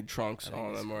like any trunks I think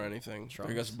on it's them or anything.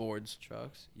 trunks. I guess boards.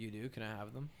 Trucks. You do? Can I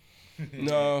have them?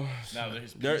 No, No,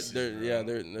 there's they're pieces, they're bro. yeah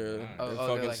they're Alright. they're Oh,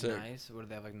 fucking they're like sick. nice. What do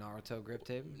they have? Like Naruto grip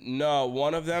tape? No,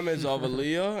 one of them is of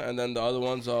Aaliyah, and then the other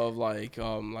one's of like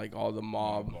all the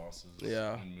mob. bosses.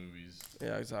 Yeah. In movies.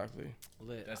 Yeah, exactly.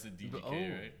 Lit. That's the DGK, Oh.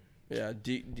 right? Yeah,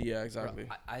 yeah, exactly.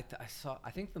 Bro, I saw. I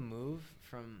think the move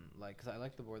from like, cause I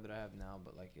like the board that I have now,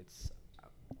 but like it's.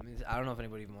 I mean, I don't know if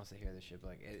anybody even wants to hear this shit.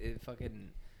 But like, it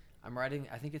fucking. I'm writing.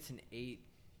 I think it's an 8.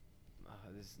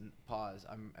 Pause.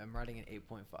 I'm writing an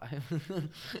 8.5.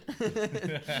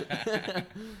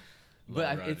 But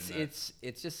Love riding that.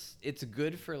 it's just it's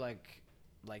good for like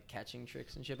catching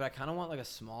tricks and shit. But I kind of want like a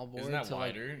small board. Isn't that to,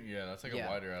 like, wider? Yeah, that's like yeah, a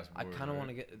wider ass I board. kind of right? want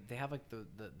to get. They have like the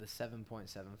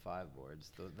 7.75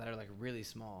 boards that are like really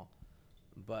small,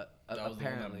 but That was the one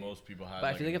apparently. that most people had. but I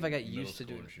like, feel like if I in got middle used to school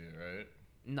doing- and shit, right?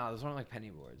 No, those aren't like penny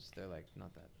boards. They're like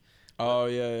not that. Oh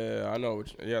yeah, I know.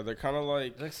 Yeah, they're kind of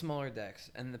like. They're like smaller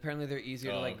decks, and apparently they're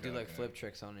easier to Oh, like okay, do like okay. flip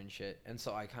tricks on and shit. And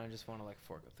so I kind of just want to like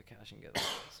fork up the cash and get like,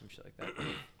 some shit like that.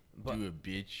 But Do it,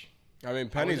 bitch. I mean,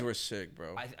 pennies were sick,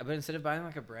 bro. but instead of buying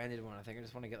like a branded one, I think I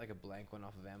just want to get like a blank one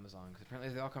off of Amazon because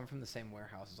apparently they all come from the same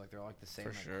warehouses. Like they're all like the same.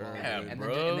 For like, sure. quality. Yeah, and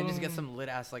bro. then just get some lit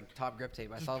ass like top grip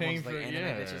tape. I Just saw paying ones with, like for- anime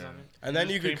yeah. bitches on it. And then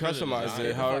Just you could pay for the customize design. it Get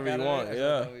the however you want. Yeah,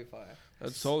 That'd be fire.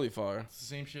 that's totally fire. It's the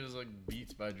same shit as like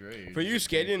Beats by Dre. For you Just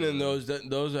pay skating for in the- those,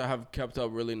 those have kept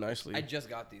up really nicely. I just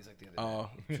got these like the other day.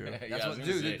 Oh, true. Yeah, That's I was what,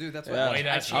 gonna say. dude. That's Yeah. what White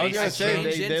ass I was gonna laces, say bro.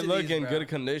 they Changed look into in these, good bro.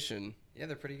 condition. Yeah,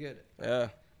 they're pretty good. Yeah,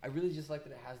 I really just like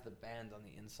that it has the band on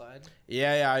the inside.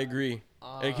 yeah, I agree.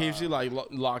 It keeps you like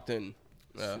locked in.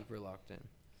 Yeah, Super locked in.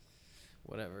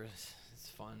 Whatever. It's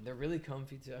fun. They're really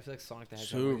comfy too. I feel like Sonic the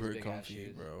Hedgehog wears super big ass comfy,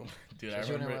 shoes. bro. Dude, I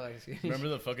Especially when I remember. wear, like, skates. Remember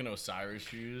the fucking Osiris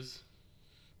shoes?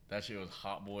 That shit was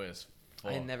hot boy as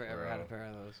fuck. I never ever had a bro. pair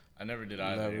of those. I never did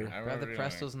either. Never. I I have the remember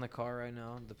Prestos in the car right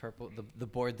now. The purple, the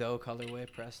Bordeaux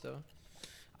colorway Presto.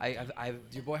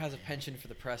 Your boy has a penchant for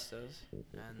the Prestos,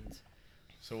 and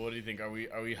So what do you think? Are we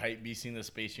hype beasting the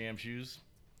Space Jam shoes?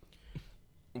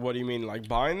 What do you mean, like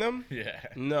buying them? Yeah.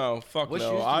 No, fuck What shoes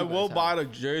no. do I you will guys buy have? the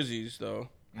jerseys though.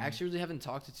 I actually really haven't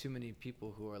talked to too many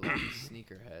people who are like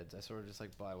sneakerheads. I sort of just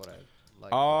like buy what I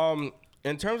like.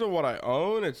 In terms of what I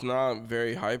own, it's not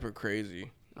very hyper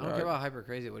crazy. I don't care about hyper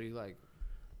crazy. What do you like?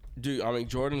 Dude, I mean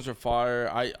Jordans are fire.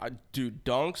 Dude,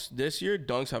 Dunks this year,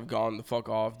 Dunks have gone the fuck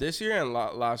off. This year and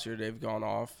last year they've gone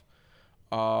off.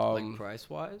 Like price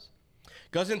wise?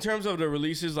 Because in terms of the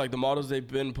releases, like the models they've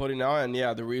been putting out, and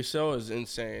yeah, the resale is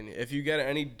insane. If you get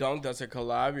any Dunk that's a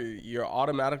collab, you're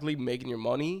automatically making your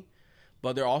money.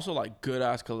 But they're also like good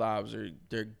ass collabs.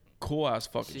 They're cool ass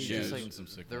fucking See, Yeah, shoes. just there's like some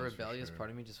sick the ones for rebellious sure. part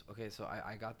of me just okay. So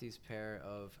I got these pair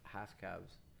of half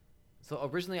cabs. So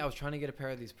originally I was trying to get a pair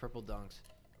of these purple Dunks,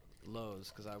 lows,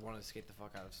 because I wanted to skate the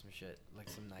fuck out of some shit, like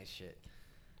some nice shit.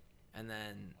 And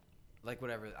then, like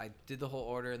whatever, I did the whole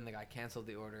order and the guy canceled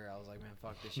the order. I was like, man,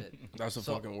 fuck this shit. That's the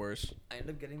So- fucking worst. I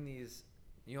ended up getting these,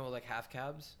 like half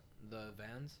cabs, the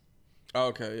Vans, Oh,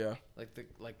 okay, yeah. like the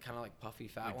kind of like puffy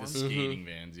fat Like the ones. skating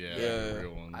vans, yeah. Yeah. The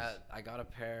real ones. I got a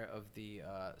pair of the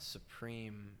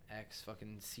Supreme X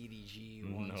fucking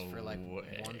CDG ones No for like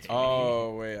way. 120.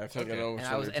 Oh wait, I think I Okay. know. Which and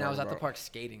one I was you're at talking the about. park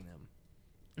skating them.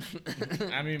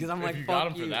 I mean, 'Cause I'm if like, you got fuck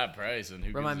them for you. that price, and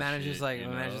who Bro, my gives a manager's shit, like, you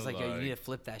yo, know? you need to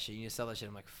flip that shit. You need to sell that shit.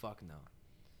 I'm like, fuck no.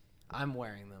 I'm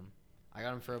wearing them. I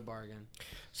got them for a bargain. I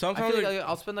Sometimes feel like, like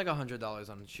I'll spend like $100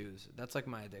 on shoes. That's like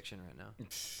my addiction right now.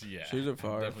 Yeah, Shoes are I'd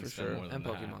fire, definitely for spend sure. more than And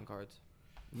that. Pokemon cards.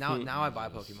 Now I buy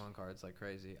Jesus. Pokemon cards like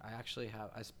crazy. I actually have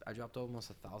I dropped almost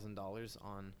 $1,000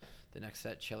 on the next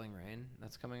set, Chilling Reign,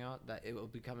 that's coming out. That it will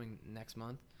be coming next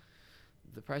month.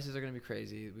 The prices are gonna be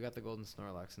crazy. We got the Golden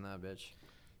Snorlax in that bitch.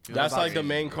 Dude, that's like the crazy,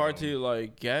 main bro. card to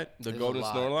like get the There's a Golden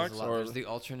lot, Snorlax, there's a lot. or There's the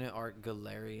alternate art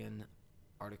Galarian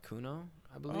Articuno,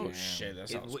 I believe. oh shit, that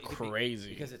sounds It- crazy.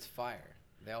 Because it's fire.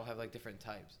 They all have like different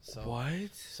types. So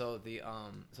What? So the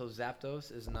so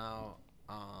Zapdos is now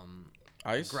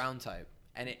Ice? ground type,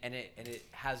 and it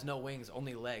has no wings,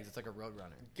 only legs. It's like a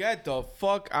Roadrunner. Get the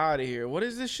fuck out of here! What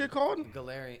is this shit called?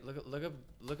 Galarian. Look up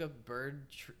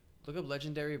look up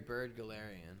legendary bird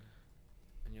Galarian,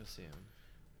 and you'll see him.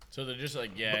 So they're just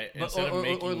like, yeah, But, instead of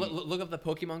making. or look up the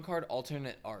Pokemon card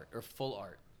alternate art or full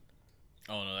art.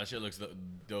 Oh no, that shit looks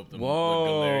dope. The Whoa!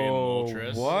 Galarian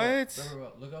Moltres. What?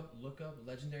 Bro, look up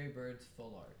legendary birds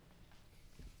full art.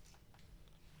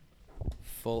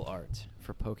 Full art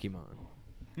for Pokemon.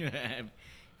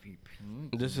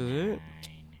 This is it?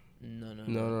 No.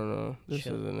 No. This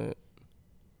Chill. isn't it.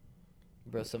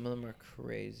 Bro, some of them are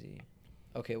crazy.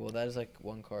 Okay, well that is like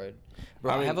one card.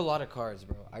 Bro, I I, mean- have a lot of cards,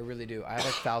 bro. I really do. I have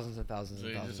like thousands and thousands So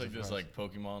and you're thousands just like of this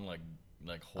cards. like Pokemon like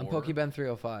I'm horror. Pokeben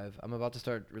 305. I'm about to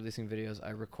start releasing videos.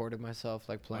 I recorded myself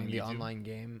like playing the YouTube? online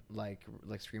game, like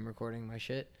screen recording my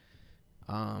shit.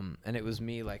 And it was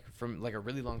me like from like a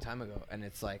really long time ago, and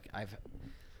it's like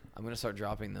I'm gonna start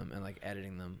dropping them and like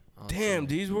editing them. on Damn, some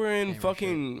these were in gamer shit.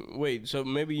 fucking. Wait, so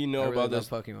maybe you I know really about love this.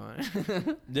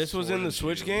 Pokemon. This was Sword in the and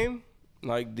Switch Shield. game.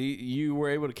 Like you were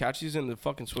able to catch these in the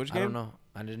fucking Switch game. I don't know.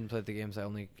 I didn't play the games.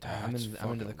 I'm That's into the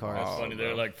fucking cards. That's wild. funny. bro.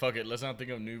 They're like, fuck it. Let's not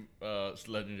think of new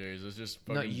legendaries. Let's just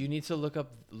fucking. No, you need to look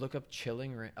up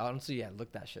Chilling Rain. Honestly, yeah,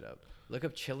 look that shit up. Look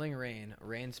up Chilling Rain.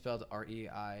 Rain spelled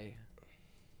REI,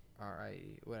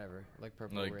 whatever, like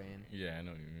purple like, rain. Yeah, I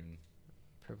know what you mean.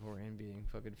 Purple Rain being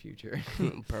fucking future.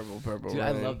 purple. Dude,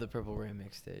 I rain. love the Purple Rain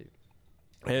mixtape.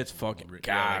 It's fucking Yeah,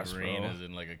 gas, like rain bro. as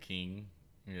in like a king.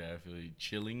 Yeah, I feel you.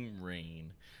 Chilling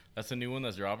Rain. That's the new one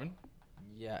that's dropping.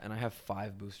 Yeah, and I have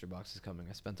 5 booster boxes coming.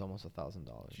 I spent almost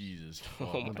 $1,000. Jesus. Oh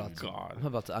fuck, my dude. God. I'm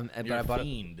about to. But You're I a bought it.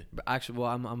 fiend. But actually, well,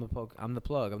 I'm the plug. I'm the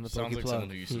Sounds Poke like plug. someone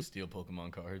who used to steal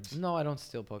Pokemon cards. No, I don't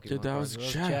steal Pokemon. Dude, that was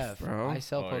cards. Jeff, bro. I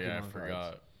sell Oh Pokemon yeah, I cards.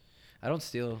 forgot. I don't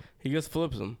steal. He just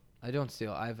flips them. I don't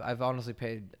steal. I've honestly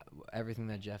paid everything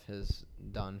that Jeff has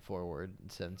done forward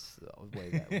since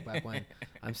way back when.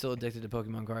 I'm still addicted to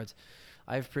Pokemon cards.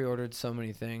 I've pre-ordered so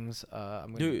many things.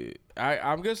 I'm gonna, Dude,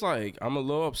 I'm just like I'm a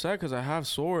little upset because I have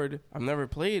Sword. I've never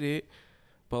played it,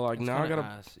 but like it's now I kinda gotta.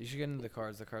 ass. You should get into the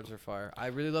cards. The cards are fire. I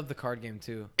really love the card game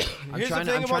too. Here's the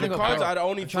thing about the cards, I'd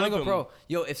only I'm trying to flip go pro. 'em.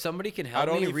 Yo, if somebody can I'd help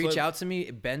me, only reach flip- out to me,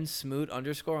 Ben Smoot _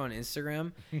 on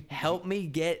Instagram. Help me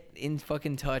get in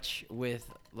fucking touch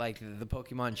with like the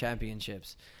Pokemon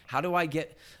championships. How do I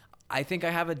get? I think I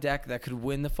have a deck that could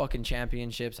win the fucking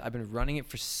championships. I've been running it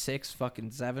for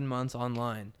 7 months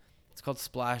online. It's called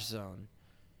Splash Zone,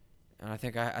 and I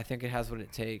think it has what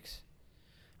it takes.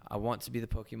 I want to be the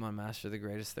Pokemon master, the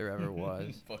greatest there ever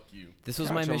was. Fuck you. This was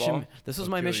Catch my 'em mission. all. This was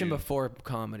I'll my kill mission you. before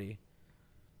comedy.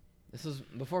 This was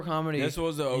before comedy. This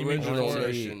was the You mean original before-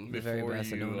 mission. the very Before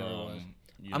best that no one ever was.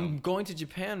 you I'm know, going to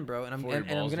Japan, bro, and I'm Before your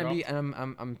and I'm balls gonna be dropped?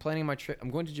 and I'm planning my trip. I'm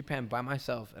going to Japan by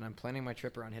myself, and I'm planning my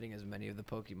trip around hitting as many of the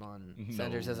Pokemon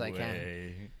centers no as I can.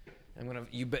 way. I'm gonna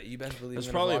you best believe. That's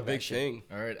I'm gonna probably a vlog that big shit. thing.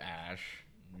 All right, Ash,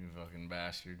 you fucking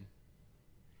bastard.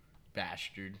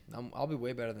 Bastard. I'll be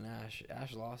way better than Ash.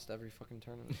 Ash lost every fucking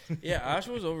tournament. Yeah, Ash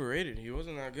was overrated. He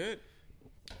wasn't that good.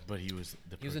 But he was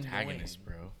the He was protagonist,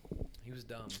 bro. He was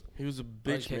dumb. He was a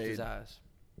Probably bitch kicked his made. ass.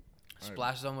 Alright.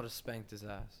 Splash Zone would have spanked his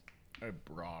ass. All right,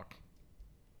 Brock.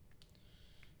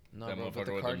 No, That bro, but motherfucker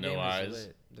the with card the no game eyes. is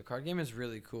lit. The card game is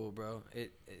really cool, bro.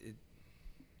 It's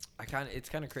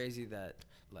kind of crazy that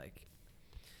like,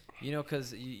 you know,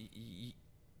 cause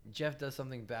Jeff does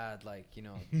something bad, like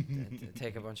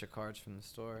take a bunch of cards from the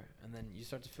store, and then you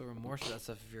start to feel remorse for that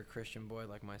stuff if you're a Christian boy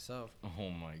like myself. Oh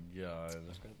my god.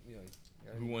 You know,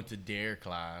 you Who went to Dare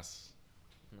class?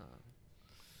 Nah,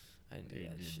 I didn't do You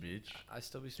that did, shit. bitch. I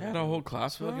still be They smoking. had a whole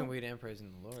class for smoking that? weed and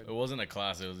praising the Lord. It wasn't a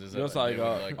class. It was just, Just they like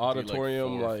would, do,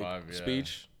 auditorium, 4 or like 5, yeah.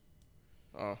 speech.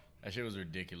 Oh, That shit was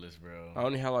ridiculous, bro. I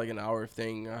only had like an hour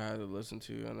thing I had to listen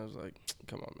to, and I was like,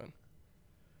 "Come on, man."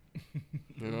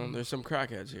 You know, there's some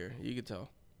crackheads here. You could tell.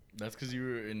 That's because you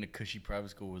were in the cushy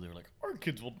private school where they were like, our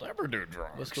kids will never do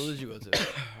drugs. What school did you go to?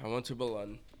 I went to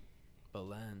Belen.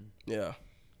 Belen. Yeah.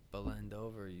 Belen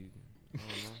Dover. You. I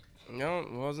don't know. No,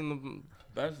 it wasn't the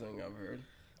best thing I've heard.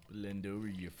 Lend over,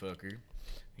 you fucker,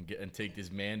 and take this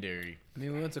Mandarry. I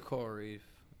mean, we went to Coral Reef.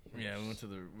 Yeah, we went to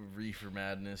the Reefer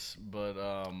Madness, but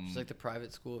It's like the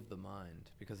private school of the mind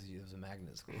because it was a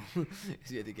magnet school. Because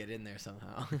you had to get in there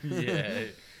somehow. yeah,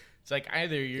 it's like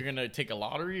either you're gonna take a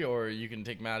lottery or you can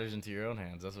take matters into your own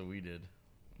hands. That's what we did.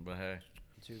 But hey,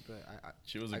 Dude, but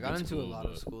she was. I got into a lot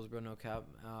of schools, bro. No cap.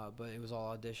 But it was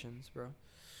all auditions, bro.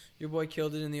 Your boy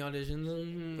killed it in the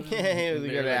auditions. He was a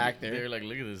good actor. They're like,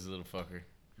 look at this little fucker.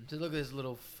 Just look at this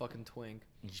little fucking twink.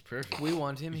 He's perfect. We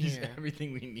want him He's here.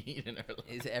 everything we need in our life.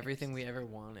 Is everything we ever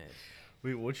wanted.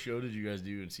 Wait, what show did you guys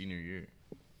do in senior year?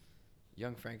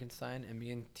 Young Frankenstein and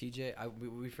me and TJ,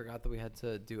 we forgot that we had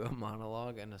to do a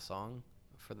monologue and a song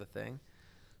for the thing.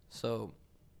 So,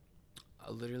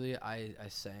 literally, I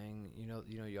sang, you know,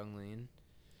 Young Lean.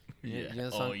 You know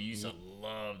the Oh, song? you used to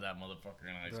love that motherfucker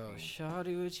in high Bro, school.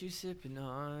 shawty, what you sipping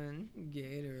on?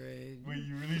 Gatorade. Wait,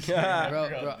 you really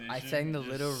Bro, I sang the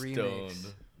little remix,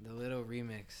 Stoned. the little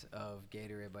remix of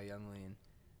Gatorade by Young Lean,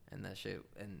 and that shit,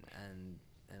 and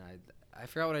I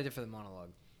forgot what I did for the monologue.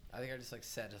 I think I just like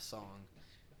said a song,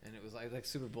 and it was like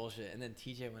super bullshit. And then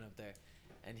TJ went up there,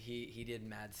 and he did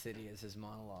Mad City as his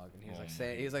monologue, and he was Oh like my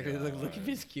saying, he was like looking God.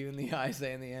 Miss Q in the eye,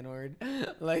 saying the N word,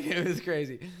 like it was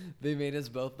crazy. They made us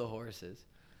both the horses.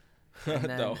 And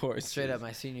then, The horses. straight up,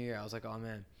 my senior year, I was like, oh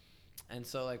man. And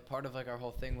so like part of like our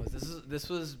whole thing was this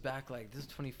was back like this is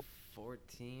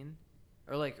 2014,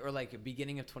 or like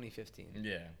beginning of 2015.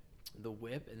 Yeah. The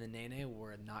Whip and the Nene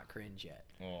were not cringe yet.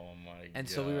 Oh my god. And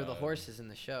so we were the horses in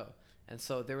the show. And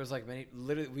so there was like many,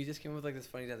 literally, we just came up with like this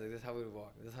funny dance. Like, this is how we would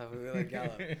walk. This is how we would like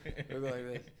gallop. We would go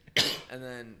like this. And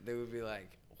then they would be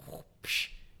like,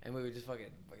 and we would just fucking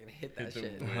hit that Hit the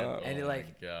shit. whip. And Oh it like,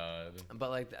 my god. but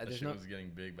like, That there's shit no, was getting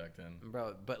big back then.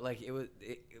 bro, but like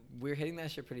we were hitting that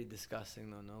shit pretty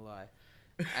disgusting though, no lie.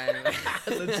 And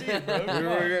Let's see it, bro. We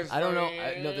were just I don't know.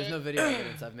 No, there's no video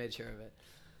evidence. I've made sure of it.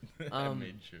 I Um,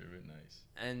 made sure of it. Nice.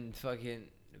 And fucking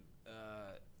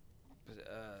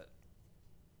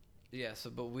yeah, so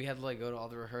but we had to like go to all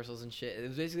the rehearsals and shit. It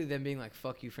was basically them being like,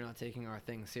 fuck you for not taking our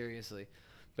thing seriously.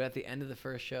 But at the end of the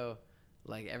first show,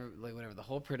 like whatever, the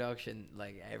whole production,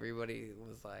 like everybody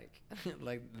was like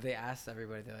like they asked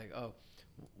everybody, they're like, oh,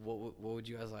 what would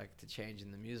you guys like to change in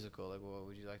the musical? Like what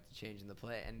would you like to change in the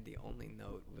play? And the only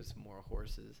note was more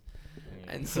horses.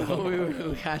 And so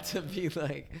we had to be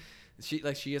like, she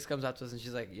just comes up to us and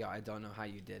she's like, yo, I don't know how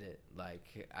you did it. Like,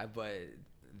 but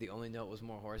the only note was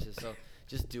more horses. So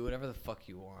just do whatever the fuck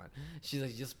you want. She's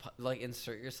like, just like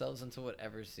insert yourselves into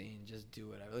whatever scene. Just do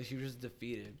whatever. Like she was just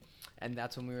defeated. And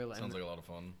that's when we were like, Sounds like a lot of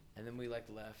fun. and then we like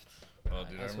left. Oh,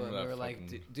 dude, I That's when remember we that were like,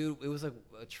 fucking- dude, it was like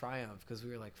a triumph because we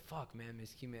were like, fuck, man,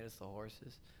 Miss Q made us the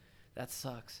horses. That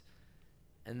sucks.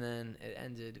 And then it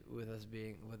ended with us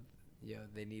being with, yo,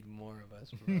 they need more of us,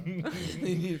 bro.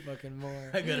 They need fucking more.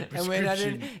 I got a And when I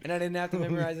prescription. didn't have to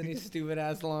memorize any stupid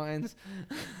ass lines.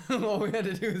 All we had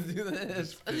to do was do this.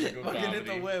 Just physical Fucking hit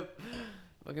the comedy. whip.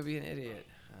 Fucking be an idiot.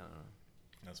 I don't know.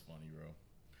 That's funny, bro.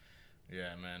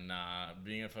 Yeah, man. Nah,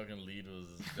 being a fucking lead was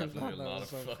definitely a That lot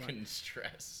was of so fun. fucking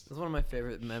stress. That's one of my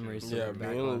favorite memories. to Yeah, look back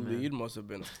being a on, man. lead must have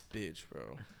been a bitch,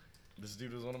 bro. This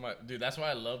dude was one of my dude. That's why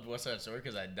I loved West Side Story,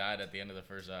 because I died at the end of the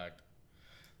first act.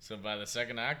 So by the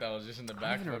second act, I was just in the I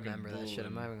back don't even fucking remember that shit.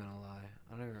 I'm booling. not even gonna lie.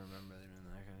 I don't even remember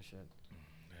doing that kind of shit.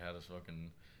 They had us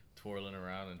fucking twirling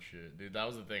around and shit, dude. That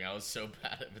was the thing. I was so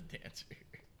bad of a dancer.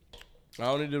 I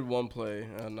only did one play,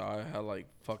 and I had like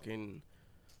fucking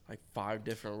like 5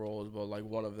 different roles, but like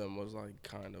one of them was like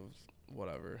kind of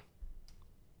whatever.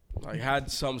 Like had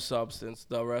some substance.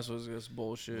 The rest was just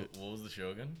bullshit. What was the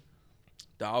show again?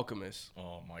 The Alchemist.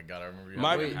 Oh my god, I remember. You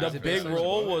My had, Wait, like, is the it big based on the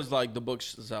role book? was like the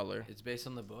bookseller. It's based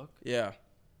on the book. Yeah.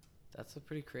 That's a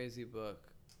pretty crazy book.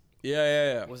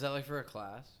 Yeah. Was that like for a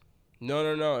class? No.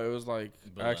 It was like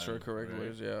Belen,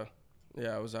 extracurriculars.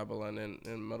 Yeah. It was at Belen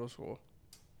in middle school.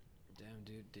 Damn,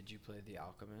 dude, did you play The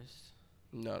Alchemist?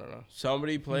 No.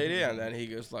 Somebody played it, and then he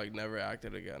just like never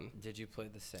acted again. Did you play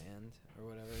The Sand or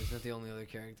whatever? Isn't that the only other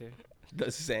character?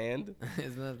 The Sand.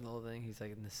 Isn't that the whole thing? He's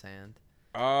like in the sand.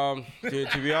 Dude,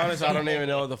 to be honest, I don't even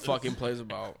know what the fucking play's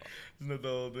about. Isn't that the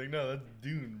whole thing? No, that's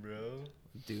Dune, bro.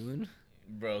 Dune?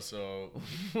 Bro, so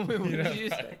Wait, what you know did you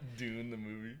say? Dune the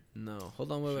movie? No,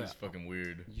 hold on, wait. She's fucking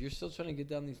weird. You're still trying to get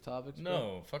down these topics? bro?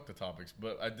 No, fuck the topics.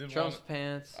 But I did Trump's want.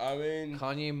 pants. I mean,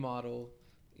 Kanye model.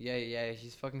 Yeah,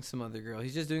 he's fucking some other girl.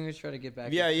 He's just doing it to try to get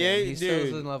back. Yeah, at Kim. yeah, He's still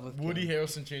dude. in love with Woody Kim.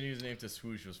 Harrelson changing his name to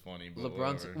Swoosh was funny. But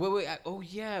LeBron's. whatever. Wait. Oh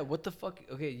yeah. What the fuck?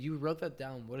 Okay, you wrote that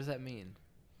down. What does that mean?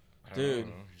 I Dude. don't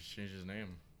know. He just changed his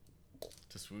name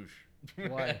to Swoosh.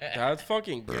 Why? that's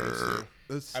fucking gangster.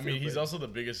 I mean, he's also the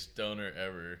biggest stoner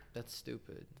ever. That's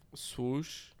stupid.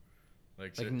 Swoosh.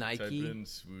 Like Type Nike? in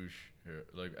Swoosh. Here,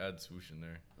 like add Swoosh in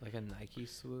there. Like a Nike You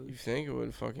swoosh. think it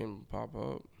would fucking pop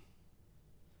up?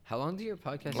 How long do your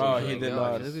podcast? Oh, usually he did go?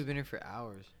 I not. feel like we've been here for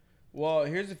hours. Well,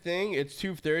 here's the thing. It's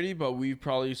 2:30, but we've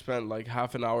probably spent like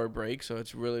half an hour break, so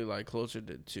it's really like closer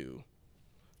to 2.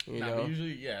 You Nah, know? but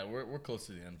usually, yeah, we're close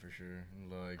to the end for sure.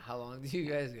 Like, How long do you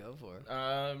guys go for?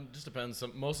 just depends.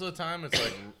 Most of the time, it's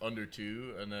like under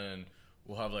 2, and then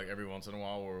we'll have like every once in a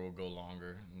while where we'll go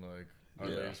longer. Like our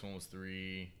Yeah. latest one was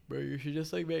 3. Bro, you should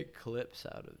just like make clips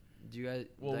out of. Do you guys?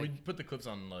 Well, like, we put the clips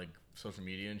on like social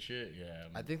media and shit. Yeah.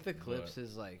 I think the clips but-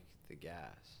 is like the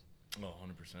gas. Oh,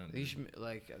 100%. You should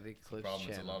like I think clips Problem,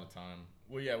 it's a channel. lot of time.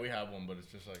 Well, yeah, we have one, but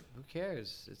it's just like Who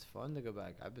cares? It's fun to go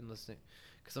back. I've been listening,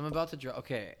 cause I'm about to drop.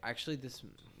 Okay, actually,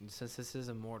 since this is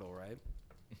immortal, right?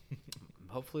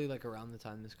 Hopefully, like around the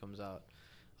time this comes out,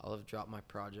 I'll have dropped my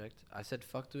project. I said,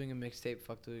 fuck doing a mixtape,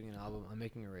 fuck doing an album. I'm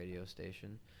making a radio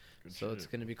station. good So it's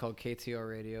shit. gonna be called KTR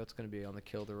Radio. It's gonna be on the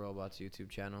Kill the Robots YouTube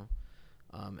channel.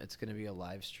 It's gonna be a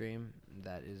live stream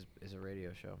that is a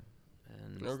radio show,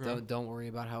 and Okay. don't worry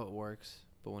about how it works.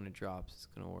 But when it drops, it's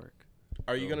gonna work.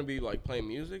 Are you gonna be like playing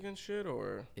music and shit,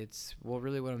 or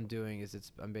Really what I'm doing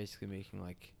is I'm basically making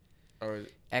like or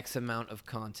X amount of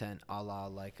content, a la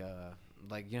like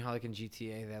you know how like in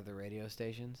GTA they have the radio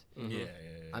stations. Yeah.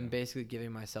 I'm basically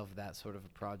giving myself that sort of a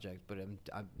project, but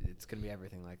it's gonna be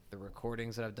everything, like the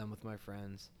recordings that I've done with my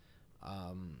friends,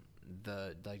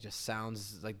 the like just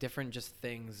sounds, like different just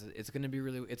things. It's gonna be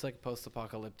really, it's like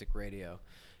post-apocalyptic radio,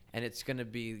 and it's gonna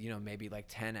be, you know, maybe like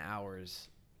 10 hours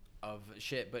of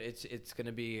shit, but it's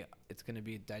gonna be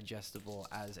digestible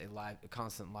as a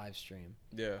constant live stream.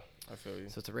 yeah, I feel you.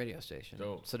 So it's a radio station.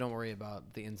 Dope. So don't worry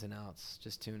about the ins and outs.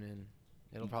 Just tune in.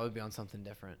 It'll probably be on something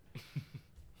different.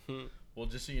 Well,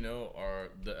 just so you know,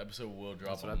 the episode will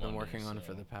drop. That's what on I've been Monday, working on so.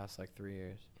 for the past like 3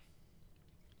 years.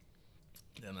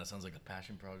 Damn, that sounds like a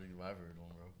passion project if I've heard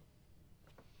one, bro.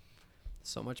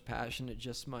 So much passion, it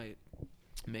just might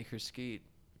make her skeet.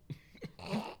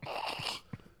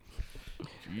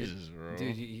 Jesus, bro.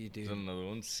 Dude, you do. Is that another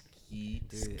one? Skeet.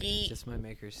 Dude, it just might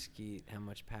make her skeet. How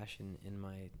much passion in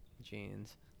my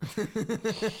jeans.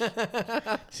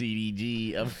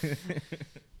 CDG.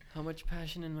 How much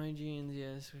passion in my jeans,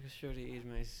 yes. Sure to eat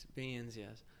my beans,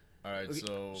 yes. All right,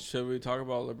 so Should we talk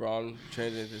about LeBron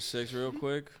changing to 6 real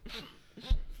quick?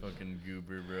 fucking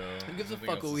goober, bro. Who gives a Nothing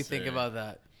fuck else what to we think say. about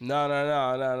that?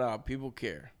 No. People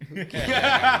care. Who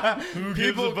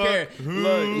People care.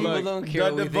 Look, don't care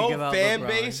what the we think devout about fan LeBron.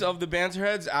 base of the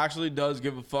Banterheads actually does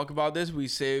give a fuck about this. We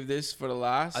saved this for the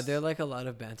last. Are there like a lot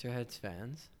of Banterheads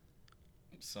fans?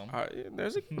 Some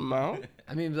There's a good amount.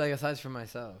 I mean, like aside from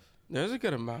myself. There's a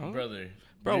good amount. brother.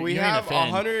 Bro, you- we you ain't a have fan.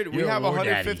 100. We You're a have war daddy.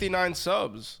 159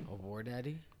 subs. A war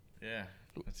daddy? Yeah,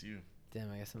 that's you.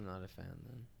 Damn, I guess I'm not a fan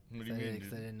then. What do you mean,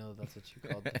 Because I dude? didn't know that's what you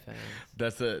called the fans.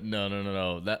 That's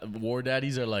no. That war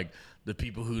daddies are like the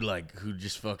people who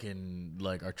just fucking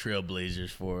like are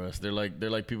trailblazers for us. They're like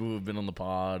people who have been on the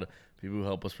pod, people who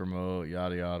help us promote,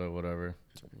 yada yada, whatever.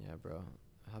 Yeah, bro.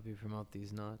 I'll help you promote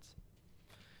these nuts.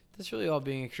 That's really all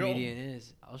being a Show 'em. comedian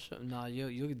is. I'll show. Nah,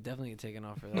 you'll definitely get taken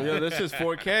off for that. Yo, this is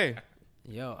 4K.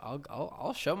 Yo,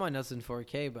 I'll show my nuts in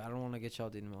 4K, but I don't want to get y'all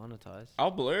demonetized. I'll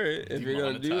blur it if you're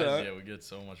gonna do Demonetized, that. Yeah, we get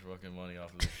so much fucking money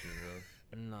off of this shit,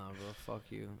 bro. Nah, bro. Fuck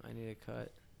you. I need a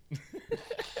cut.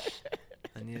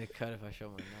 I need a cut if I show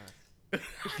my nuts.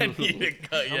 I need to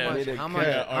cut. How Yeah, much? need a How much?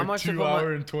 cut. How much? to pull my-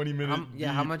 and 20-minute.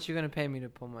 How much you gonna pay me to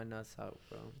pull my nuts out,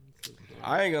 bro?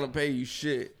 I ain't gonna pay you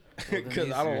shit then because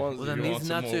these I don't are- want Well, to. then You want these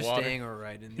some nuts more are water? staying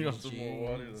alright in You these want some more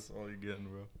water? jeans. That's all you're getting,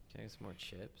 bro. Can I get some more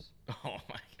chips? Oh my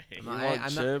god. I'm want I'm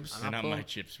chips? I'm They're not not pulling, my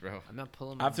chips, bro. I'm not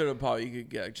pulling. My, After the pod, you could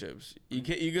get chips. You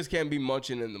just can't be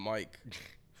munching in the mic.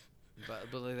 but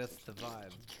like, that's the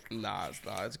vibe. Nah, it's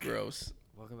not. It's gross.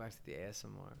 Welcome back to the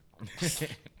ASMR.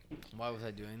 Why was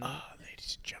I doing that?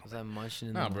 Ladies and Was I munching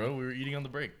in Nah, the bro, mic? we were eating on the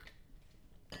break.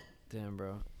 Damn,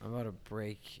 bro. I'm about to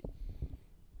break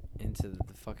into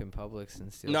the fucking Publix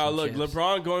and steal Nah, some look, chips.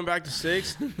 LeBron going back to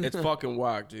 6, it's fucking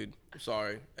whack, dude. I'm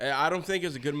sorry. I don't think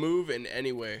it's a good move in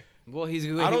any way. Well, he's.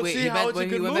 I don't see how it's a he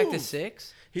good went back to move.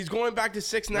 6. He's going back to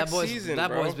 6 next season, That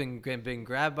bro. boy's been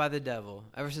grabbed by the devil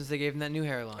ever since they gave him that new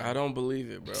hairline. I don't believe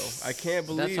it, bro. I can't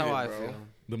believe That's how it, I bro. feel.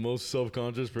 The most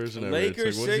self-conscious person ever.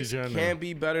 Lakers 6 can't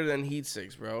be better than Heat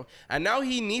 6, bro. And now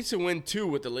he needs to win 2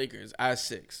 with the Lakers as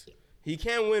 6. He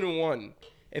can't win 1.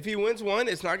 If he wins 1,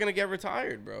 it's not gonna get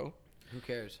retired, bro. Who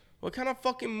cares? What kind of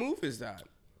fucking move is that?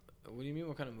 What do you mean?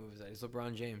 What kind of move is that? He's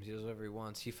LeBron James. He does whatever he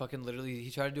wants. He fucking literally. He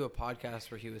tried to do a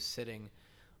podcast where he was sitting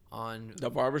on. The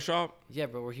barbershop? Yeah,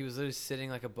 bro. Where he was literally sitting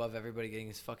like above everybody, getting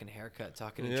his fucking haircut,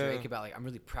 talking to Yeah. Drake about like, I'm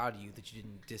really proud of you that you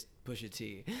didn't diss Pusha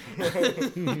T.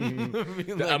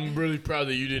 I'm really proud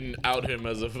that you didn't out him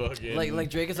as a fucking. Like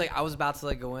Drake is like, I was about to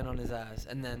like go in on his ass,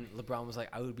 and then LeBron was like,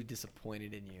 I would be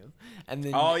disappointed in you. And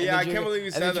then Oh, and yeah, then I can't believe you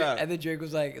and said then that. And then Drake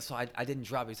was like, so I didn't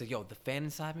drop it. He's like, yo, the fan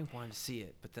inside me wanted to see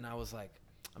it, but then I was like,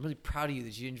 I'm really proud of you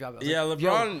that you didn't drop it. I was Yeah, like, yo,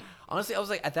 LeBron- honestly, I was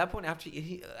like, at that point, after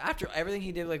everything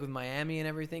he did like with Miami and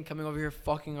everything, coming over here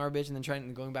fucking our bitch and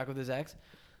then going back with his ex.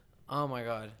 Oh my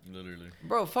god, Literally.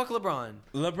 bro, fuck LeBron.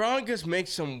 LeBron just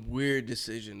makes some weird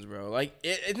decisions, bro. Like,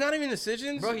 it's not even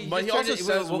decisions, Bro, but he just also turned it-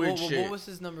 says what, weird what, shit. What was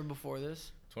his number before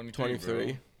this?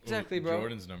 23. Exactly, bro.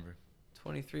 Jordan's number.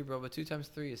 23, bro, but 2 times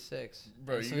 3 is 6.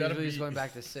 Bro, And you so gotta he's be- going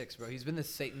back to 6, bro. He's been the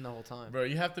Satan the whole time. Bro,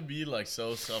 you have to be like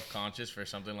so self-conscious for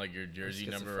something like your jersey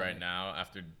number right schizophrenic. now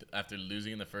after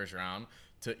losing in the first round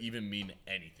to even mean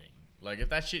anything. Like if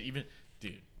that shit even,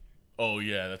 dude. Oh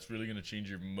yeah, that's really gonna change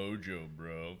your mojo,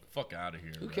 bro. Fuck out of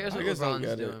here. Who bro. cares I what guess I don't LeBron's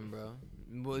get it. doing, bro?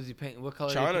 What was he paint? What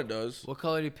color? China did he, does. What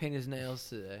color did he paint his nails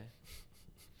today?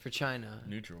 For China.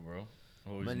 Neutral, bro.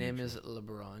 Always My name neutral. is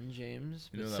LeBron James,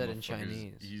 You but know said that in motherfucker's-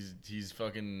 Chinese. He's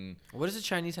fucking. What does the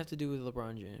Chinese have to do with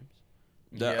LeBron James?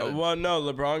 Yeah. Well, no,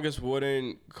 LeBron just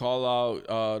wouldn't call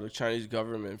out the Chinese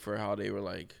government for how they were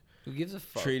like Who gives a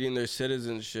fuck? treating their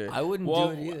citizens shit. I wouldn't do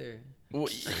it either.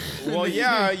 Well,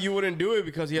 yeah, you wouldn't do it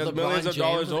because he has LeBron millions of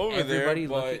dollars James, over there.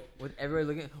 everybody But with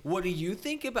everybody looking. What do you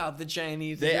think about the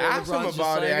Chinese? they And asked him LeBron's just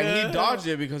about it, like, and he dodged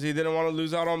it because he didn't want to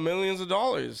lose out on millions of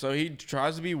dollars. So he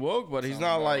tries to be woke, but he's Sounds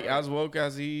not about like right. as woke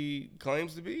as he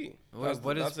claims to be. What is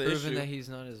that's the proven issue. that he's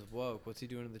not as woke? What's he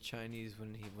doing to the Chinese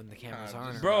when the cameras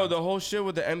aren't? just- Bro, around? the whole shit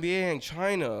with the NBA and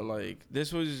China, like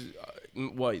this was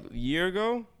what, year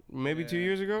ago, maybe 2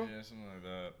 years ago. Yeah, something like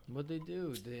that. What'd they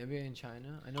do? The NBA in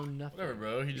China? I know nothing. Whatever,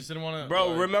 bro. He just didn't want to.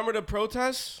 Bro, remember the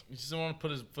protests? He just didn't want to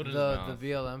put his foot in his The mouth.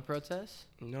 BLM protests?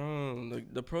 No,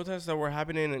 the protests that were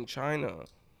happening in China.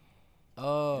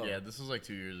 Oh. Yeah, this was like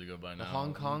 2 years ago by now. Hong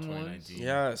in Kong ones? 2019.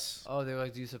 Yes. Oh, they were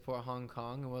like, do you support Hong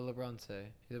Kong? And what did LeBron say?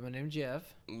 He said, my name's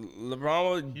Jeff.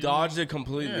 LeBron dodged it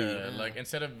completely. Yeah, like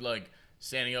instead of like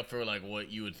standing up for like what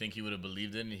you would think he would have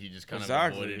believed in, he just kind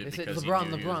Exactly. of avoided it They said, because LeBron, he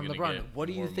knew he was gonna LeBron, get what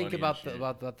do you more think money about and the shit.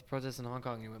 about the protests in Hong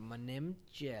Kong? And he went, my name's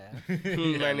Jeff. My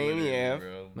name, literally, yeah.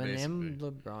 bro, My basically. name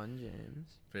LeBron James.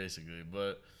 Basically,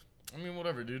 but I mean,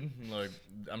 whatever, dude. Like,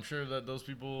 I'm sure that those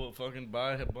people fucking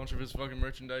buy a bunch of his fucking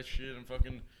merchandise shit and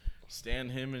fucking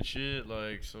stand him and shit.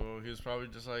 Like, so he was probably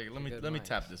just like, let me Good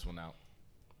tap mics. this one out.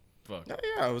 Fuck.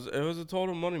 Yeah, it was a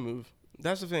total money move.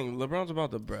 That's the thing. LeBron's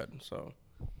about the bread, so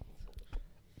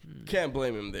can't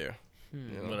blame him there. You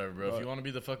know? Whatever, bro. But- If you want to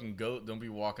be the fucking GOAT, don't be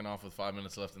walking off with 5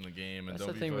 minutes left in the game, and That's don't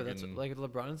the be thing, but fucking. that's like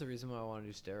LeBron is the reason why I want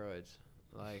to do steroids.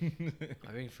 Like,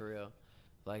 I mean, for real.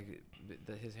 Like,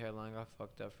 his hairline got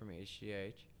fucked up from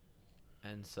HGH,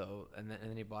 and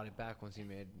then he bought it back once he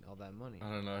made all that money. I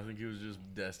don't know. I think he was just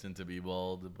destined to be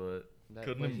bald, but That-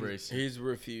 couldn't but he's- embrace it. He's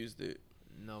refused it.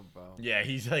 No, bro. Yeah,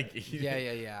 he's like.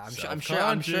 Yeah. I'm sure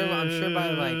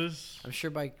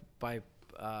by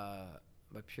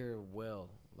pure will,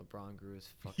 LeBron grew his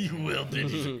fucking. You will, did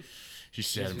he? He He's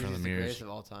said in front of the the mirrors. greatest of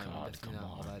all time. God, Definitely come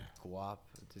not all on. that guap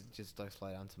to just like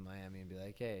fly down to Miami and be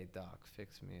like, "Hey, doc,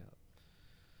 fix me up."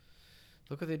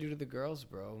 Look what they do to the girls,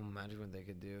 bro. Imagine what they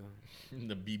could do.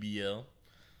 The BBL,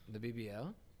 The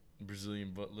BBL,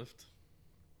 Brazilian butt lift.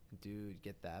 dude,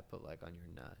 get that, but like on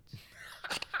your nuts.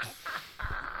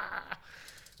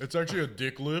 It's actually a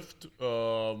dick lift.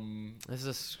 This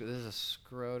is a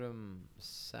scrotum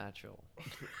satchel.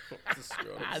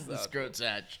 The scrot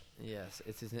satch. Yes,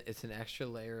 it's an extra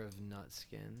layer of nut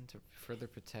skin to further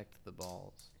protect the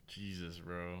balls. Jesus,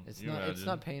 bro. It's You not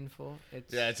imagine? painful.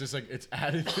 It's Yeah, it's just like it's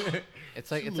added. it's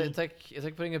like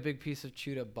putting a big piece of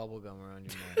chewed up bubble gum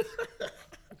around your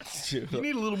nuts. You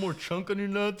need a little more chunk on your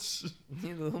nuts. You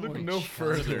need a little Look more no chunk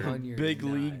further. on your Big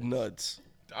nuts. league nuts.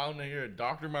 Down here at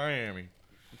Dr. Miami.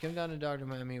 You come down to Dr.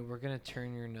 Miami, we're gonna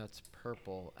turn your nuts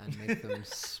purple and make them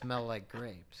smell like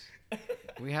grapes.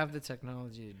 We have the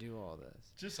technology to do all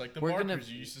this. Just like the We're markers gonna-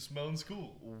 you used to smell in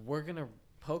school. We're gonna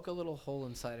poke a little hole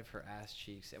inside of her ass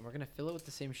cheeks, and we're gonna fill it with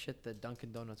the same shit that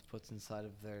Dunkin' Donuts puts inside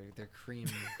of their cream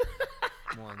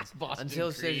ones Boston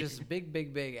until they're cream. just big,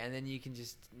 and then you can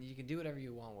do whatever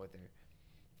you want with her.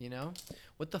 You know?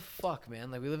 What the fuck,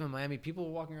 man? Like, we live in Miami. People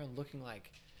are walking around looking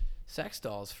like sex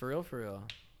dolls, for real.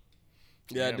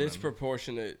 Yeah, Yeah, man.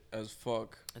 disproportionate as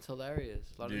fuck. It's hilarious.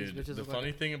 A lot of Dude, these bitches the look funny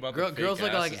like thing about girls the fake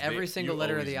look ass like is every they- single you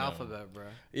letter of always the know. alphabet, bro.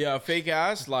 Yeah, fake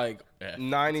ass, like F.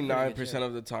 99% shit.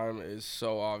 of the time is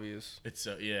so obvious. It's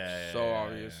so yeah. So yeah,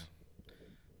 obvious.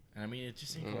 yeah. I mean, it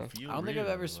just ain't Yeah. gonna feel. I don't think I've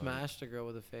real, ever like- smashed a girl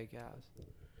with a fake ass.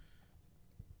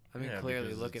 I mean, Yeah, clearly,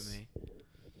 because look at it's- me.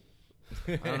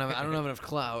 I don't have enough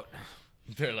clout.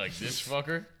 They're like this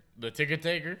fucker, the ticket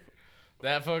taker,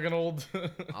 that fucking old.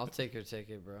 I'll take your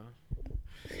ticket, bro.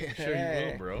 Sure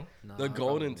you will, bro. Nah, The I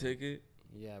golden probably- ticket.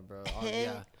 Yeah, bro. Oh,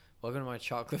 yeah. Welcome to my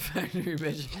chocolate factory,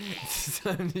 bitch. It's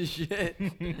time to shit.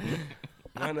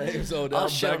 My name's Odell I'll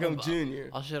shit on Beckham the- Jr.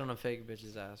 I'll shit on a fake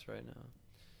bitch's ass right now.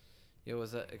 Yo,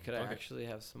 was that? Could I Okay. actually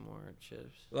have some more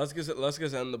chips? Let's just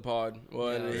end the pod.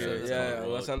 Well, Yeah, yeah, let's yeah, end the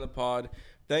let's pod. end the pod.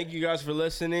 Thank you guys for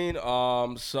listening.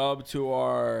 Sub to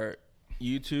our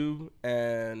YouTube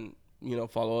and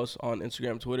follow us on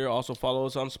Instagram, Twitter. Also follow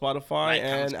us on Spotify Like,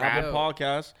 and subscribe. Apple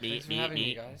Podcasts. Thanks for having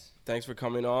me, guys. Thanks for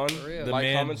coming on. For real. The Like,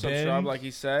 man comment, subscribe, Ben. like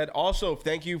he said. Also,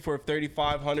 thank you for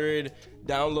 3,500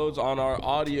 downloads on our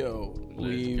audio.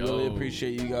 We Let's really go.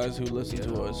 appreciate you guys who listen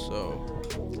to us.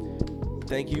 So,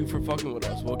 thank you for fucking with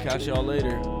us. We'll catch y'all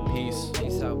later. Peace.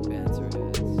 Peace out, banter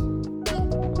heads.